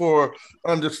 just for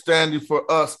understanding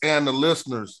for us and the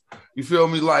listeners. You feel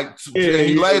me? Like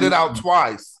he laid it out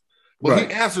twice, but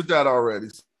he answered that already.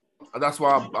 That's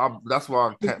why I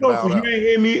can't bow out. You ain't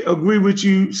hear me agree with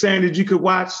you saying that you could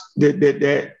watch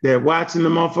that watching the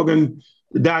motherfucking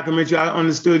documentary. I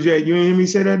understood you. You ain't hear me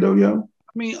say that though, yo.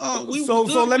 I mean, so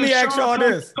let me ask y'all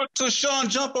this. To Sean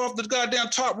jump off the goddamn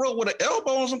top rope with an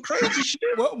elbow on some crazy shit.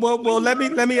 Well, let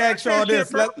me ask y'all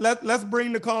this. Let's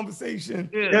bring the conversation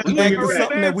back to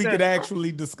something that we could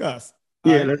actually discuss.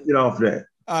 Yeah, let's get off that.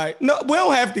 All right. No, we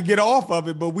don't have to get off of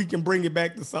it, but we can bring it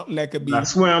back to something that could be. I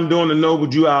swear I'm doing the Noble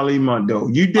Drew Ali month, though.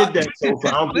 You did that, so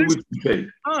I don't do what you say.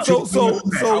 I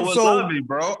love you,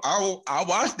 bro. I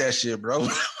watched that shit, bro.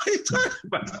 What are you talking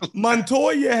about?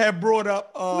 Montoya had brought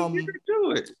up,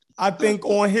 I think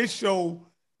on his show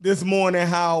this morning,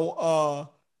 how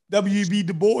W.B.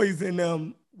 Du Bois and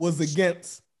them was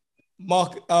against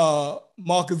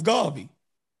Marcus Garvey,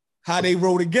 how they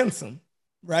wrote against him,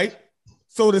 right?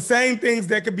 So the same things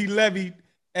that could be levied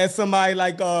as somebody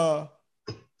like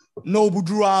Noble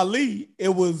Drew Ali, it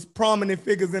was prominent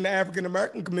figures in the African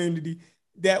American community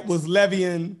that was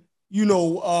levying,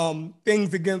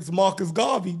 things against Marcus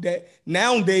Garvey that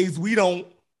nowadays we don't,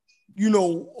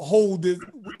 hold this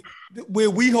where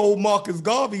we hold Marcus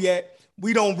Garvey at.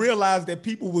 We don't realize that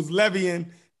people was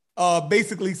levying,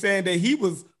 basically saying that he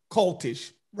was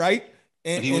cultish, right?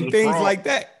 And things fraud. Like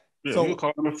that. Yeah, so you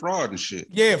call him a fraud and shit.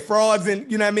 Yeah, frauds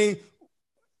and you know what I mean.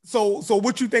 So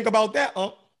what you think about that,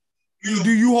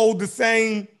 Do you hold the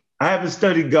same? I haven't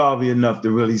studied Garvey enough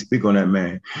to really speak on that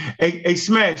man. Hey,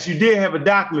 Smash, you did have a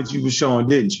document you were showing,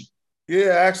 didn't you?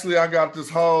 Yeah, actually, I got this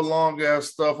whole long-ass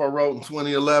stuff I wrote in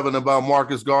 2011 about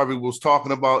Marcus Garvey. Was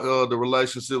talking about the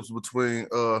relationships between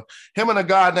him and a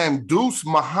guy named Deuce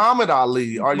Muhammad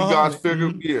Ali. Are you guys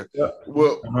figuring? Mm-hmm. Yeah.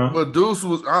 Well, but Deuce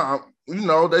was,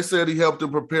 they said he helped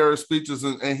him prepare his speeches,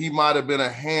 and he might have been a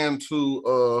hand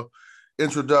to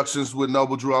introductions with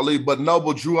Noble Drew Ali. But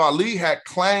Noble Drew Ali had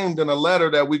claimed in a letter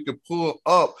that we could pull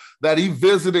up that he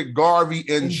visited Garvey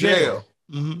in jail.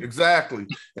 Mm-hmm. Exactly.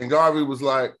 And Garvey was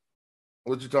like,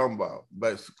 what you talking about,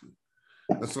 basically?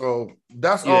 And so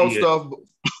that's all stuff.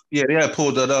 Yeah, they had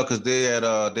pulled that up because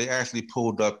they actually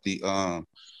pulled up the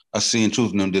I seen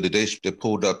Truth in them did it. They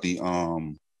pulled up the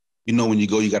when you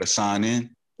go you got to sign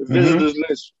in. The visitors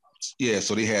list. Yeah,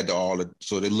 so they had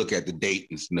so they look at the date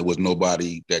and there was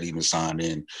nobody that even signed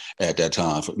in at that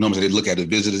time. They look at the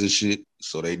visitors and shit,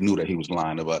 so they knew that he was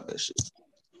lying about that shit.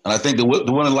 And I think the one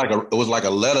it was like a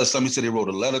letter. Somebody said they wrote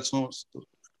a letter to him.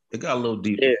 It got a little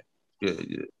deeper. Yeah.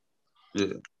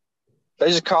 They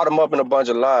just caught him up in a bunch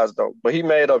of lies, though. But he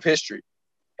made up history.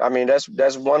 I mean, that's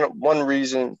one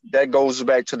reason that goes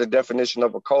back to the definition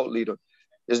of a cult leader,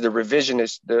 is the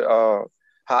revisionist,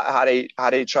 how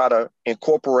they try to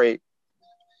incorporate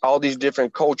all these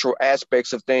different cultural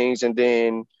aspects of things and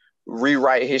then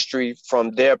rewrite history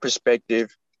from their perspective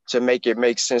to make it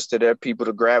make sense to their people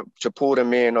to pull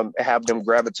them in or have them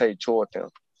gravitate toward them.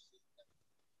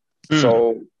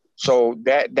 So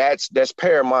that's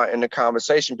paramount in the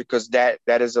conversation, because that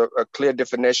is a clear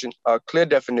definition of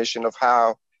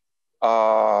how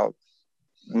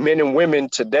men and women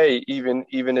today, even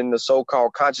in the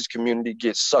so-called conscious community,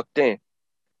 get sucked in.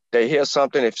 They hear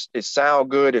something, it sounds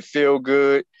good, it feel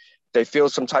good, they feel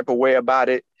some type of way about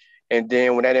it, and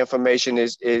then when that information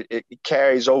it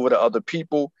carries over to other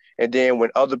people, and then when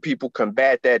other people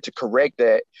combat that to correct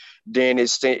that, then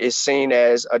it's seen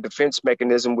as a defense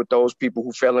mechanism with those people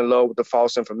who fell in love with the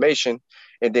false information.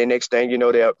 And then next thing you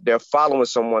know, they're following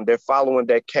someone, they're following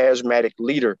that charismatic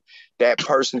leader, that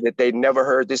person that they never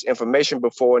heard this information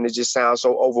before, and it just sounds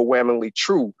so overwhelmingly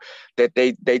true that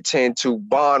they tend to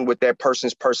bond with that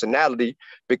person's personality,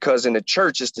 because in the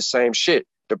church it's the same shit.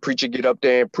 The preacher get up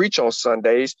there and preach on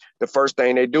Sundays. The first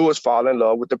thing they do is fall in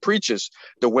love with the preachers.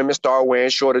 The women start wearing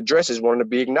shorter dresses, wanting to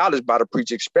be acknowledged by the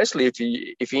preacher, especially if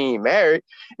he ain't married.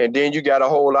 And then you got a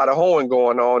whole lot of hoeing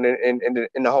going on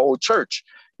in the whole church.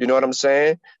 You know what I'm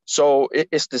saying? So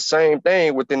it's the same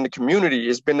thing within the community.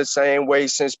 It's been the same way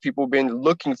since people been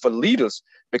looking for leaders,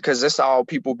 because that's all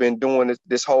people been doing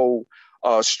this whole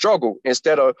struggle.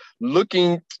 Instead of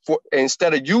using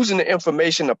the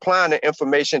information, applying the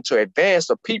information to advance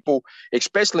the people,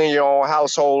 especially in your own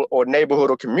household or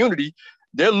neighborhood or community,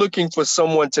 they're looking for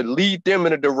someone to lead them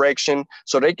in a direction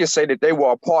so they can say that they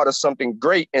were a part of something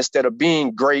great instead of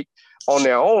being great on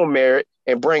their own merit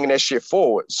and bringing that shit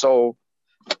forward. So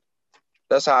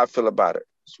that's how I feel about it.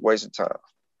 It's a waste of time.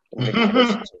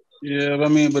 Yeah, I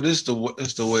mean, but it's the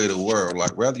way of the world.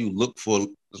 Like, rather you look for,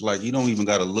 it's like you don't even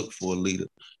got to look for a leader.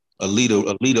 A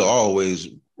leader always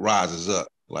rises up.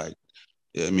 Like,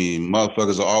 I mean,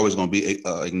 motherfuckers are always going to be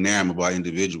enamored by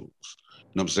individuals. You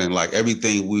know what I'm saying? Like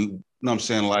everything you know what I'm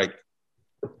saying? Like,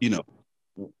 we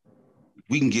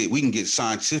can get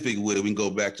scientific with it. We can go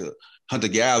back to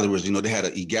hunter-gatherers. They had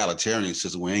an egalitarian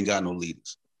system where ain't got no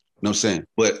leaders. You know what I'm saying?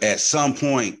 But at some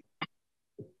point,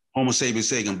 Homo sapiens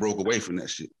sapiens broke away from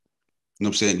that shit. You know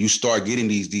what I'm saying? You start getting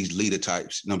these leader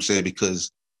types, you know what I'm saying?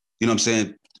 Because, you know what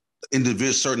I'm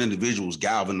saying? Certain individuals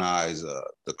galvanize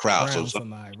the crowd. So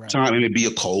sometimes it may be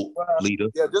a cult leader.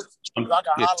 Yeah, just I can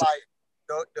highlight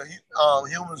the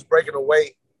humans breaking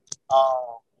away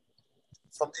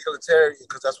from egalitarian,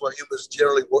 because that's what humans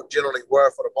generally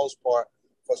were for the most part.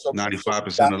 For 95%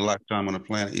 of the lifetime on the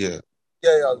planet, yeah.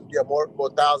 Yeah, more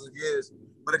 1,000 years.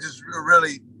 But it just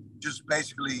really just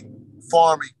basically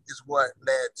farming is what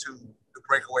led to the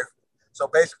breakaway. So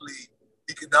basically,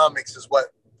 economics is what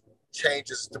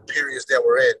changes the periods that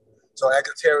we're in. So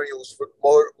egalitarian was for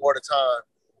more the time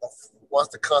once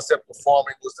the concept of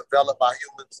farming was developed by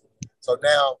humans. So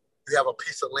now you have a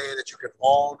piece of land that you can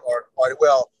own, or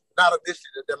not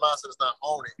initially, their mindset is not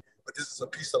own it, but this is a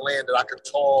piece of land that I can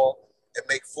toil and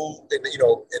make food and,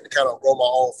 and kind of grow my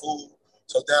own food.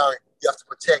 So now you have to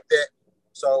protect that.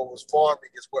 So it was farming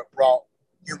is what brought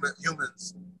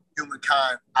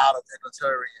humankind out of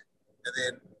egalitarian. And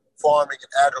then farming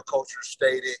and agriculture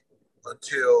stayed it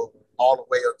all the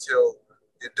way until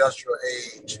the industrial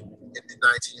age in the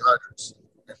 1900s.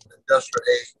 And the industrial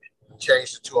age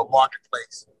changed into a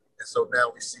marketplace. And so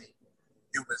now we see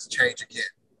humans change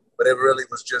again. But it really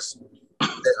was just,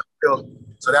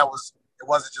 so that was, it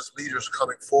wasn't just leaders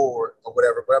coming forward or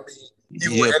whatever. But I mean,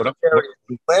 even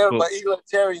but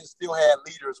egalitarians still had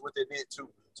leaders within it too.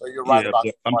 So you're right about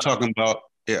that. I'm talking about,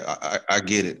 I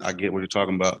get it. I get what you're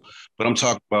talking about. But I'm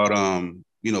talking about,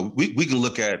 we can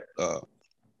look at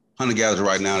hunter-gatherers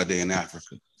right now today in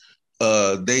Africa.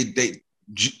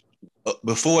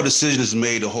 Before a decision is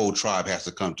made, the whole tribe has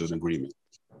to come to an agreement.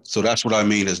 So that's what I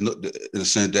mean. There's no, in the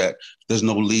sense that there's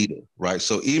no leader, right?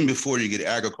 So even before you get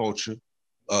agriculture,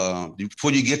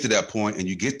 before you get to that point and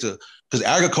you get to, because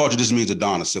agriculture just means the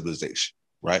dawn of civilization,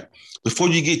 right? Before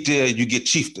you get there, you get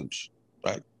chiefdoms,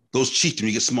 right? Those chiefdoms,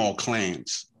 you get small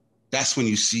clans. That's when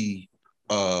you see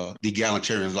the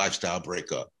egalitarian lifestyle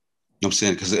break up. You know what I'm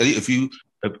saying? Because if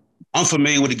I'm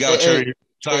familiar with egalitarian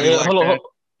society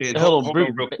hold on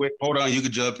real quick. Hold on, you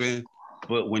can jump in.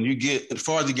 But when you get, as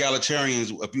far as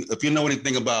egalitarians, if you know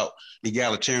anything about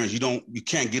egalitarians, you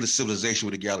can't get a civilization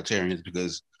with egalitarians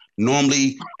because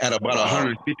normally at about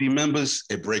 150 members,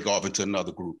 it break off into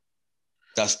another group.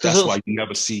 That's why you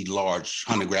never see large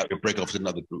hunter-gatherers break off into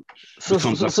another group. Let me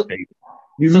ask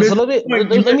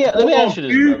you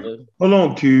this, brother. Hold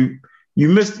on, Q. You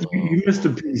missed a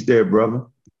piece there, brother.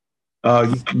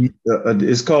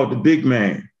 It's called the big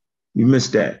man. You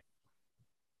missed that.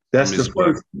 That's the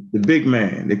first, the big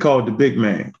man. They call it the big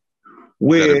man.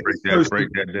 Where break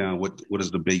that down. What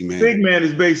is the big man? Big man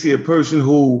is basically a person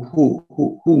who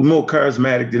more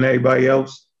charismatic than everybody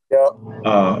else. Yeah.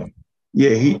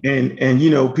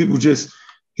 People just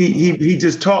he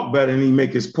just talk better and he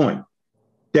make his point.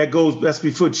 That's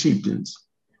before chieftains.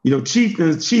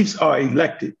 Chiefs are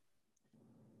elected.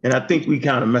 And I think we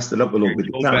kind of messed it up a little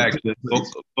bit.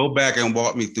 Go back and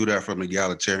walk me through that from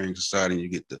egalitarian society, and you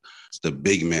get the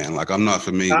big man. Like, I'm not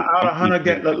familiar.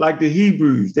 Like the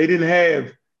Hebrews, they didn't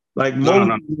have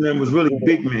Moses and them was really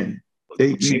big men.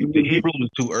 The Hebrews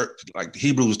was too early. Like the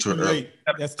Hebrews was too early.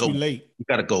 That's too late. You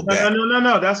got to go back.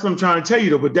 No. That's what I'm trying to tell you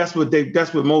though. But that's what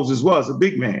Moses was, a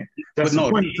big man. That's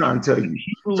the point I'm trying to tell you.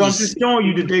 So I'm just showing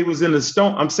you that they was in the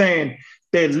stone. I'm saying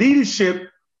their leadership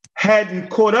hadn't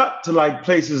caught up to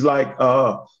places like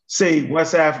say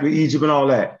West Africa, Egypt, and all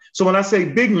that. So when I say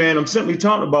big man, I'm simply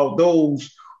talking about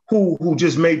those who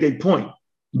just made their point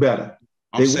better.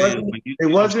 They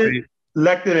wasn't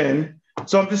elected in.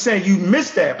 So I'm just saying you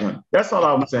missed that one. That's all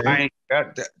I'm saying.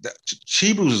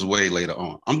 Hebrews is way later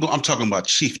on. I'm talking about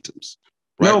chieftains.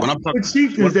 Right? No, when I'm talking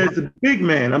chieftains, there's a big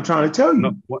man. I'm trying to tell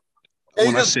you.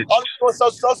 Y'all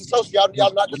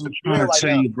not disagreeing right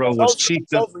now. Bro,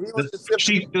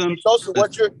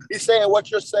 he's saying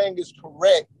what you're saying is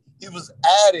correct. He was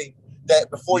adding that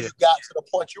before you got to the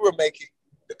point you were making,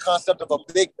 the concept of a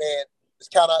big man has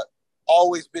kind of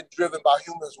always been driven by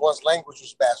humans once language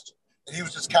was mastered. And he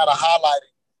was just kind of highlighting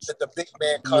that the big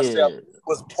man concept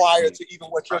was prior to even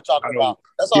what you're talking about.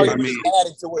 That's all he was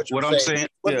adding to what you're saying.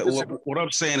 What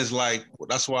I'm saying is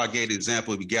that's why I gave the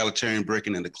example of egalitarian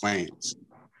breaking into clans.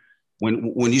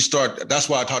 When you start, that's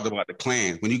why I talked about the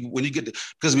clans. When you get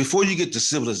because before you get to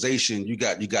civilization, you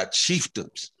got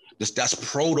chiefdoms. That's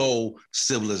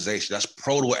proto-civilization. That's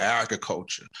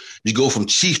proto-agriculture. You go from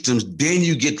chiefdoms, then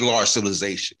you get large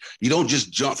civilization. You don't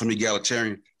just jump from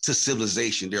egalitarian to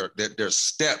civilization. There's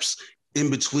steps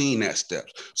in between that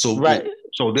steps. So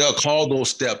they'll call those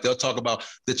steps. They'll talk about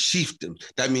the chiefdom.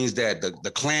 That means that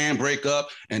the clan break up,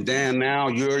 and then now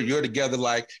you're together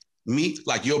like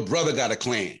your brother got a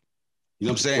clan. You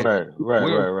know what I'm saying?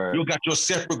 Right. You got your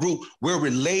separate group. We're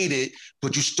related,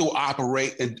 but you still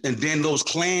operate. And then those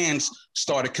clans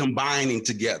started combining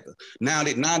together. Now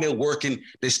they're working.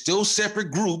 They're still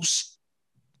separate groups.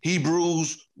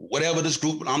 Hebrews, whatever this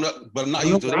group. I'm not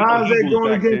used to. How's that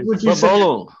going against what you're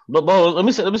saying? But let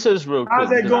me say this real quick.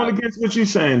 How's that going against what you're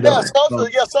saying?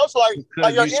 Social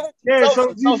like your energy.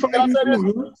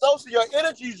 Social, your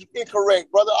energy is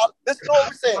incorrect, brother. Listen to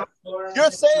what we're saying. You're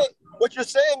saying what you're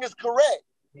saying is correct.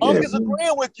 I'm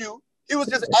disagreeing with you. He was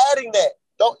just adding that.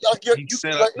 He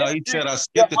said I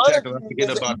skipped the text and I forget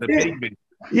about the big man.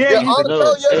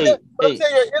 I'm saying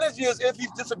your energy is if he's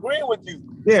disagreeing with you.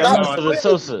 Brother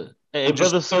Sosa.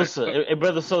 Brother Sosa.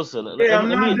 I'm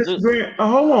not disagreeing.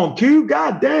 Hold on, Q.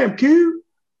 Goddamn, Q.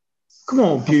 Come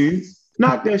on, Q.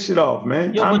 Knock that shit off,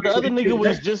 man. Yo, but the other nigga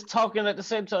was just talking at the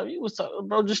same time. You was talking,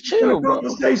 bro. Just chill, bro.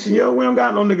 Conversation, yo. We don't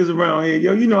got no niggas around here,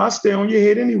 yo. You know I stay on your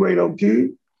head anyway, though,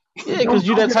 kid. Yeah, because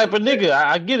you that type of nigga.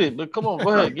 I get it, but come on,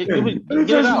 go ahead. Get it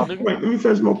out, nigga. Let me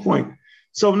finish my point.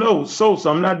 So no, Sosa,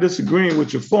 I'm not disagreeing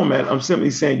with your format. I'm simply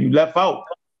saying you left out.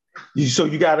 So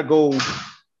you got to go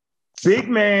big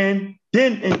man,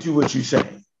 then into what you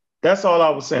saying. That's all I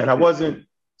was saying. I wasn't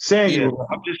saying you.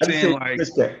 I'm just saying, like,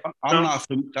 I'm not.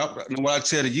 What I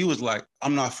tell you is like,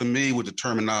 I'm not familiar with the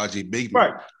terminology big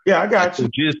man. Right. Yeah, I got you.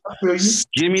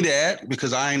 Just give me that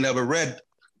because I ain't never read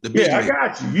the big man. I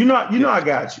got you. You know, I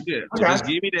got you. Yeah, just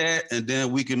give me that, and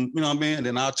then we can, you know what I mean? And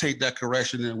then I'll take that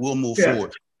correction and we'll move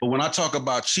forward. But when I talk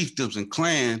about chiefdoms and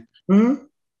clan,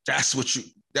 that's what you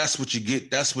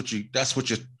get. That's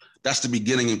the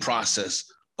beginning and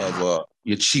process of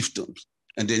your chiefdoms.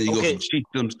 And then you go from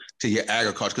chiefdoms to your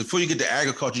agriculture. Because before you get to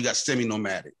agriculture, you got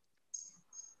semi-nomadic.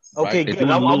 Okay, right? Good.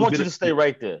 I want you to stay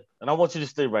right there. And I want you to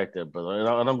stay right there, brother.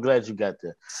 And I'm glad you got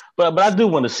there. But I do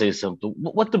want to say something.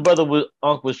 What the brother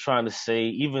Unc was trying to say,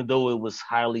 even though it was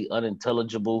highly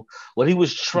unintelligible, what he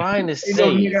was trying to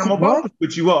say. I'm about to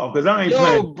put you off because I ain't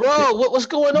playing. Bro, what's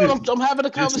going on? I'm having a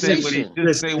conversation.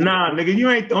 Nah, nigga, you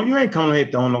ain't coming here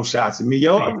throwing no shots at me,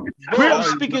 yo. I'm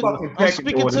speaking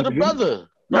to the brother.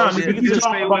 Nah, nigga, just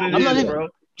say what it is, bro.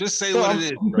 Just say what it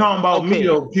is. You talking about me,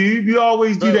 though, Cube. You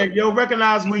always do that, yo.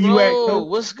 Recognize where you at, yo.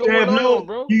 What's going on,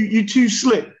 bro? You too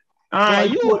slick. Are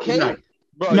you okay?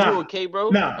 Bro, you okay,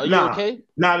 bro? Are you okay?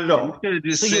 Not at all. You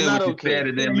just said what you said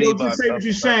and then you just say what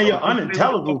you're saying. You're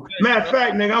unintelligible. Matter of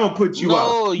fact, nigga, I'm gonna put you out.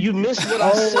 No, you missed what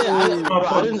I said.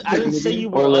 I didn't say you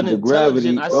were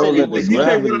unintelligent. I said it was. You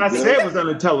said what I said was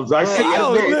unintelligent. I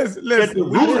said, listen.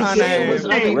 We trying to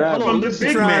have from the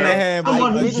big man.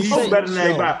 Someone who's so better than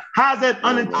everybody. How's that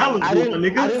unintelligible,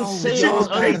 nigga? I didn't say it was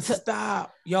unintelligent.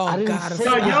 Stop. Y'all gotta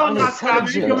y'all not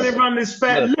stopping. You coming and run this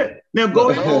fat lip. Now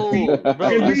go ahead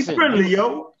and be friendly,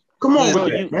 yo. Come on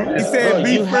with that, man. He said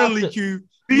be friendly, Q.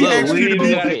 Be extra to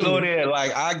be friendly. Go there.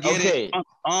 Like, I get it.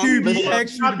 Q, be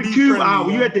extra to be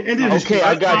friendly. You at the end of the okay,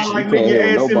 I got you. Like,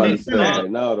 nobody's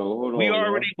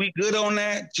we good on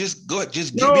that. Just go.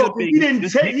 Just give me the big. He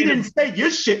didn't say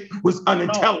your shit was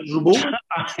unintelligible.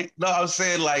 No, I'm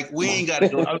saying like we ain't got to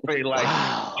go. I'm saying like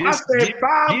I said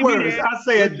 5 words. I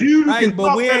say a dude who can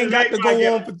but we ain't got to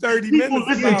go on for 30 minutes.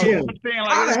 Listen to him.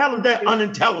 How the hell is that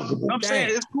unintelligible? I'm saying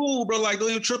it's cool, bro. Like, don't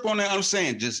even trip on that. I'm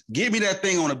saying just give me that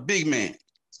thing on a big man.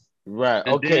 Right.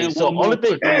 Okay. So only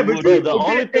thing, the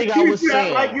only thing I was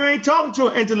saying, like you ain't talking to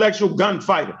an intellectual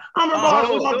gunfighter. I'm about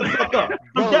to shut the fuck up.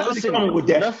 I'm definitely coming with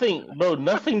that.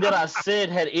 Nothing that I said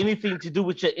had anything to do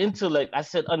with your intellect. I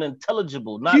said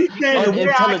unintelligible, not you said the way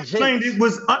I explained it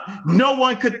was no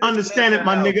one could understand it,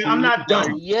 my nigga. I'm not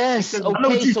dumb. Yes. Okay.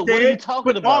 So what are you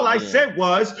talking about? All I said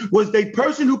was the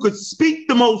person who could speak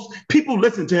the most. People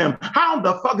listen to him. How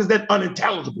the fuck is that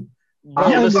unintelligible?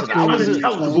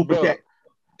 Unintelligible with that.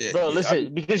 Bro,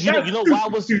 listen, because you know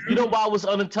why I was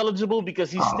unintelligible? Because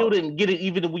he still didn't get it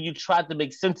even when you tried to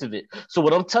make sense of it. So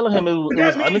what I'm telling him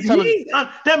was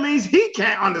unintelligible. That means he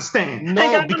can't understand. No,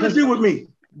 ain't got nothing to do with me.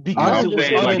 Because it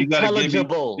was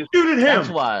unintelligible. Shoot at him. That's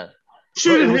why.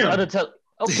 Shoot at him.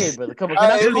 Okay, brother, come on.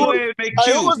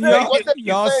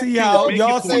 Y'all see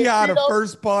how the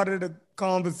first part of the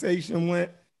conversation went?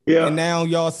 Yeah. And now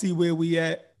y'all see where we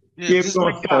at? Yeah.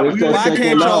 Why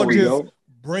can't y'all just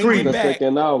bring it back?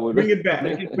 Bring it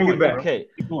back. Okay.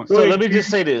 So let me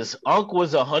just say this. Unc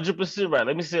was 100% right.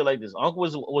 Let me say it like this. Unc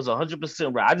was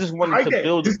 100% right. I just wanted to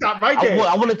build. Just stop right there.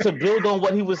 I wanted to build on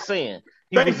what he was saying.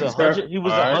 He was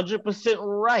 100%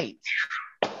 right.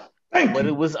 But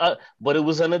it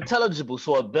was unintelligible.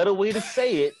 So a better way to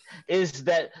say it is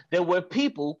that there were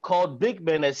people called big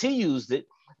men, as he used it,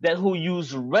 who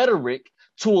used rhetoric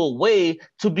to a way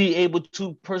to be able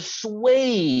to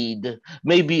persuade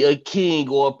maybe a king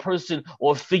or a person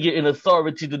or figure in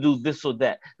authority to do this or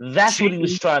that. That's what he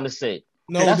was trying to say.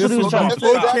 No, that's what he was trying to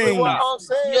say.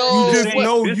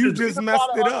 You just messed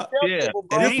it up. Yeah.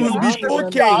 This was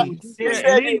before kings. It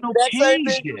ain't no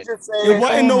kings yet. It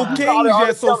wasn't no kings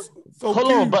yet. So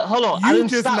hold on. I didn't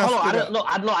stop.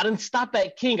 I didn't stop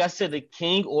at king. I said a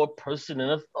king or person in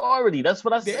authority. That's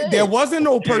what I said. There wasn't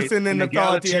no person in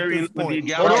authority at this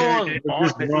point. Hold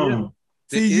on.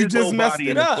 See, you just messed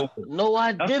it up. No,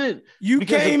 I didn't. You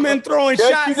came in throwing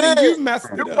shots and you messed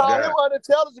it up. You called him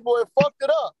unintelligible and fucked it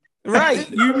up. Right,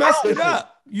 you messed it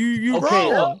up. You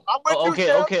wrong.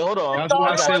 Okay, hold on. That's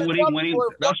why I said when he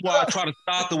that's why I try to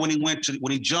stop it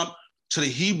when he jumped to the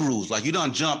Hebrews. Like, you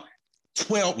done jumped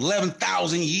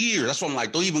 11,000 years. That's why I'm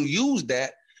like, don't even use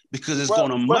that because it's going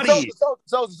to muddy it.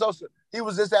 So he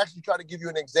was just actually trying to give you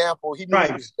an example. He knew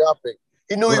he was jumping.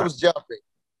 He knew he was jumping.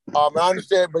 I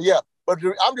understand, but yeah. But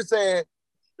I'm just saying,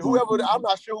 whoever, I'm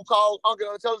not sure who called Uncle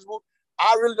unintelligible.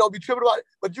 I really don't be tripping about it.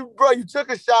 But you took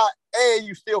a shot and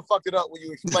you still fucked it up when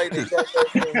you explained it.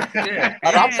 Yeah.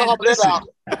 I'm talking that out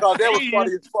because that was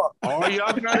funny as fuck. All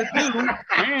y'all gotta do,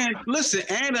 and listen,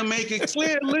 and to make it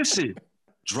clear, listen,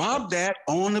 drop that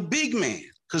on the big man.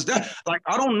 Because that, like,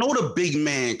 I don't know the big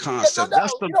man concept.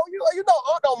 That's the,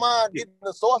 I don't mind getting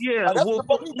the source. Yeah,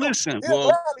 listen,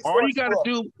 all you gotta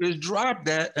do is drop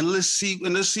that, and let's see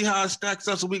how it stacks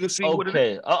up, so we can see what it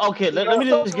is. Okay. Let me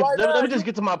just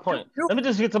get to my point. Let me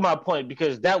just get to my point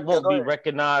because that won't be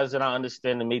recognized, and I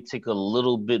understand it may take a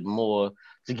little bit more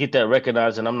to get that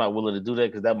recognized, and I'm not willing to do that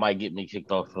because that might get me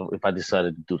kicked off if I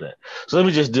decided to do that. So let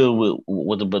me just deal with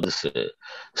what the brother said.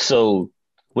 So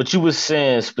what you were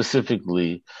saying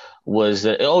specifically was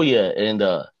that, and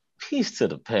peace to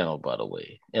the panel, by the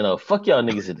way. Fuck y'all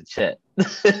niggas in the chat.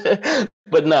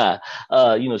 But nah,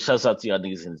 shouts out to y'all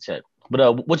niggas in the chat.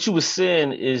 But what you were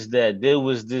saying is that there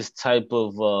was this type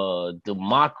of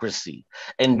democracy.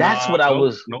 And that's what I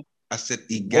was... Nope. I said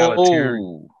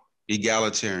egalitarian.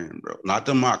 Egalitarian, bro. Not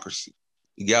democracy.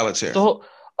 Egalitarian. So,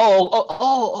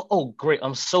 great.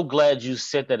 I'm so glad you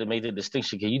said that and made the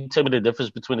distinction. Can you tell me the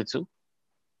difference between the two?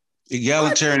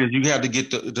 Egalitarian is you have to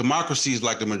get the democracy is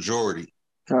like the majority.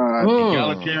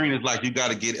 Egalitarian is like you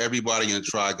got to get everybody in the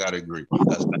tribe got to agree.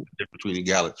 That's not the difference between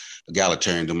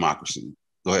egalitarian democracy.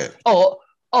 Go ahead.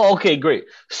 Okay, great.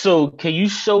 So can you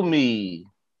show me?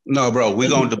 No, bro, we're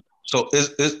going to. So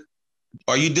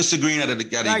are you disagreeing at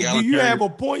egalitarian? Do you have a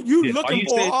point? You looking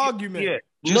for an argument? Yeah.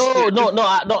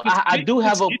 I do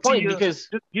have a point because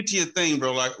just get to your thing,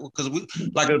 bro. Like, because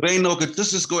if they know, let's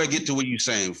just go ahead and get to what you're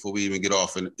saying before we even get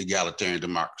off in egalitarian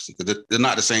democracy, because they're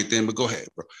not the same thing. But go ahead,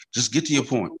 bro. Just get to your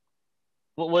point.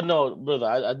 Well, no, brother,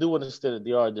 I do understand that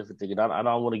they are a different thing, and I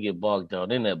don't want to get bogged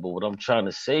down in that. But what I'm trying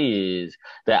to say is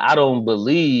that I don't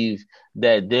believe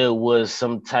that there was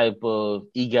some type of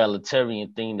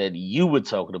egalitarian thing that you were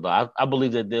talking about. I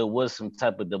believe that there was some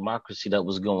type of democracy that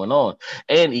was going on,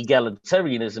 and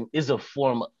egalitarianism is a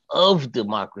form of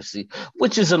democracy,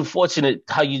 which is unfortunate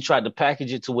how you tried to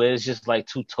package it to where it's just like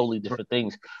two totally different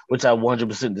things, which I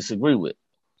 100% disagree with.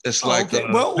 It's like Sosa,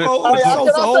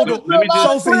 hold on.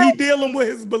 Sosa, he dealing with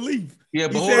his belief. Yeah,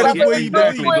 but hold on.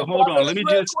 But hold on. Let me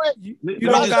just. You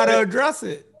don't gotta address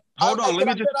it. Hold on. Let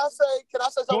me just. Can I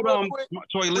say something real quick?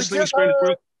 Toy, let's explain this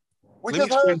real. We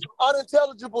just heard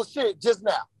unintelligible shit just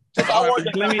now.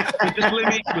 Let me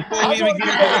before we even get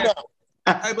into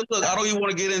that. Hey, but look, I don't even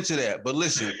want to get into that. But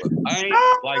listen, I'm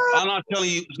not telling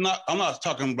you. I'm not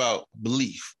talking about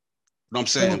belief. You know what I'm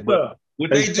saying? But what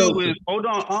they do is, hold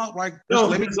on,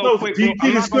 let me go quick.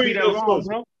 I'm not going to be that long,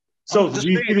 bro. So do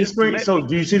you see the screen? So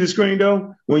do you see the screen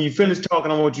though? When you finish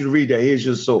talking, I want you to read that. Here's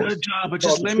your source. Good job, but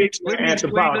just let me explain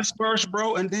this first,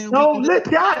 bro, and then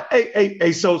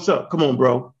hey, Sosa, come on,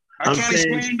 bro. I can't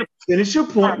explain finish your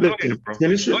point.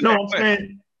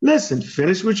 Listen,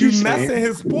 finish what you're saying. Messing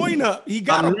his point up. He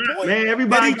got a point, man.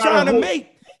 Everybody trying to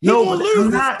make.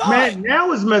 Man.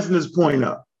 Now he's messing his point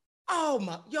up. Oh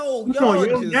my,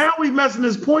 now we messing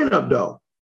his point up though.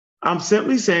 I'm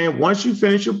simply saying, once you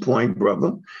finish your point,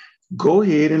 brother, go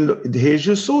ahead and look. Here's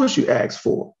your source you asked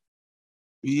for.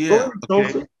 Yeah.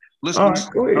 Okay. Listen. All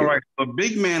right. A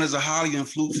big man is a highly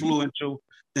influential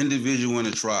individual in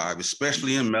the tribe,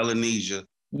 especially in Melanesia.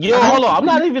 Yo, hold on. I'm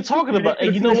not even talking about. Hey,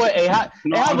 you know what? Hey, have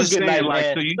a good night,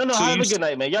 man. Have a good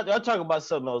night, man. Y'all talking about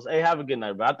something else. Hey, have a good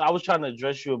night, bro. I was trying to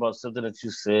address you about something that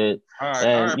you said. All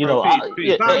right, good night.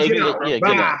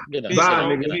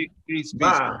 Peace.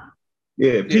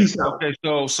 Yeah, peace out. Okay,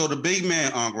 so the big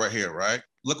man right here, right?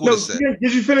 Look what it said.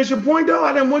 Did you finish your point though?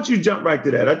 I didn't want you to jump right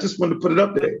to that. I just wanted to put it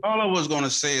up there. All I was going to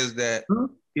say is that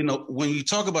when you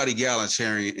talk about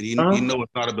egalitarian and you know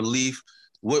it's not a belief.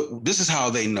 This is how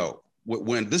they know.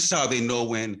 When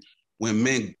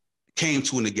men came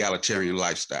to an egalitarian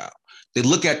lifestyle, they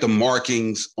look at the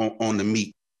markings on the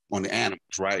meat, on the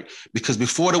animals, right? Because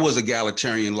before there was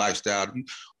egalitarian lifestyle,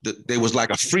 there was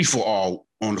like a free for all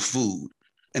on the food,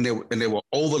 and they were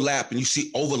overlapping. You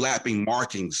see overlapping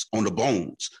markings on the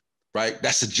bones, right?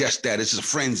 That suggests that it's a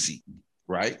frenzy,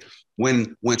 right?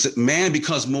 When man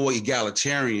becomes more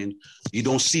egalitarian, you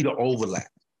don't see the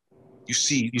overlap. You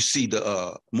see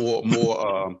the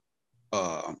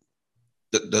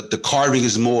the carving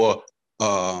is more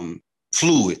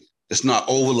fluid. It's not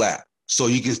overlap. So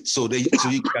you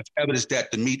got evidence that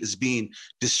the meat is being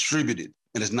distributed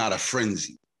and it's not a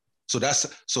frenzy. So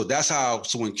that's how.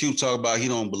 So when Q talk about he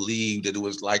don't believe that it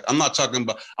was like, I'm just talking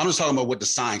about what the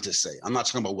scientists say. I'm not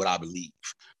talking about what I believe.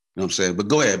 You know what I'm saying? But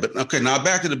go ahead. But okay, now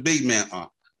back to the big man.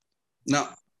 Now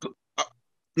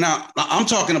Now I'm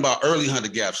talking about early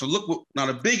hunter-gatherers. So look, now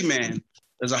the big man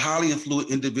is a highly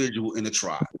influent individual in the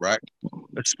tribe, right?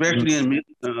 Especially in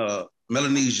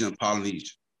Melanesia and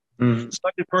Polynesia.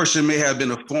 Such a person may have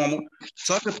been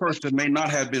such a person may not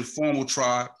have been formal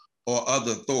tribe or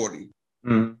other authority,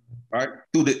 right?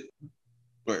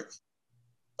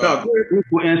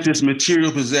 For instance,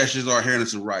 material possessions or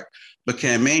inheritance of right, but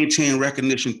can maintain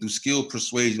recognition through skill,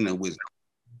 persuasion, and wisdom.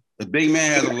 The big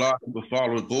man has a lot of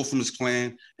followers, both from his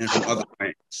clan and from other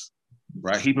clans,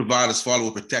 right? He provides his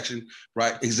followers protection,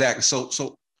 right? Exactly. So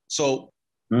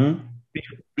the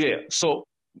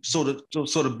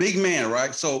big man,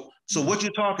 right? So what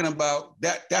you're talking about,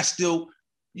 that's still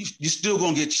you're still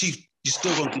gonna get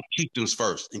chieftains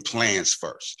first and clans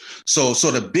first. So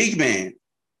the big man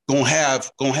gonna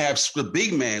have the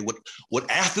big man what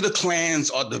after the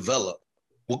clans are developed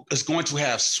is going to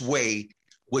have sway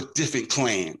with different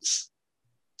clans.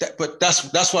 But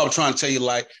that's what I'm trying to tell you.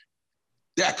 Like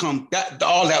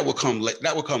all that will come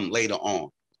later on.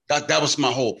 That was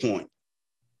my whole point.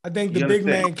 I think the big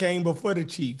man came before the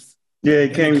chiefs. Yeah,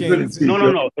 it came before the chiefs.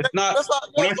 No, it's not.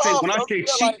 When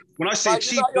I say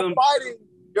chiefdom,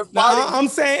 I'm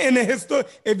saying in the history.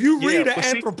 If you read an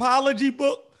anthropology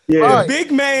book, the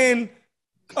big man.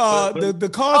 The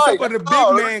concept of the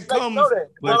big man comes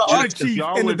before the chief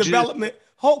in the development.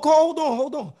 Hold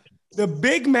on. The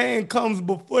big man comes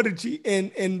before the chief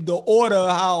in the order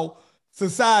of how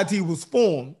society was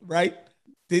formed, right?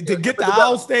 To get the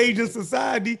house stage in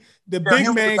society, the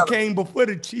big man came before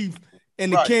the chief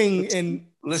and the king. And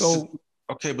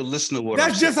okay, but listen to what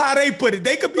that's just how they put it.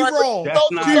 They could be wrong.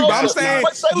 I'm saying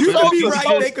you could be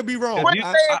right. They could be wrong.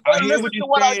 I hear what you're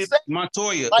saying,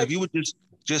 Montoya. If you would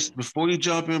just before you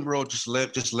jump in, bro, just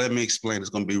let me explain. It's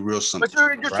gonna be real simple. But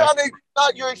you're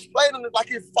explaining it like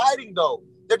you're fighting though.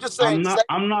 They're just saying.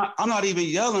 I'm not even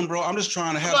yelling, bro. I'm just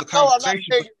trying to have the conversation. No, I'm not saying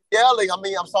you're yelling. I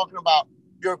mean, I'm talking about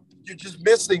you're just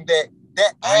missing that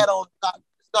add-on.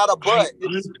 It's not a but.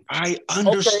 I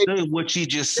understood what she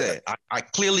just said. I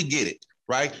clearly get it,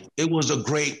 right? It was a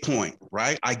great point,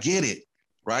 right? I get it,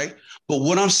 right? But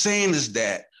what I'm saying is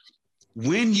that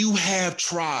when you have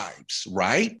tribes,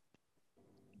 right?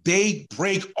 They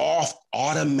break off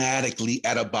automatically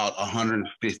at about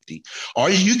 150.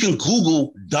 Or you can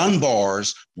Google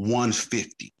Dunbar's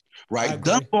 150, right?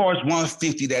 Dunbar's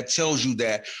 150, that tells you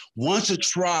that once a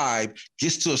tribe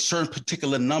gets to a certain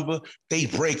particular number, they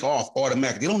break off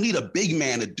automatically. They don't need a big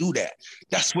man to do that.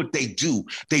 That's what they do.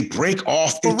 They break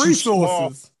off into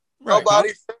resources. Right.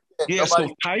 Yeah, so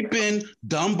type in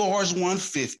Dunbar's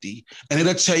 150, and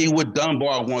it'll tell you what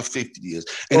Dunbar 150 is.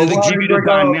 And it'll give you the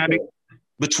dynamic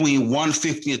between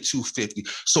 150 and 250.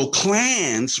 So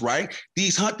clans, right?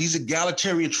 These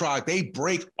egalitarian tribes, they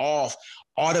break off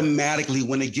automatically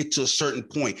when they get to a certain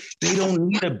point. They don't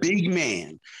need a big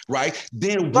man, right?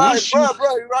 Then once right.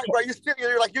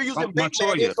 You're using big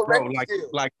man incorrectly.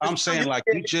 Like I'm saying, like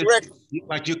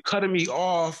you're cutting me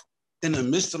off in the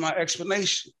midst of my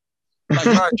explanation. Like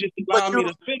just allow me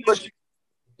to finish.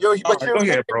 You're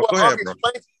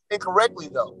incorrectly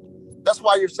though. That's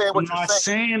why you're saying what you're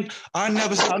saying. I'm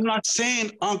not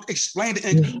saying Unc explained it.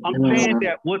 And I'm saying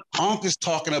that what Unc is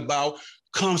talking about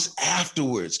comes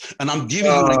afterwards. And I'm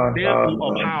giving you an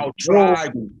example of how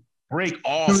tribes break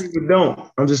off.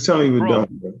 I'm just telling you we don't.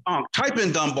 Type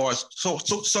in Dunbar's. So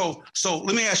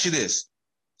let me ask you this.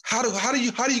 How do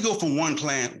you go from one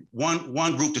clan,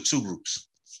 one group to two groups?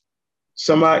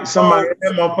 Somebody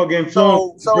that motherfucker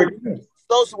influence. So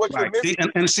what you're missing,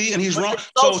 and he's wrong.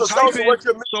 So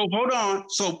hold on.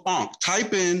 So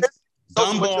type in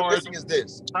Dunbar.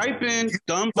 Type in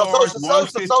Dunbar.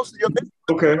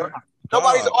 Okay.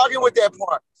 Nobody's arguing with that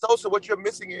part. So what you're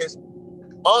missing is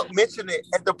mentioned it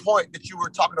at the point that you were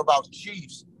talking about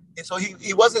chiefs, and so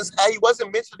he wasn't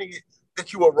mentioning it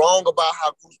that you were wrong about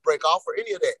how groups break off or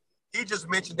any of that. He just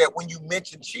mentioned that when you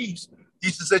mentioned chiefs, he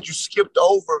just said you skipped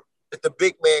over that the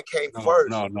big man came first.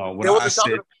 No. I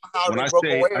said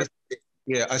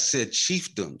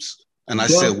chiefdoms. And I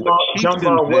said what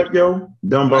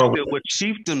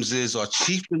chiefdoms is, or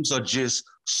chiefdoms are just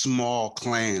small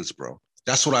clans, bro.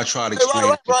 That's what I try to explain.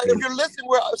 Right. If you're listening,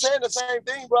 we're saying the same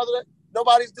thing, brother.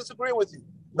 Nobody's disagreeing with you.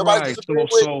 Nobody's disagreeing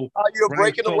with how you're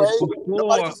breaking away.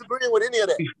 Nobody's disagreeing with any of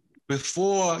that.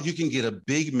 Before you can get a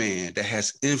big man that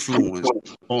has influence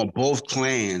on both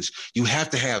clans, you have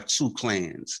to have two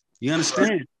clans. You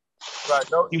understand? Right.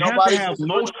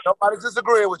 Nobody's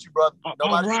disagreeing with you, brother.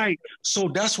 All right. So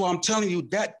that's why I'm telling you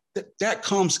that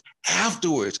comes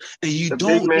afterwards, and you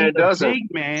don't need a big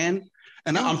man.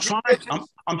 And I'm trying to,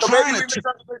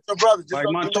 brother. Like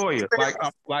Montoya,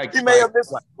 like he may have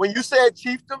missed when you said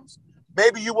chiefdoms.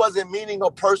 maybe you wasn't meaning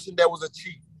a person that was a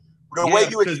chief. The way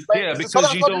you explain,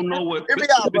 because you don't know what.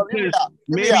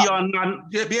 Maybe y'all not.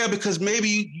 Yeah, because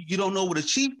maybe you don't know what a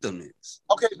chiefdom is.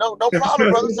 Okay, no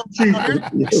problem, brother. See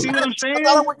what I'm saying?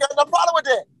 No problem with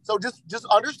that. So just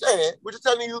understand. We're just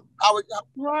telling you how it.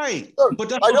 Right. Look, but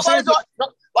that's like what I'm saying.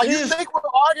 Like you think we're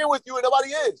arguing with you and nobody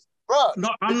is, bro. No,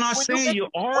 I'm not saying you're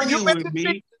arguing with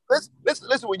me.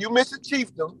 Listen. When you mentioned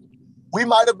chiefdom, we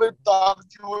might have been thought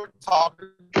you were talking.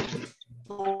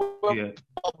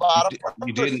 About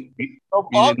you didn't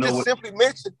just simply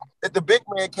mentioned that the big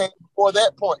man came before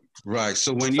that point. Right.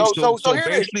 So when you so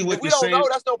basically what we you're don't saying, know,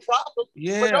 that's no problem.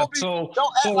 Yeah. Don't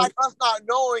act like us not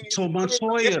knowing. So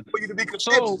Montoya, for you to be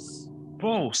contentious.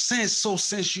 Bro,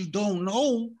 since you don't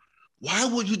know, why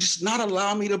would you just not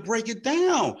allow me to break it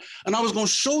down? And I was going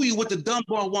to show you what the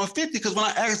Dunbar 150, because when I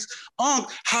asked how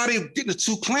they get the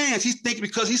two clans, he said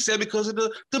because of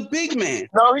the big man.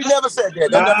 No, he never said that.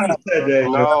 No,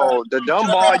 the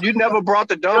Dunbar, you never brought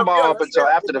the Dunbar up until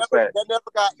after the fact.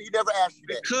 He never asked you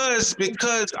that.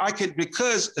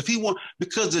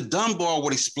 Because the Dunbar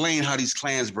would explain how these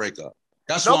clans break up.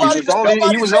 That's why he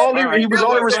was only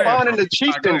responding to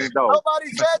chieftains, though. Nobody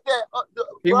said that.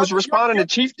 He was responding to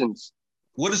chieftains.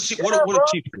 What are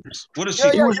chieftains? What is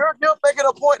chieftains? You're making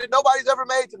a point that nobody's ever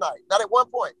made tonight. Not at one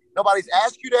point. Nobody's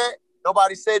asked you that.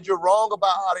 Nobody said you're wrong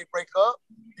about how they break up.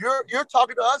 You're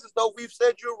talking to us as though we've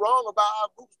said you're wrong about how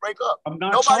groups break up. I'm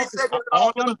not talking.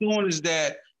 All I'm doing is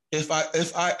that if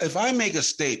I make a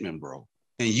statement, bro,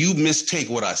 and you mistake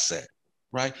what I said,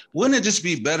 right? Wouldn't it just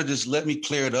be better just let me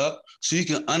clear it up so you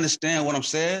can understand what I'm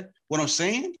saying?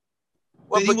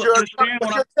 Well, but you're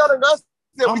telling us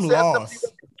that I'm lost.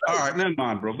 All right, never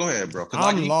mind, bro. Go ahead, bro.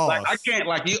 I'm lost. I can't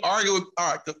you argue with.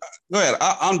 All right, go ahead.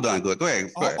 I'm done. Go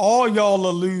ahead. All y'all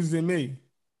are losing me.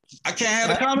 I can't have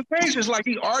the conversation. It's like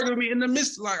he arguing me in the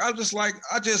midst. I just go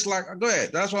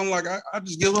ahead. That's why I'm like, I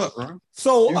just give up, bro.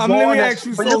 So let me ask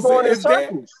you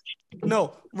something.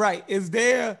 Is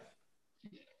there?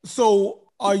 So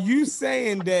are you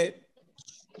saying that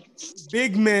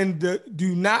big men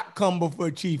do not come before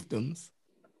chiefdoms?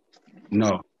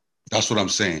 No, that's what I'm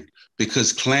saying.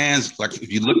 Because clans, like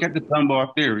if you look at the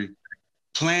Dunbar theory,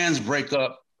 clans break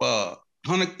up.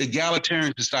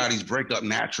 Egalitarian societies break up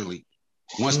naturally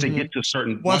once they get to a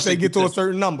certain. Once they get to a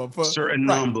certain number.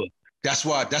 Number. That's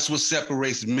what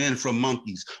separates men from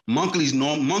monkeys. Monkeys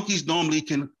normally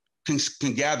can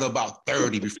gather about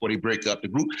 30 before they break up the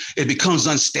group. It becomes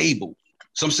unstable.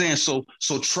 So I'm saying so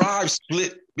tribes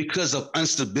split because of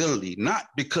instability, not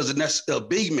because of a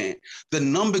big man. The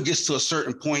number gets to a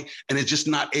certain point and it's just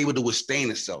not able to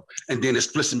withstand itself. And then it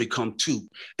splits and become 2.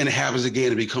 And it happens again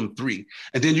to become 3.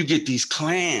 And then you get these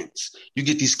clans. You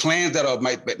get these clans that are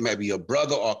might be a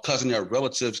brother or cousin or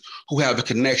relatives who have a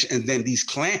connection. And then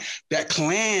that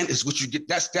clan is what you get.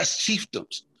 That's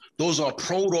chiefdoms. Those are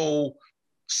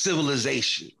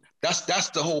proto-civilization. That's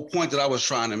the whole point that I was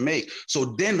trying to make.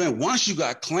 So then once you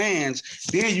got clans,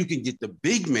 then you can get the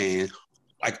big man,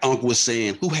 like Uncle was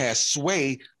saying, who has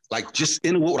sway, like just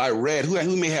in what I read,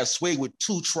 who may have sway with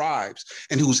 2 tribes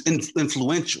and who's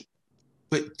influential.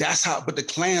 But the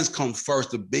clans come first,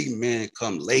 the big man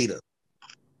come later.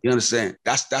 You understand?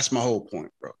 That's my whole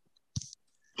point, bro.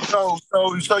 So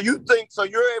you think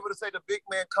you're able to say the big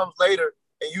man comes later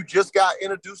and you just got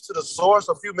introduced to the source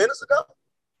a few minutes ago?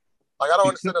 Like I don't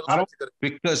understand the logic of it.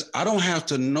 Because I don't have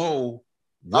to know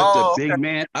what the big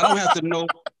man. I don't have to know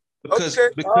because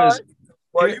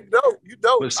well, you know.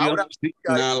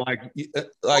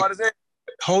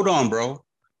 Hold on, bro.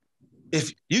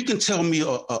 If you can tell me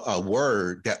a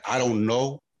word that I don't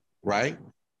know, right?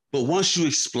 But once you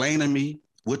explain to me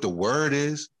what the word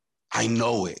is, I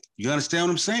know it. You understand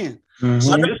what I'm saying? Mm-hmm.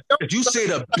 So if you say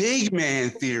the big man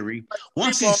theory,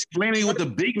 once he's explaining what the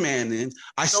big man is,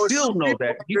 I still know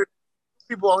that.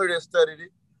 People on here that studied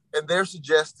it, and they're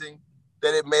suggesting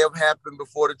that it may have happened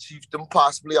before the chiefdom,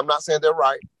 possibly. I'm not saying they're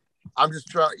right. I'm just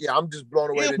trying. Yeah, I'm just blown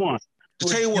away. Give me one.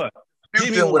 Tell you what.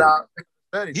 Give me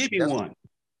one.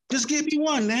 Just give me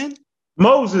one, man.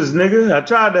 Moses, nigga. I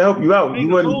tried to help you out. You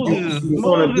wasn't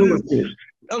going to do it.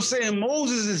 I'm saying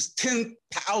Moses is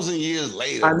 10,000 years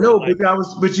later. I know,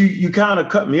 but you kind of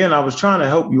cut me in. I was trying to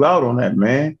help you out on that,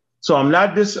 man. So I'm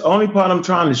not this. Only part I'm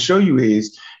trying to show you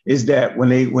is that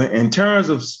when in terms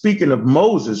of speaking of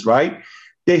Moses, right?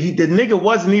 That the nigga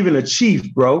wasn't even a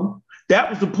chief, bro.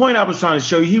 That was the point I was trying to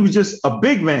show you. He was just a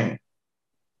big man.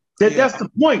 That's the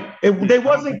point. They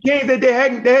wasn't king. That they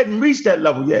hadn't reached that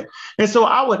level yet. And so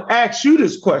I would ask you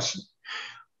this question: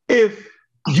 if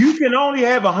you can only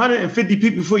have 150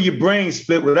 people before your brain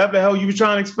split, whatever the hell you were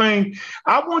trying to explain.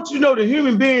 I want you to know the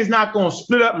human being is not going to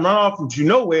split up and run off with you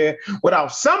nowhere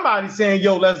without somebody saying,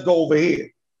 yo, let's go over here.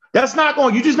 That's not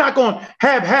going, you're just not going to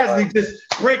haphazardly just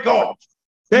break off.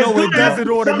 No, it does it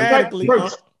automatically.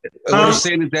 What I'm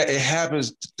saying is that it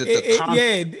happens.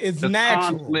 It's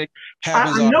natural. Conflict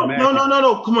happens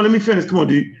no. Come on, let me finish. Come on,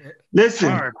 dude.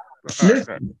 Listen.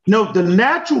 No, the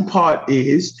natural part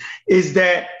is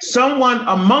that someone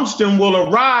amongst them will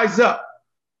arise up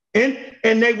and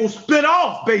they will split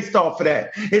off based off of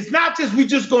that. It's not just we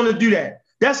just going to do that.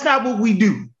 That's not what we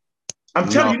do. I'm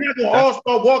telling you, you're not going to all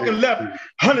start walking left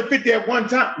 150 at one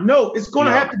time. No, it's going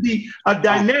to have to be a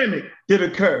dynamic that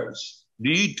occurs. Do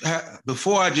you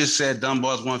before I just said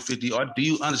Dunbar's 150, or do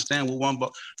you understand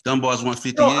what Dunbar's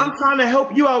 150 no, is? I'm trying to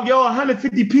help you out, yo.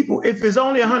 150 people. If it's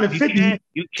only 150,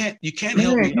 you can't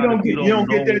help me out. You don't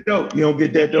get that though. You don't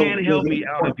get that though. You can't help me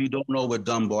out if you don't know what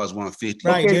Dunbar's 150.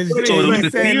 Right. Okay,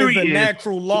 It's a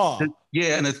natural law.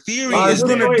 Yeah, and the theory is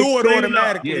going to do it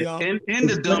automatically. Yeah, in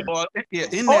the Dunbar,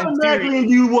 in that automatically theory,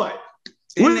 do what?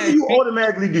 What do you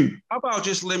automatically do? How about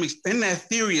just let me? In that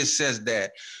theory, it says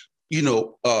that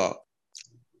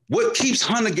what keeps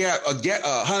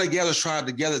hunter-gatherers tribe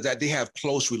together is that they have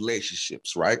close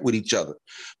relationships, right, with each other.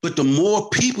 But the more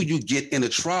people you get in a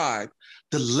tribe,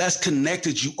 the less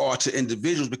connected you are to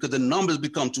individuals because the numbers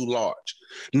become too large.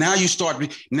 Now you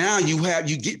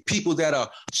get people that are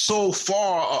so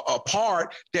far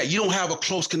apart that you don't have a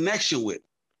close connection with.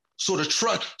 So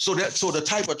the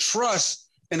type of trust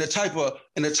and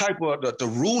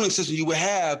the ruling system you would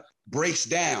have breaks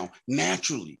down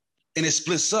naturally. And it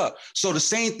splits up. So the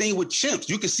same thing with chimps.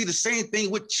 You can see the same thing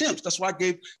with chimps. That's why I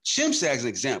gave chimps as an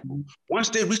example. Once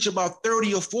they reach about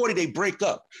 30 or 40, they break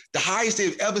up. The highest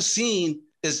they've ever seen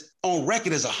is on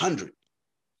record is 100.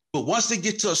 But once they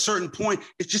get to a certain point,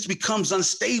 it just becomes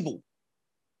unstable.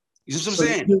 You know what I'm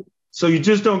saying? So you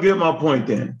just don't get my point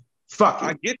then. Fuck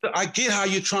it. I get how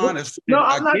you're trying to. No,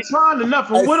 I'm not trying to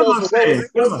nothing. What am I saying?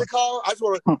 What's it called? I just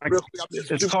want to.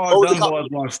 It's called Dunbar's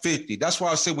 150. That's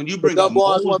why I say when you bring up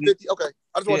Dunbar's 150. Okay,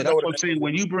 I just want to know what I'm saying.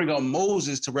 When you bring up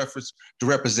Moses to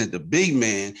represent the big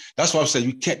man, that's why I'm saying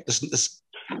you can't. Once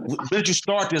you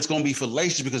start, there's going to be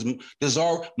fallacious because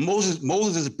Moses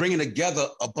is bringing together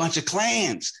a bunch of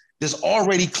clans. There's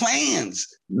already clans.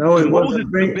 No, it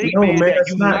wasn't. No, man,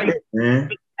 that's not it, man.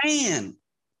 Man,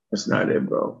 that's not it,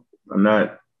 bro.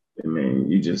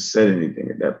 You just said anything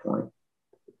at that point.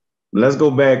 Let's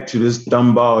go back to this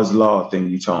Dunbar's law thing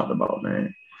you talked about,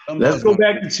 man. Let's go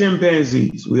back to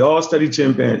chimpanzees. We all study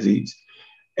chimpanzees.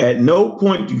 At no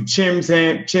point do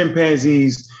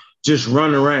chimpanzees just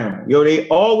run around. They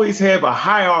always have a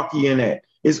hierarchy in that.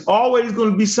 It's always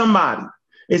going to be somebody.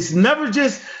 It's never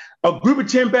just a group of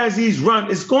chimpanzees run.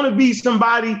 It's going to be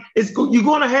somebody. You're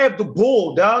going to have the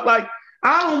bull, dog. Like,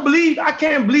 I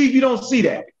can't believe you don't see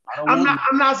that. I'm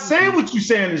not saying what you're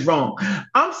saying is wrong.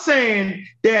 I'm saying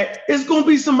that it's going to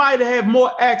be somebody that have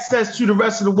more access to the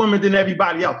rest of the women than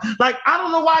everybody else. Like, I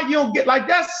don't know why you don't get like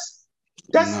that's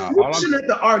you shouldn't have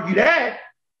to argue that.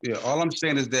 Yeah, all I'm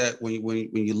saying is that when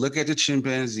you look at the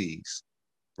chimpanzees,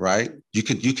 right? You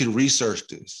can research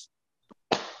this.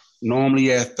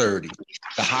 Normally at 30,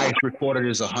 the highest recorded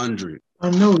is 100. I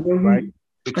know, right?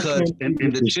 Because in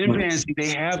the chimpanzee, they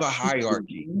have a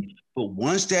hierarchy. But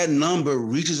once that number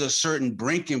reaches a certain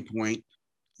breaking point,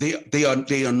 they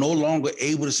are no longer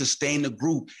able to sustain the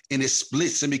group, and it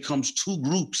splits and becomes two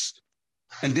groups.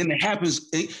 And then it happens,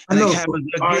 it happens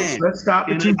again. Right, let's stop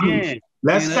the two groups.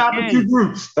 Let's stop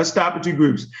the two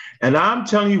groups. And I'm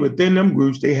telling you, within them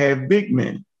groups, they have big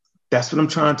men. That's what I'm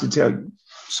trying to tell you.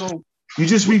 So you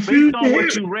just refuse to hear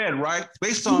what you read, right?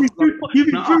 Based on you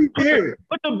refuse to hear it.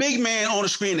 Put the big man on the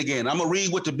screen again. I'm gonna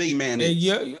read what the big man is.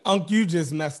 Yeah, Unc, you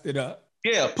just messed it up.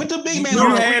 Yeah, put the big man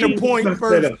on the screen. You had a point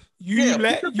first. You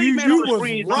was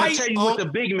screen. right. I'm tell you what the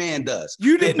big man does.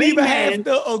 You didn't even have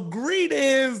to agree to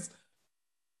his.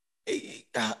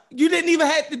 You didn't even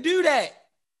have to do that.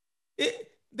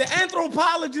 The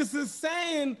anthropologist is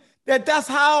saying that that's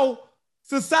how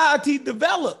society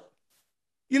developed.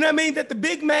 You know what I mean? That the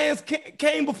big mans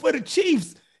came before the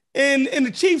chiefs, and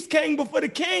the chiefs came before the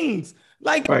kings.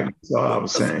 Like, right. That's all I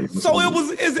was saying. So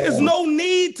it's no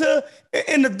need to.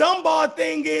 And the Dunbar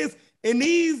thing is, in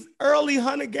these early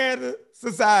hunter-gatherer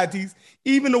societies,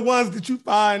 even the ones that you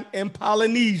find in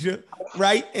Polynesia,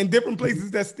 right, and different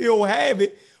places that still have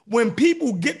it, when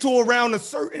people get to around a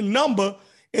certain number,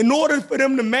 in order for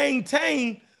them to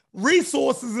maintain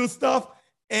resources and stuff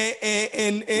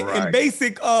and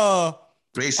basic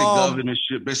governance,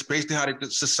 basically how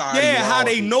the society. Yeah, how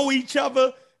they know each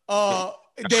other,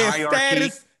 their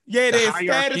status. Yeah, their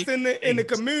status in the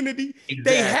community. Exactly.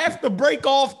 They have to break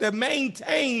off to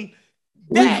maintain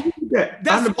that.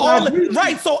 That's all.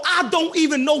 Right. So I don't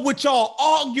even know what y'all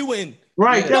arguing.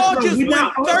 Right. Y'all just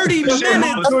went 30 minutes.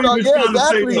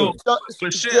 Exactly.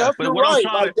 But what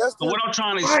I'm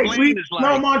trying to explain is like.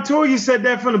 No, Montoya said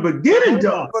that from the beginning,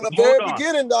 though. From the very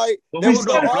beginning, like. What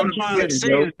I'm trying to say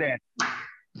is that,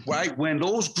 right, when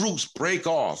those groups break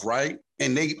off, right,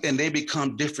 and they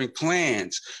become different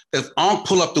clans. If I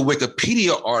pull up the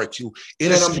Wikipedia article,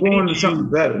 it explains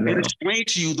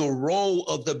to you the role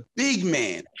of the big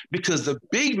man, because the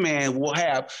big man will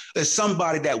have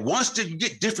somebody that wants to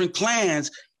get different clans.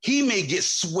 He may get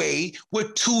sway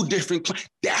with two different clans.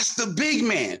 That's the big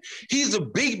man. He's a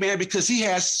big man because he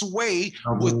has sway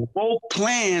with both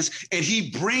clans, and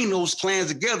he bring those clans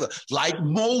together like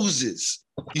Moses.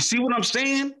 You see what I'm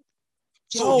saying?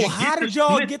 So how did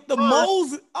y'all get the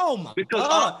Moses? Oh my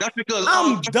God! That's because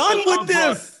I'm done with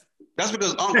this. That's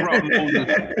because Unc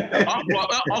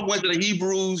went to the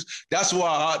Hebrews. That's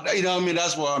why you know what I mean.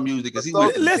 That's why I'm using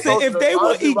it. Listen, if they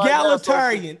were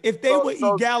egalitarian,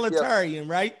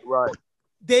 right? Right.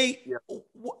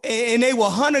 And they were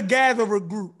hunter-gatherer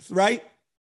groups, right?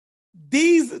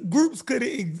 These groups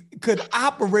could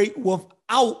operate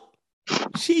without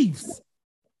chiefs.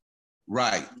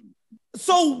 Right.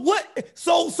 So what?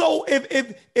 So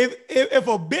if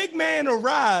a big man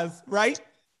arrives, right?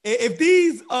 If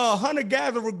these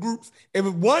hunter-gatherer groups, if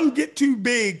one get too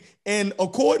big, and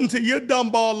according to your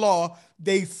Dunbar law,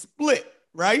 they split,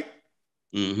 right?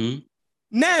 Mm-hmm.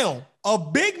 Now, a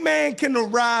big man can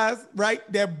arise, right?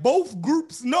 That both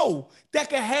groups know that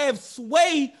can have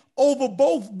sway over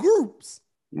both groups.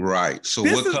 Right. So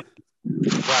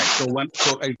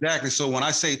exactly. So when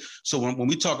I say, when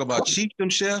we talk about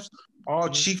chiefdom, chefs, all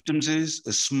chiefdoms is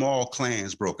small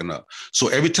clans broken up. So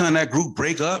every time that group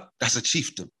break up, that's a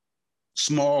chiefdom.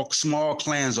 Small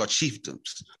clans are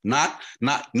chiefdoms, not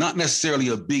necessarily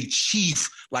a big chief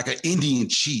like an Indian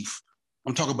chief.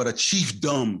 I'm talking about a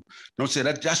chiefdom. Don't say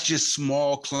that. That's just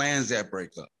small clans that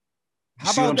break up.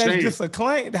 How about that's just a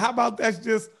clan? How about that's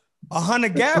just a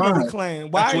hunter-gatherer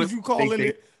clan? Why are you calling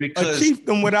it a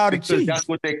chiefdom without a chief?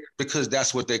 Because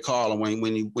that's what they call them.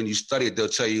 When you study it, they'll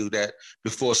tell you that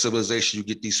before civilization, you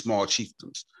get these small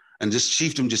chiefdoms. And this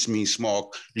chiefdom just means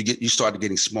small. You start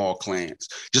getting small clans,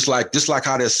 just like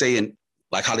how they're saying,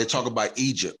 like how they talk about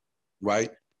Egypt, right?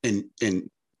 And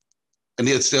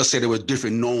they'll say there were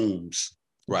different nomes,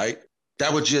 right?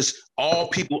 That were just all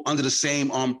people under the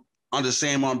same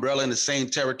umbrella in the same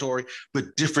territory,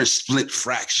 but different split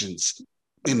fractions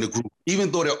in the group. Even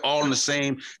though they're all in the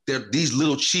same, these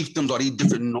little chiefdoms or these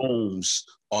different nomes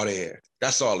are there.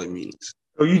 That's all it means.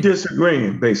 So you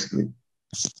disagreeing, basically.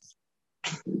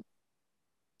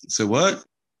 So what?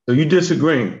 So you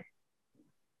disagreeing?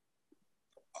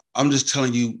 I'm just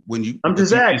telling you I'm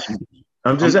just asking.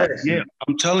 Yeah,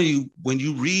 I'm telling you, when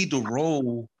you read the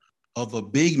role of a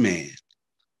big man,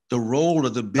 the role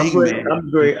of the big man.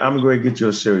 I'm going to get you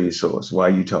a serious source while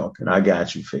you talking. I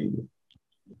got you, favorite.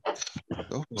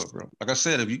 Go for it, bro. Like I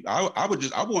said, I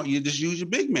want you to just use your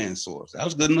big man source. That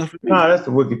was good enough for me. No, that's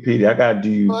the Wikipedia. I gotta do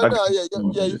you.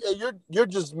 You're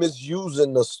just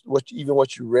misusing what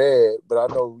you read. But I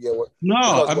know,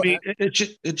 it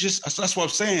just that's what I'm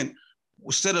saying.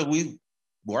 Instead of we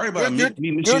worry about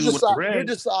me misusing what you read.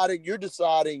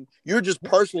 You're just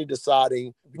personally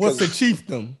deciding what's a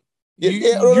chiefdom. Because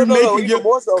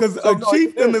a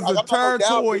chiefdom is a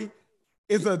territory.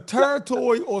 Is a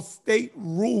territory or state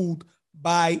ruled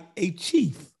by a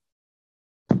chief.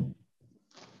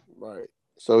 Right.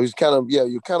 So he's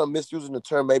you're kind of misusing the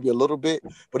term maybe a little bit,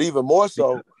 but even more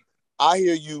so, I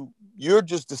hear you. You're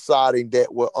just deciding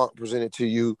that what Unc presented to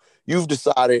you, you've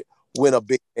decided when a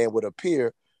big man would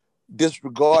appear,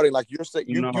 disregarding, like you're saying,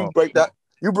 you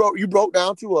broke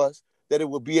down to us that it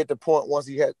would be at the point once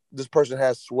this person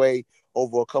has sway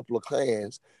over a couple of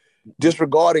clans.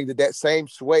 Disregarding that same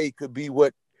sway could be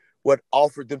what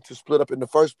offered them to split up in the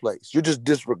first place. You're just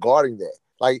disregarding that.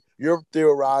 Like you're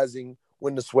theorizing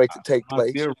when the sway could take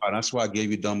place. That's why I gave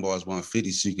you Dunbar's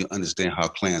 150 so you can understand how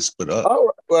clans split up.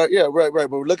 Oh, right. Yeah, right. But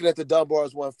we're looking at the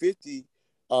Dunbar's 150.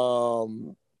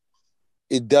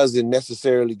 It doesn't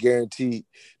necessarily guarantee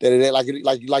that it ain't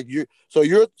like you. So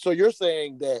you're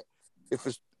saying that if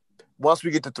it's once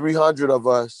we get to 300 of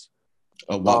us.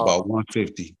 About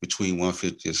 150, between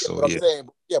 150 or so.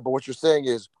 But what you're saying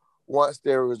is once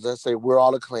there is, let's say we're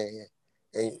all a clan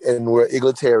and we're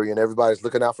egalitarian, everybody's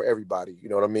looking out for everybody. You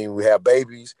know what I mean? We have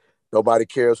babies. Nobody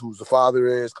cares who the father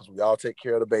is because we all take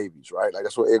care of the babies, right? Like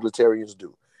that's what egalitarians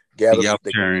do. Go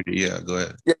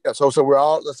ahead. Yeah. So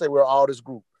let's say we're all this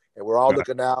group and we're all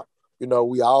looking out You know,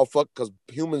 we all fuck because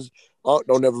humans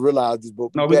don't ever realize this.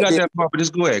 But no, we got that part. But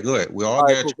just go ahead. We all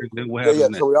got cool. What happens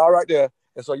next? So we're all right there.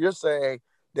 And so you're saying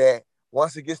that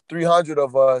once it gets 300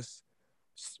 of us,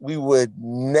 we would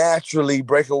naturally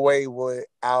break away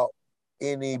without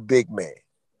any big man.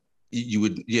 You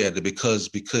would,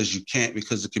 because you can't,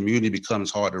 because the community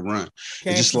becomes hard to run.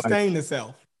 Can't just sustain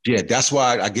itself. Yeah, that's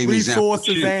why I gave you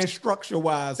resources and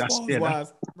structure-wise. That's right.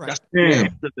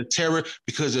 The terror,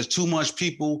 because there's too much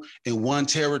people in one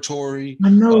territory. I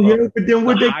know, but then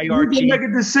would they make a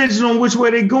decision on which way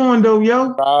they're going, though, yo?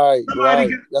 Right.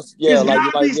 Somebody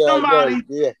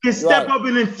can step up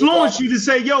and influence you to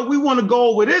say, yo, we want to go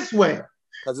over this way.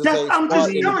 I'm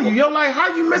just telling you, yo, like,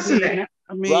 how you missing that?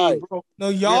 I mean, bro, no,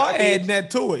 y'all adding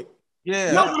that to it.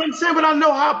 Yeah. No, but I'm saying, but I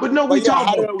know how, but no, we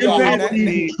talk about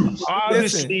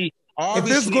obviously,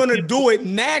 if it's gonna do it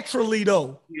naturally,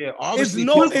 though, obviously,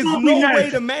 it's no way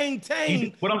to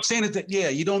maintain. What I'm saying is that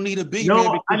you don't need a big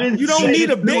man. You don't need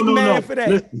a big man for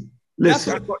that.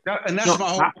 Listen, that's my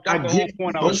whole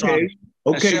point. I was trying.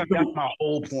 Okay, that's my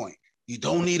whole point. You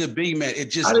don't need a big man.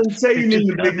 It just. I didn't say you need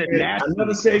a big man. I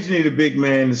never said you need a big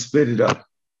man to split it up.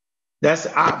 That's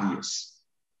obvious.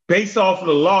 Based off of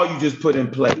the law you just put in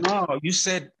place. No, you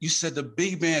said the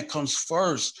big man comes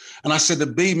first, and I said the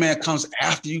big man comes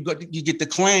after you get the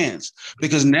clans,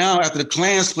 because now after the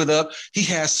clans split up, he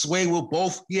has sway with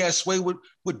both. He has sway with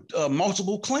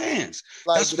multiple clans.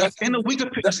 Like, that's in the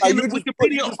Wikipedia. Just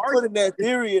putting that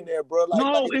theory in there, bro.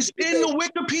 It's in the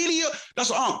Wikipedia.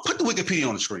 That's what put the Wikipedia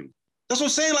on the screen. That's what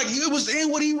I'm saying. Like, it was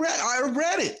in what he read. I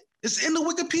read it. It's in the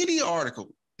Wikipedia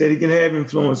article. That he can have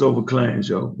influence over clans,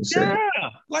 yo. Yeah,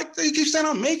 like they keep saying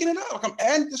I'm making it up. Like I'm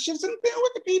adding the shit to the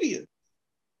Wikipedia.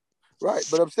 Right,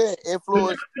 but I'm saying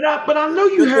influence. But I know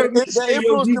you heard me say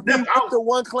influence could be up to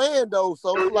one clan, though.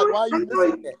 So like, why are you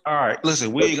missing that? All right,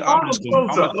 listen.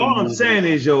 All I'm saying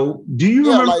is, yo, do you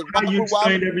remember how you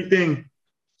explained everything?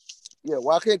 Yeah,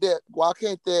 why can't that?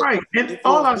 Right, and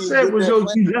all I said was, yo,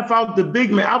 you left out the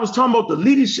big man. I was talking about the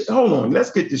leadership. Hold on,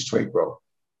 let's get this straight, bro.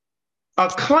 A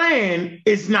clan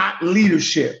is not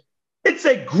leadership. It's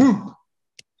a group.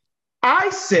 I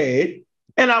said,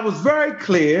 and I was very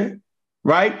clear,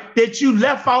 right, that you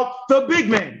left out the big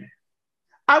man.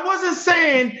 I wasn't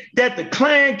saying that the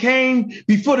clan came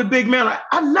before the big man.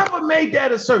 I never made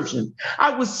that assertion.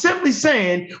 I was simply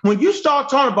saying, when you start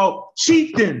talking about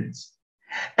chieftains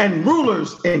and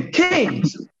rulers and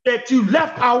kings, that you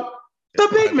left out the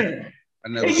big man.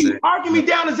 And you argue me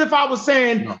down as if I was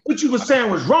saying what you were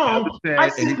saying was wrong. I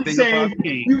simply saying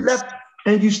you left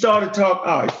and you started talking.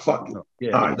 All right, fuck it.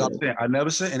 Yeah, right, I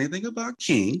never said anything about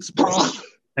kings, bro.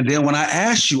 And then when I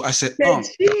asked you, I said,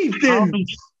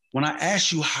 when I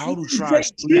asked you how to try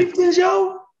chieftains,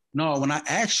 yo? No, when I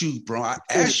asked you, bro,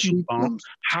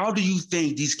 how do you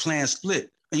think these clans split?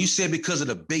 And you said because of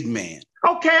the big man.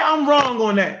 Okay, I'm wrong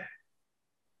on that.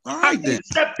 All right, I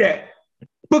accept that.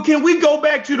 But can we go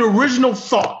back to the original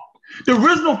thought? The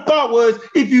original thought was,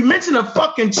 if you mention a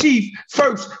fucking chief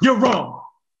first, you're wrong.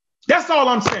 That's all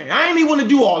I'm saying. I ain't even want to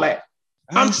do all that.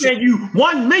 I'm saying you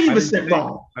 1,000,000%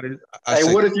 wrong.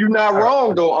 Hey, what if you're not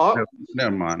wrong, though, Unc?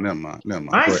 Never mind.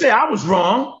 I ain't say I was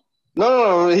wrong.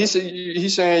 No. He's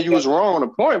saying you was wrong on the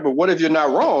point, but what if you're not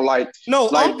wrong?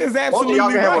 Unc is absolutely y'all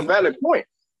can right. have a valid point.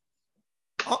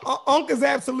 Unc is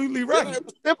absolutely right. Yeah,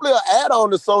 it's simply an add-on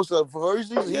to social. He's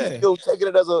still taking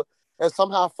it as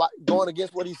somehow going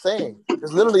against what he's saying.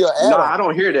 It's literally an add-on. No, I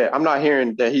don't hear that. I'm not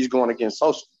hearing that he's going against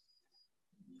social.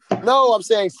 No, I'm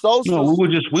saying social. No,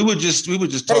 we were just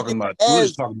talking about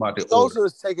the social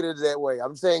is taking it that way.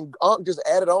 I'm saying Unc just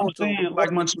added on to it.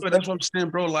 Like that's what I'm saying,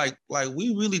 bro. Like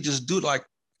we really just do like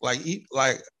me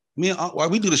and Unc,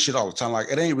 we do this shit all the time.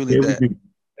 Like it ain't really that.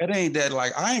 It ain't that.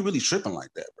 Like I ain't really tripping like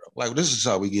that, bro. Like this is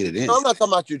how we get it in. No, I'm not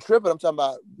talking about you tripping. I'm talking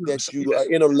about that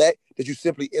you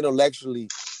simply intellectually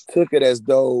took it as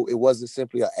though it wasn't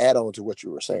simply an add-on to what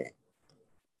you were saying.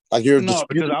 Like you're because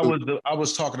I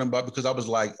was talking about, because I was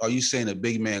like, are you saying a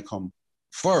big man come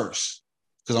first?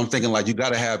 Because I'm thinking like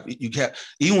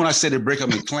even when I said they break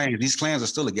up in clans, these clans are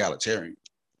still egalitarian.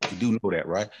 You do know that,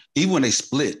 right? Even when they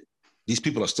split, these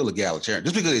people are still egalitarian.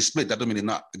 Just because they split, that doesn't mean they're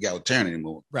not egalitarian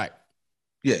anymore. Right.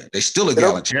 Yeah, they still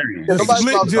egalitarian. The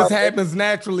split just happens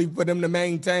naturally for them to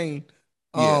maintain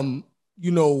their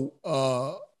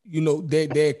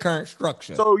current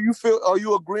structure. So are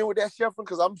you agreeing with that, Shefflin?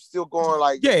 Because I'm still going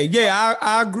like,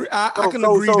 I agree. I can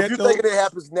agree that. So if you're thinking it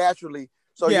happens naturally,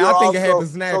 I think it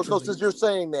happens naturally. So since you're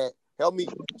saying that, help me.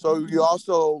 So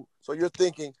you're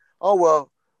thinking, oh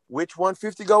well, which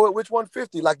 150 go with which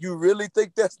 150? Like you really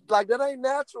think that ain't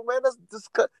natural, man? That's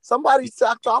somebody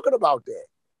stop talking about that.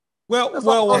 Well,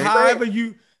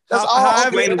 That's all.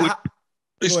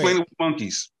 Explain it with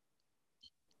monkeys.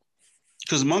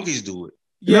 Because monkeys do it.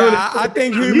 Yeah, I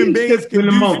think human beings can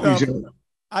do stuff.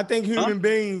 I think human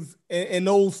beings in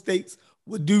those states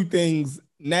would do things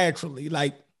naturally.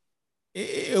 Like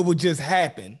it would just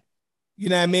happen. You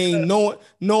know what I mean?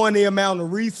 Knowing the amount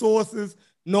of resources,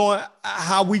 knowing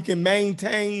how we can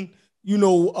maintain,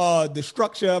 the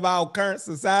structure of our current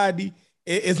society.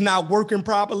 It's not working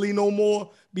properly no more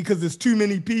because there's too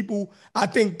many people. I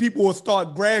think people will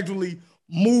start gradually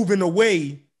moving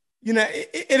away.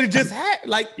 It'll just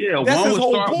happen. Like, that's his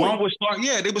whole point.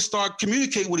 They would start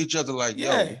communicating with each other like,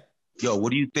 yo, what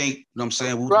do you think? You know what I'm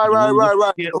saying?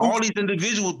 Right. Yeah, all these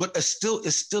individuals, but it's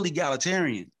still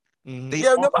egalitarian.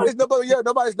 Mm-hmm.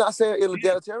 Nobody's not saying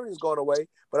egalitarian is going away,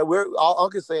 but all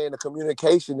Uncle's saying the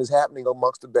communication is happening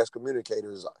amongst the best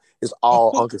communicators. Is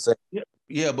all Uncle saying.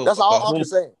 Yeah, but that's all Uncle's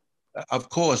saying. Of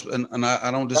course, and I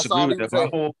don't disagree with that. My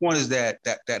whole point is that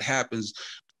happens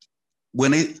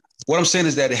when what I'm saying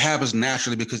is that it happens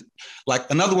naturally because,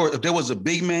 like, in other words, if there was a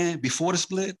big man before the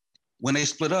split, when they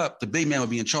split up, the big man would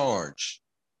be in charge.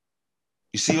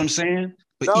 You see what I'm saying?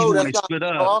 But even when they split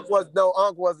up, Unc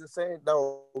wasn't saying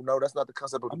no. That's not the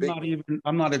concept of the big man.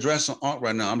 I'm not addressing Unc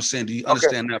right now. I'm saying, do you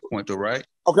understand that point, though? Right?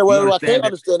 Okay. Well, I can't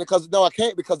understand it I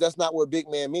can't because that's not what big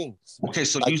man means. Okay,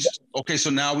 so so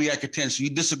now we at contention.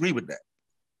 You disagree with that?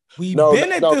 We've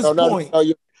been at this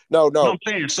point. No. I'm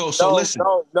saying so listen.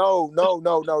 No.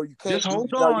 You can't. Just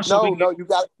hold on.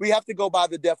 We have to go by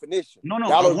the definition. No.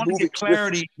 I want to get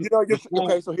clarity.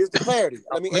 Okay, so here's the clarity.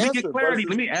 Let me get clarity.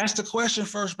 Let me ask the question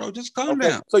first, bro. Just calm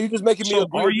down. So you're just making me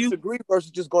agree or disagree versus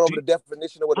just going over the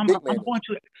definition of what a big man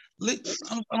is.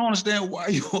 I don't understand why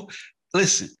you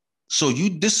listen. So you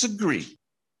disagree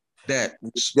that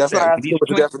that's not asking what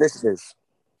the definition is.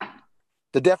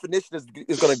 The definition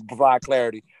is going to provide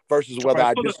clarity versus whether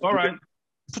I disagree. All right.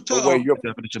 Put your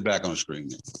definition back on the screen.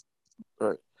 All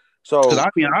right. So, because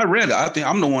I read it. I think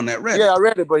I'm the one that read it. Yeah, I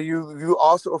read it, but you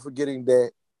also are forgetting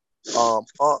that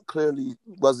Aunt clearly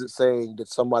wasn't saying that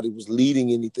somebody was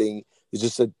leading anything. It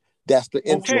just said that's the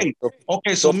influence.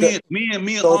 Okay. So me and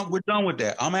Aunt, we're done with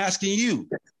that. I'm asking you,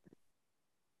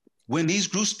 when these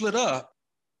groups split up,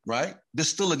 right? They're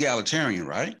still egalitarian,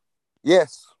 right?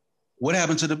 Yes. What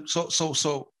happened to the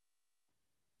so?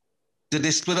 Did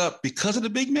they split up because of the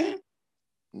big man?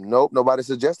 Nope, nobody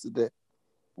suggested that.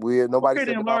 Nobody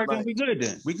said about that. We good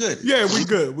then. We good. Yeah,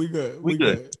 we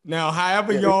good. Now,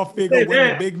 however y'all figure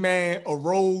when the big man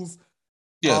arose,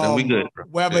 then we good.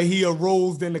 Whether he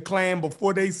arose in the clan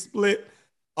before they split,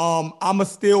 I'ma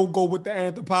still go with the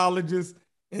anthropologist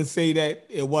and say that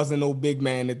it wasn't no big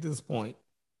man at this point.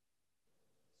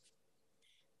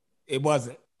 It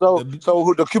wasn't. So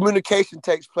the communication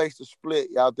takes place to split.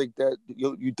 Y'all think that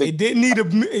you think it didn't need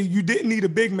you didn't need a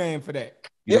big man for that.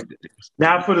 Yeah.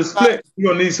 Now for the split,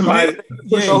 you're gonna need somebody.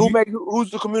 So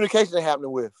who's the communication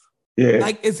happening with? Yeah,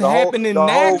 like it's happening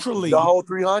naturally. The whole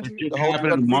 300. It's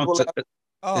happening amongst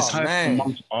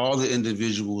all the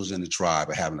individuals in the tribe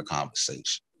are having a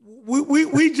conversation.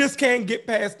 We just can't get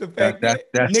past the fact that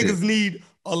niggas need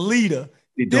a leader.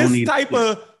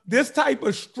 This type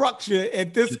of structure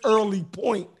at this early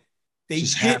point, they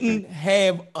didn't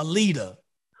have a leader.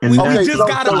 We just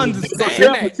gotta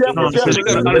understand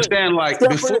that. Understand, like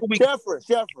before we.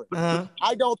 Sheffrin,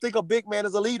 I don't think a big man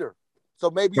is a leader. So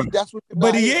maybe that's what.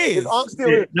 But he is. No,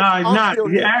 he's not.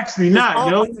 He's actually not,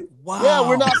 yo. Wow. Yeah,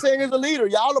 we're not saying he's a leader.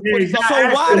 Y'all are putting. So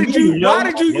why did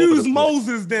you use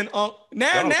Moses then?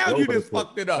 Now you just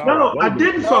fucked it up. No, I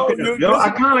didn't fuck it up, yo.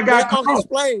 I kind of got caught.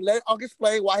 Let Uncle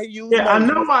explain why he used. Yeah, Moses. I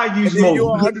know why I used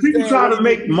Moses. People try to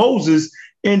make Moses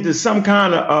into some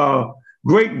kind of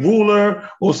great ruler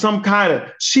or some kind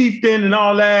of chieftain and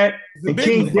all that, and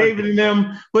King David and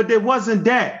them, but there wasn't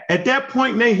that. At that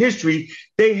point in their history,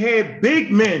 they had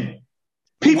big men,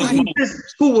 people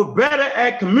who were better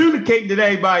at communicating than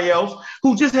everybody else,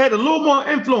 who just had a little more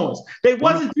influence. They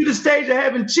wasn't to the stage of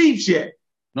having chiefs yet.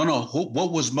 No.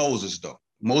 What was Moses, though?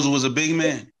 Moses was a big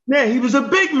man. Yeah, he was a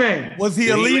big man. Was he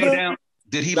a leader?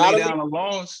 Did he lay down the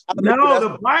laws? No,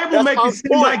 the Bible makes it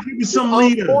seem like he was some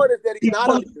leader. Point is that he's not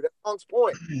a leader. That's Punk's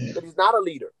point. That he's not a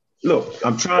leader. Look,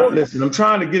 I'm trying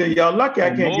to get in. Y'all lucky I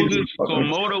can't get in. So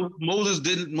Moses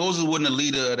wasn't a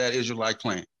leader of that Israelite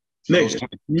clan. Nigga,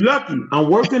 you lucky. I'm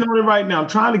working on it right now. I'm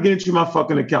trying to get into my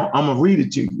fucking account. I'm gonna read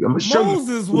it to you. I'm gonna show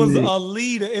Moses you. was a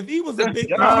leader. If he was a big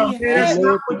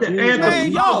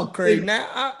man, y'all crazy.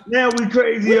 Now we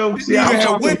crazy. Yo, see,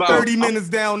 I went 30 minutes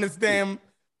down this damn.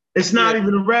 It's not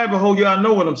even a rabbit hole. Y'all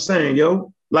know what I'm saying,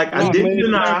 yo. Like I didn't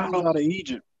deny out of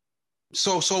Egypt.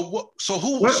 So what? So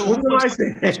who? What am I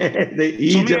saying? The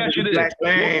Egypt,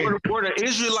 were the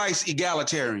Israelites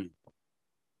egalitarian?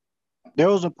 There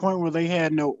was a point where they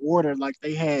had no order, like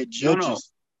they had judges. No.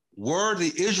 Were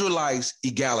the Israelites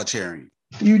egalitarian?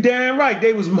 You damn right.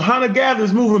 They was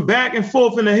hunter-gatherers moving back and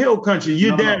forth in the hill country.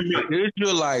 You damn right. The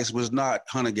Israelites was not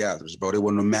hunter-gatherers, bro. They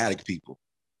were nomadic people.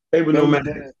 They were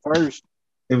nomadic first.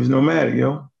 It was nomadic,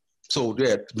 yo. So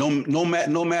yeah,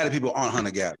 nomadic people aren't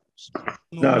hunter-gatherers.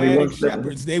 Nomadic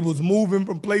shepherds. They was moving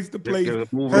from place to place,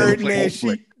 herding their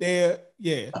sheep there.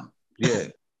 Yeah. Yeah.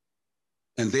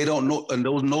 And they don't know, and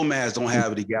those nomads don't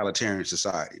have an egalitarian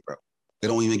society, bro. They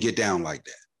don't even get down like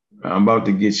that. I'm about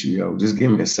to get you, yo. Just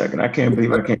give me a second. I can't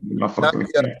believe I can't get my fucking.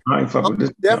 I ain't fucking with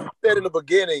this. Definitely said in the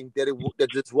beginning that that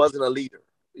this wasn't a leader.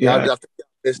 Y'all just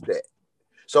missed that.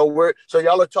 So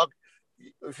y'all are talking.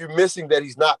 If you're missing that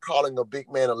he's not calling a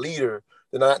big man a leader,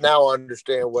 then I now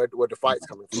understand where the fight's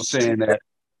coming from. I'm saying that.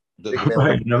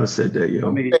 I never said that, yo.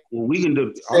 I mean, we can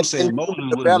do. I'm saying Moses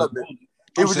was a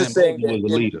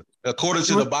leader. According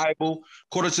to the Bible,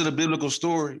 according to the biblical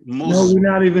story, Moses. No, we're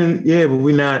not even. Yeah, but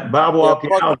we're not. Bible.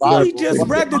 We just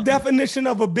read the definition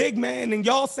of a big man, and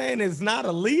y'all saying it's not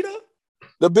a leader.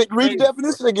 Read the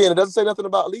definition again. It doesn't say nothing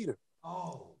about leader.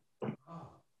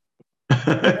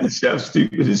 Chef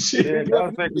stupid as shit.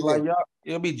 Yeah, like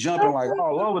y'all be jumping like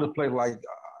all over the place. Like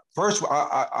first,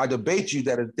 I debate you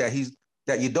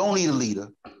that you don't need a leader.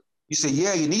 You say,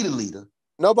 yeah, you need a leader.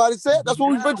 Nobody said that's what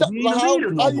we've been talking about. How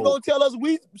you gonna tell us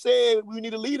we said we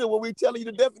need a leader when we telling you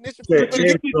the definition?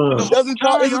 Doesn't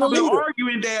talk isn't a leader.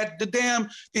 Arguing that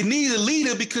it needs a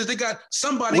leader because they got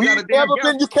somebody.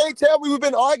 You can't tell me we've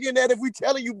been arguing that if we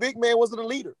telling you big man wasn't a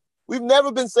leader. We've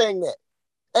never been saying that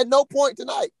at no point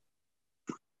tonight.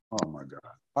 Oh my God!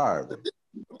 All right.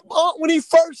 When he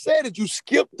first said it, you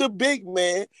skipped the big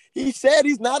man. He said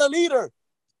he's not a leader.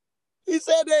 He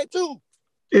said that too.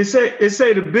 It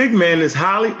say the big man is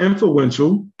highly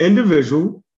influential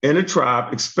individual in a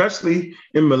tribe, especially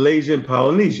in Malaysia and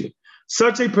Polynesia.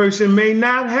 Such a person may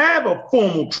not have a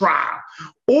formal tribe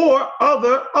or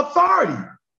other authority.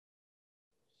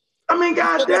 I mean,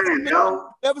 goddamn, yo.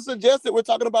 Never suggested we're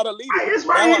talking about a leader. It's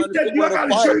right here.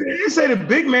 It say the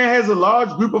big man has a large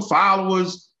group of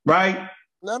followers, right?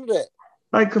 None of that.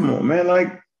 Like, come on, man.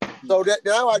 Like, so that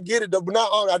now I get it. But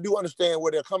now I do understand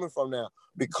where they're coming from now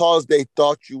because they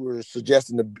thought you were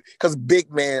suggesting because big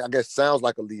man, I guess, sounds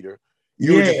like a leader.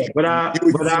 You were just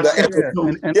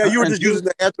using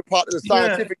the anthropology, the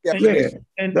scientific definition.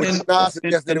 And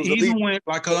even when,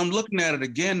 like, I'm looking at it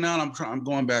again now, and I'm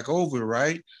going back over it,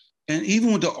 right? And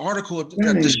even with the article,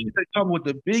 the shit they talk with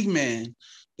the big man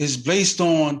is based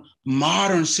on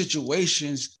modern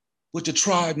situations with the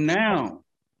tribe now.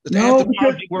 The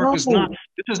anthropology work is not.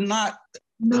 This is not.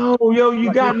 No, yo,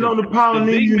 you got to know the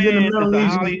Polynesians and the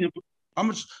Melanesians.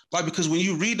 Because when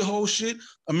you read the whole shit,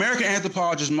 American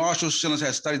anthropologist Marshall Shillings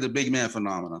has studied the big man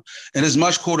phenomenon. And his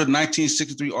much quoted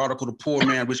 1963 article, The Poor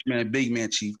Man, Rich Man, Big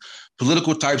Man Chief,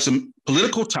 Political Types in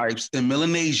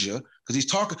Melanesia, because he's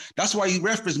talking, that's why he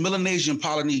referenced Melanesia and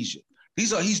Polynesia.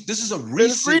 This is a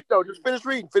recent. Just finish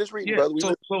reading, brother.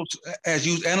 So as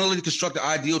used analytically construct the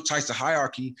ideal types of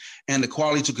hierarchy and the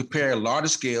quality to compare a larger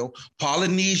scale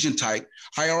Polynesian type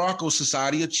hierarchical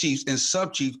society of chiefs and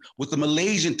sub-chiefs with the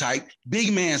Malaysian type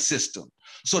big man system.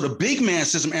 So the big man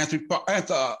system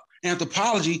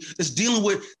anthropology is dealing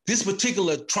with this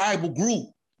particular tribal group.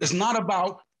 It's not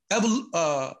about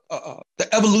the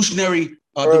evolutionary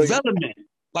development.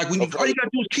 Like all you gotta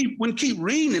do is keep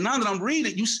reading it. Now that I'm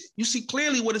reading it, you see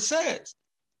clearly what it says.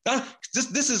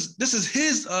 This is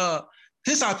his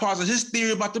hypothesis, his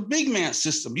theory about the big man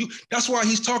system. That's why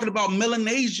he's talking about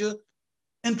Melanesia,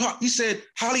 and he said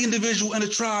highly individual in a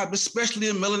tribe, especially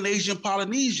in Melanesia and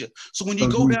Polynesia. So when you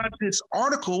go down to his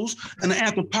articles and the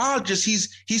anthropologist,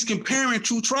 he's comparing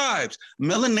two tribes,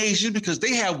 Melanesian because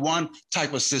they have one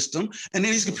type of system, and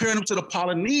then he's comparing them to the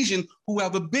Polynesian who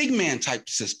have a big man type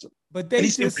system. But they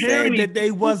just said that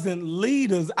they wasn't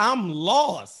leaders. I'm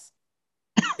lost.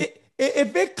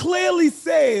 If it clearly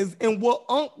says in what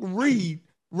Unc read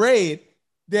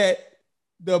that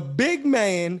the big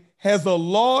man has a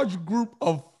large group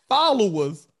of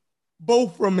followers,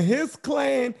 both from his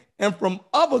clan and from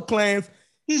other clans,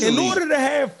 in order to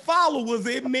have followers,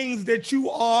 it means that you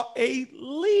are a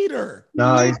leader.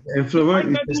 No, it's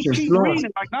influential.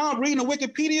 Like now I'm reading the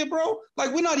Wikipedia, bro.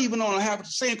 Like we're not even on having the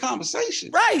same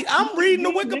conversation. Right. I'm reading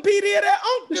the Wikipedia that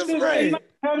Unc just read.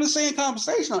 Having the same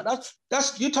conversation. That's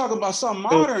you're talking about something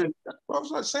modern.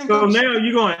 So now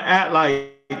you're gonna act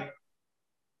like.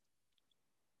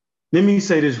 Let me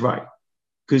say this right,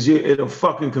 because it'll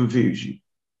fucking confuse you.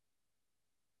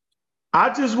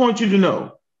 I just want you to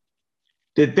know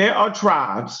that there are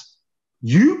tribes,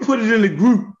 you put it in the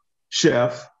group,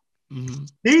 Chef,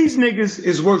 these niggas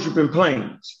is worshiping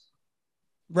planes.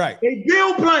 Right. They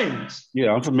build planes.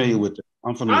 Yeah, I'm familiar with it.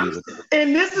 I'm familiar with it.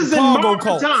 And this is the in cargo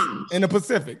modern times. In the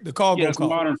Pacific, the cargo cult.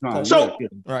 Modern times. So,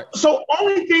 right. So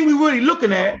only thing we really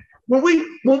looking at when we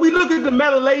look at the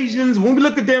Melanesians, when we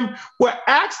look at them, we're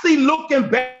actually looking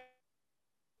back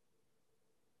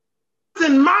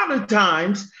in modern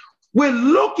times. We're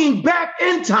looking back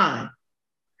in time.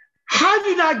 How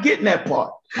you not getting that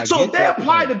part? So if they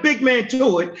apply the big man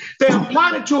to it, they're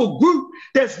applying it to a group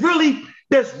that's really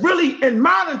in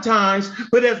modern times,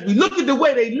 but as we look at the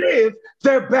way they live,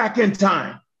 they're back in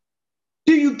time.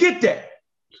 Do you get that?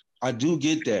 I do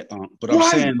get that, but I'm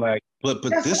saying like, but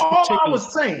that's this all I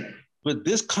was saying. But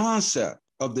this concept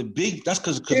of the big, that's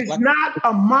because it's like, not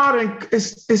a modern.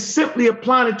 It's simply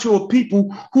applying it to a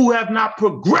people who have not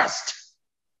progressed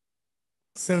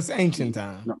since ancient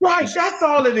time. Right, that's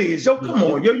all it is. Yo, come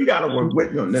on, yo, you gotta work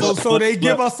with me on this. So they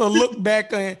give us a look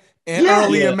back and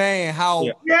earlier man how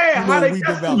how they we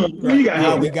developed,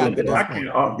 how we got to this. I can't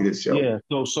argue this show.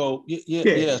 So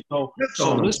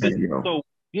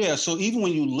even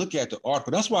when you look at the art,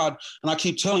 but that's why I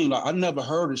keep telling you, like, I never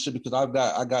heard this shit because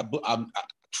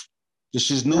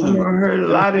this is new. I never heard a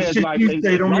lot of shit like, you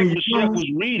say. Don't mean the chef was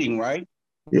reading, right?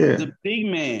 Yeah. The big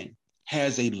man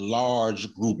has a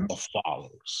large group of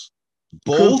followers.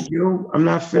 Both I'm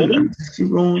not feeling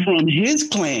from his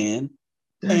clan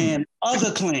and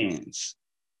other clans.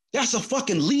 That's a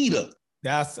fucking leader.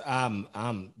 That's like, I'm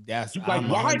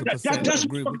why 100%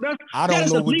 agree with. I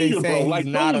don't know what they say. He's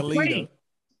not a leader.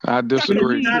 I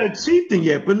disagree. He's not a chieftain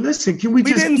yet, but listen, can we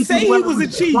just didn't say he was a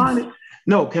chief.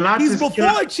 No, can I He's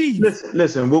before chief.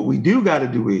 Listen, what we do got to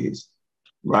do is,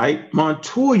 right?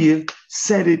 Montoya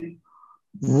said it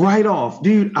right off.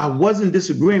 Dude, I wasn't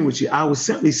disagreeing with you. I was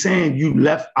simply saying you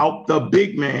left out the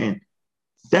big man.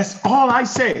 That's all I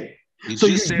said. So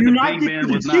you said the big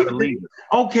man was not a leader.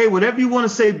 Okay, whatever you want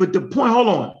to say, but the point, hold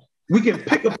on. We can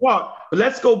pick apart, but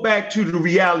let's go back to the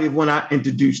reality of when I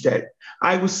introduced that.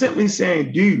 I was simply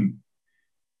saying, dude,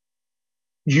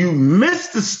 you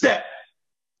missed the step.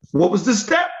 What was the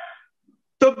step?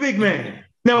 The big man.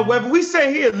 Now, whether we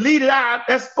say here, lead it out,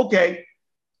 that's okay.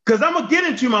 Because I'm going to get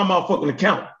into my motherfucking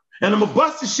account and I'm going to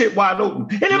bust the shit wide open.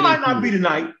 And it might not be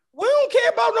tonight. We don't care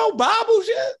about no Bible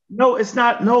shit. No, it's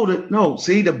not. No.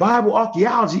 See, the Bible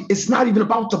archaeology, it's not even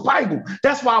about the Bible.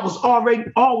 That's why I was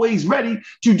always ready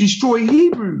to destroy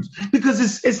Hebrews,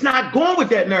 because it's not going with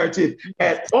that narrative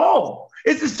at all.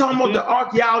 It's just talking about the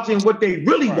archaeology and what they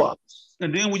really was.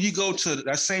 And then when you go to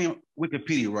that same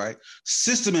Wikipedia, right?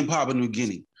 System in Papua New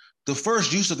Guinea, the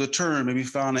first use of the term may be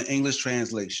found in English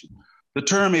translation. The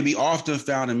term may be often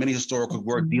found in many historical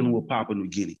work dealing with Papua New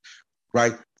Guinea,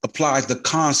 right? Applies the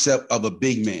concept of a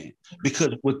big man,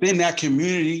 because within that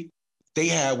community, they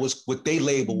had what they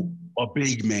label a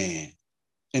big man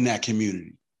in that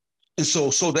community. And so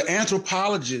the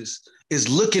anthropologist is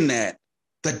looking at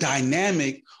the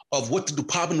dynamic of what the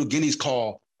Papua New Guineans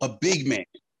call a big man,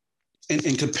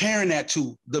 and comparing that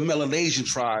to the Melanesian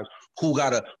tribes who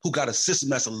got a system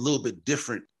that's a little bit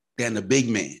different than the big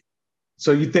man.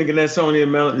 So you thinking that's only a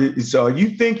Melanesian? So are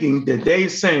you thinking that they're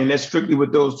saying that's strictly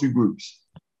with those two groups?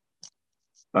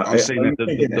 I'm saying that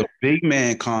the big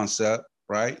man concept,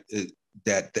 right?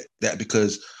 That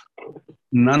because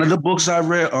none of the books I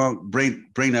read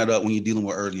bring that up when you're dealing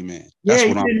with early man. That's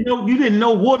you didn't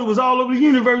know water was all over the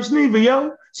universe neither,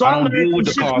 yo. So I don't deal with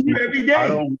the cosmos every day.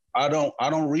 I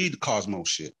don't read the cosmos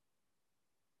shit.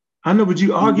 I know, but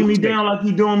you argue me down like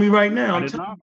you're doing me right now. I did not.